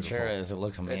 Quite beautiful. Sure is. It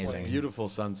looks It's a amazing. beautiful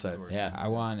sunset. Yeah. I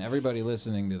want everybody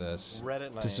listening to this Red at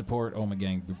to night. support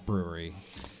Omegang Brewery.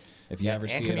 If you Yeah, ever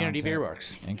and see Community it on Beer tap.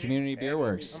 Works. And Community Beer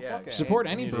Works. Yeah. Support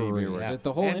And any Community brewery. Beer Works.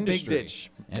 The whole And Big industry.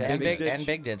 Ditch. And And Big Big, Ditch. and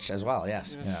Big Ditch as well.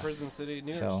 Yes. Yeah. Prison City,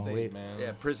 New York So State, we- man.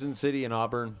 Yeah, Prison City in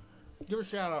Auburn. Give a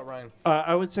shout out, Ryan.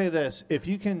 I would say this: if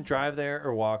you can drive there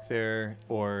or walk there,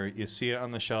 or you see it on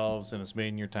the shelves and it's made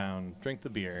in your town, drink the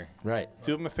beer. Right.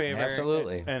 Do them a favor.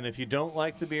 Absolutely. And if you don't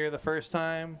like the beer the first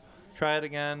time, try it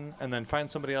again, and then find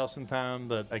somebody else in town.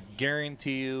 But I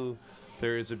guarantee you,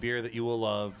 there is a beer that you will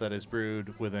love that is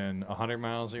brewed within 100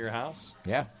 miles of your house.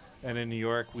 Yeah. And in New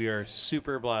York, we are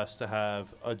super blessed to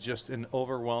have just an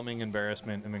overwhelming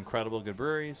embarrassment of incredible good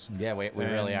breweries. Yeah, we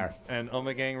really are. And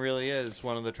Omegang really is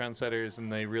one of the trendsetters,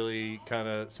 and they really kind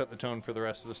of set the tone for the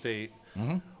rest of the state.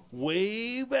 Mm-hmm.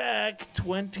 Way back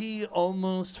 20,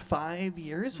 almost 5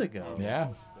 years ago. Yeah.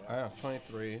 I know,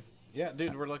 23. Yeah,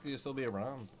 dude, we're lucky to still be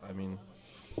around. I mean,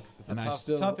 it's a And I tough,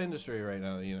 still- tough industry right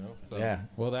now, you know. So. Yeah.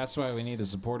 Well, that's why we need the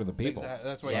support of the people. Exactly.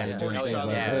 That's why Yeah. you're doing Doing each things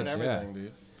other like and this, everything,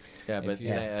 dude. Yeah, but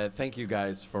you- thank you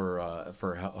guys for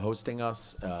hosting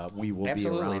us. We will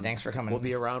Absolutely. be around. Thanks for coming. We'll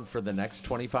be around for the next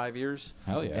 25 years.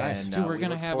 Hell yeah. Nice. Dude, we're we going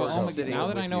to look have a forward to sitting Now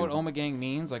that I with know you. what Omegang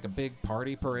means, like a big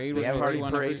party parade. Big we're gonna party do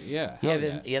one parade. Yeah. Yeah,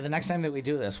 hell the next time that we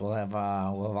do this, we'll have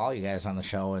all you guys on the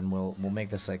show, and we'll make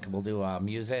this like we'll do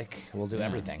music, we'll do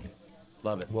everything.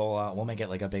 Love it. We'll make it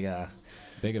like a big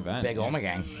Big event. Big yeah.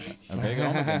 Omegang. A big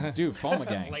Omegang. Dude,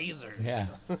 Fomagang. Lasers. Yeah.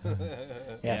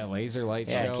 Yeah, laser light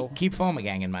Yeah, show. keep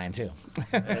Fomagang in mind, too.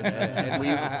 And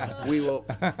we will.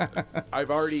 I've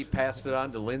already passed it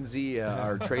on to Lindsay,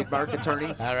 our trademark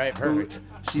attorney. All right, perfect.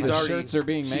 She's The already shirts are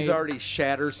being She's made. already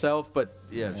shat herself, but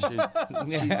yeah,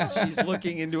 she's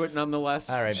looking into it nonetheless.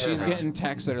 All right, She's perfect. getting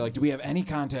texts that are like, "Do we have any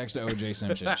contacts to O.J.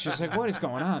 Simpson?" She's like, "What is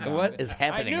going on? Dog? What is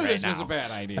happening I knew right this was now?" a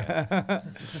bad idea."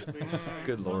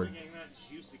 Good Lord.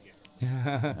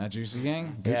 Juicy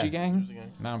Gang, Gucci Yeah. Gang. Gucci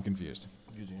Gang. Now I'm confused.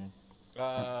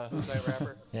 Who's that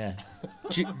rapper? Yeah.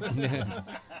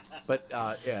 But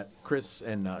yeah, Chris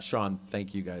and Sean,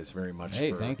 thank you guys very much.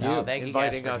 Hey, for thank you. No, thank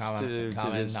inviting you guys for us coming.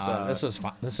 to this. This was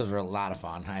fun. This was a lot of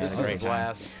fun. I had This a was a great time.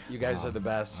 blast. You guys are the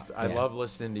best. I yeah. love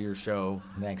listening to your show.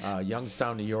 Thanks.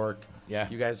 Youngstown, New York. Yeah.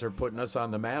 You guys are putting us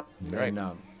on the map. Right.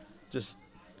 And just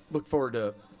look forward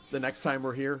to the next time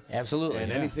we're here. Absolutely. And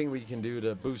Yeah. anything we can do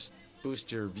to boost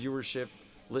your viewership,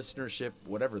 listenership,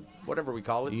 whatever we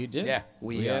call it. You did. Yeah.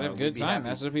 We had a we'd good be time. happy.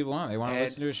 That's what people want. They want to And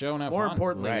listen to a show and have more fun.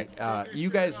 importantly, you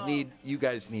guys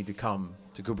need to come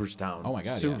to Cooperstown. Oh my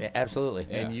God, soon. yeah. Yeah, absolutely.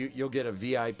 And you'll get a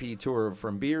VIP tour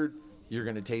from Beard. You're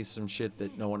going to taste some shit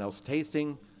that no one else is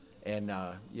tasting, and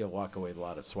you'll walk away with a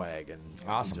lot of swag. And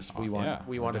Awesome. we want Yeah,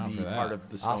 we we're want to down be for that. part of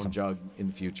the Stone Awesome. Jug in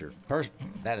the future.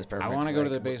 That is perfect. I want to go to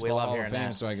the Like, we Baseball love Hall of hearing Fame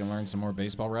that. so I can learn some more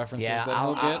baseball references Yeah, that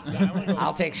he'll get.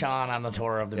 I'll take Sean on the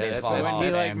tour of the Yeah, that's baseball. it. Hall When he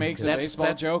of like Fame. makes a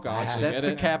baseball joke, I'll actually That's get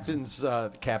the it. captain's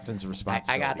I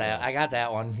responsibility. got that. I got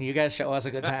that one. You guys show us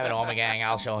a good time at Omegang.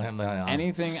 I'll show him the.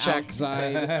 Anything Check.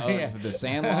 outside of Yeah. the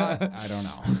Sandlot, I don't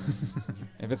know.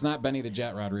 If it's not Benny the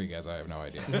Jet Rodriguez, I have no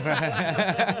idea.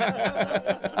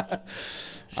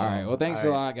 All right. Well, thanks a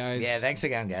lot, guys. Yeah, thanks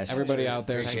again, guys. Everybody Cheers. out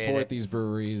there, Appreciate support it. these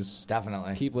breweries.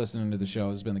 Definitely. Keep listening to the show.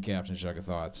 This has been the Captain Jug of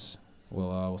Thoughts.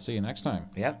 We'll see you next time.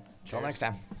 Yep. Till next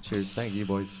time. Cheers. Thank you,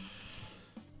 boys.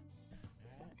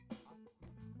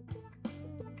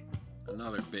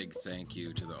 Another big thank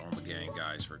you to the Omegang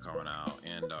guys for coming out,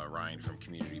 and Ryan from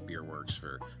Community Beer Works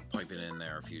for piping in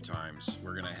there a few times.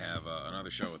 We're going to have another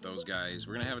show with those guys.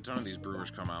 We're going to have a ton of these brewers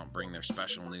come out and bring their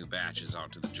special new batches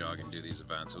out to the Jug and do these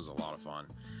events. It was a lot of fun.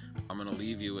 I'm going to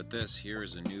leave you with this. Here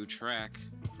is a new track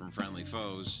from Friendly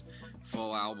Foes.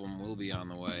 Full album will be on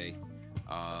the way.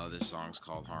 This song's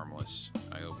called Harmless.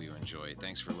 I hope you enjoy.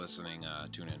 Thanks for listening.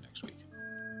 Tune in next week.